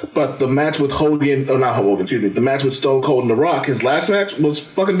 But the match with the match with Stone Cold and The Rock, his last match was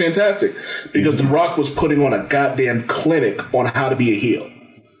fucking fantastic because The Rock was putting on a goddamn clinic on how to be a heel.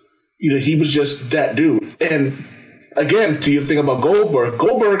 He was just that dude. And again, to your thing about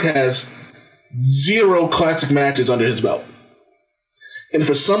Goldberg has 0 classic matches under his belt. And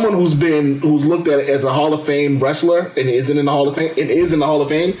for someone who's looked at it as a Hall of Fame wrestler and isn't in the Hall of Fame,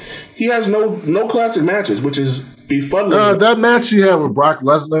 he has no classic matches, which is befuddling. That match he had with Brock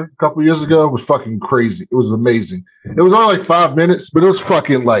Lesnar a couple years ago was fucking crazy. It was amazing. It was only like 5 minutes, but it was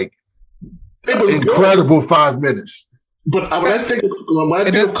fucking incredible good. 5 minutes. But when I think of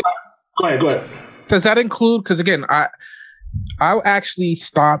go ahead. Does that include? Because again, I actually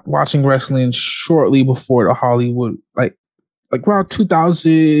stopped watching wrestling shortly before the Hollywood, like around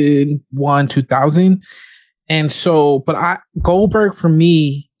 2001, 2000. And so, but Goldberg for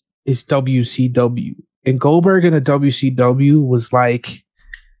me is WCW. And Goldberg in the WCW was like,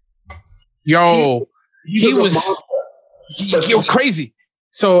 he was crazy.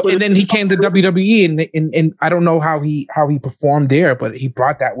 So, and then he came to WWE and I don't know how he performed there, but he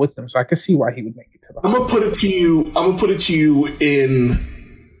brought that with him. So I could see why he would make it to the I'm gonna put it to you in.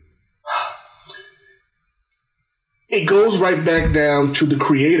 It goes right back down to the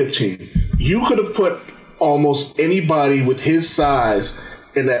creative team. You could have put almost anybody with his size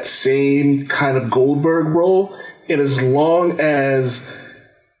in that same kind of Goldberg role, and as long as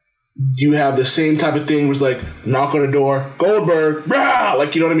you have the same type of thing, was like knock on the door, Goldberg, rah!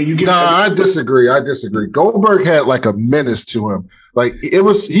 Like, you know what I mean? I disagree. Goldberg had like a menace to him. Like he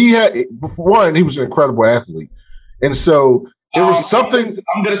was an incredible athlete, and so it was something.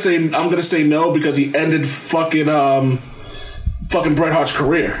 I'm gonna say no because he ended fucking Bret Hart's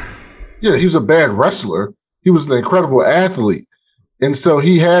career. Yeah, he was a bad wrestler. He was an incredible athlete, and so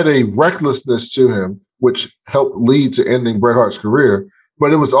he had a recklessness to him, which helped lead to ending Bret Hart's career.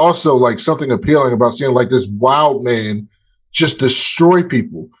 But it was also like something appealing about seeing like this wild man just destroy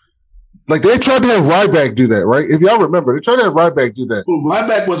people. Like they tried to have Ryback do that, right? If y'all remember, they tried to have Ryback do that. Well,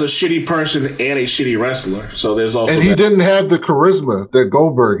 Ryback was a shitty person and a shitty wrestler, so there's also. And he didn't have the charisma that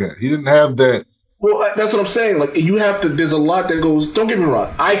Goldberg had. He didn't have that. Well, that's what I'm saying. Like you have to. There's a lot that goes. Don't get me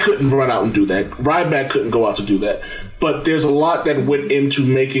wrong. I couldn't run out and do that. Ryback couldn't go out to do that. But there's a lot that went into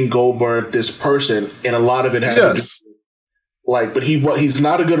making Goldberg this person, and a lot of it had to do. But he's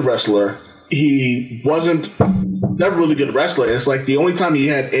not a good wrestler. He wasn't never really good wrestler. It's like the only time he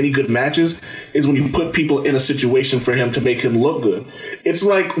had any good matches is when you put people in a situation for him to make him look good. It's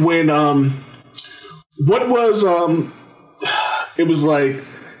like when it was like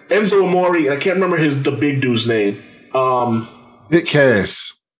Enzo Amore, and I can't remember the big dude's name. Big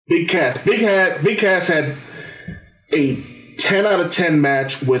Cass. Big Cass had a 10 out of 10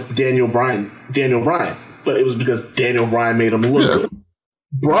 match with Daniel Bryan. But it was because Daniel Bryan made him look good.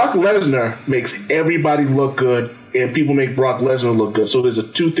 Brock Lesnar makes everybody look good, and people make Brock Lesnar look good. So there's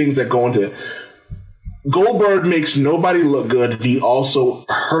two things that go into it. Goldberg makes nobody look good. He also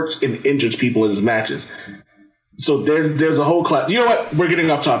hurts and injures people in his matches. So there's a whole class. You know what? We're getting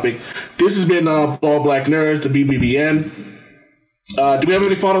off topic. This has been All Black Nerds, the BBBN. Do we have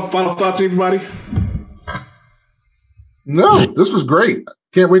any final thoughts, everybody? No, this was great.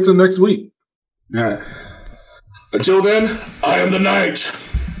 Can't wait till next week. All right. Until then, I am the Knight.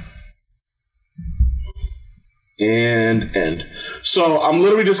 And end. So I'm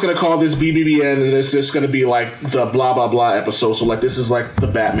literally just going to call this BBBN, and it's just going to be like the blah, blah, blah episode. So like this is like the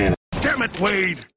Batman. Damn it, Wade.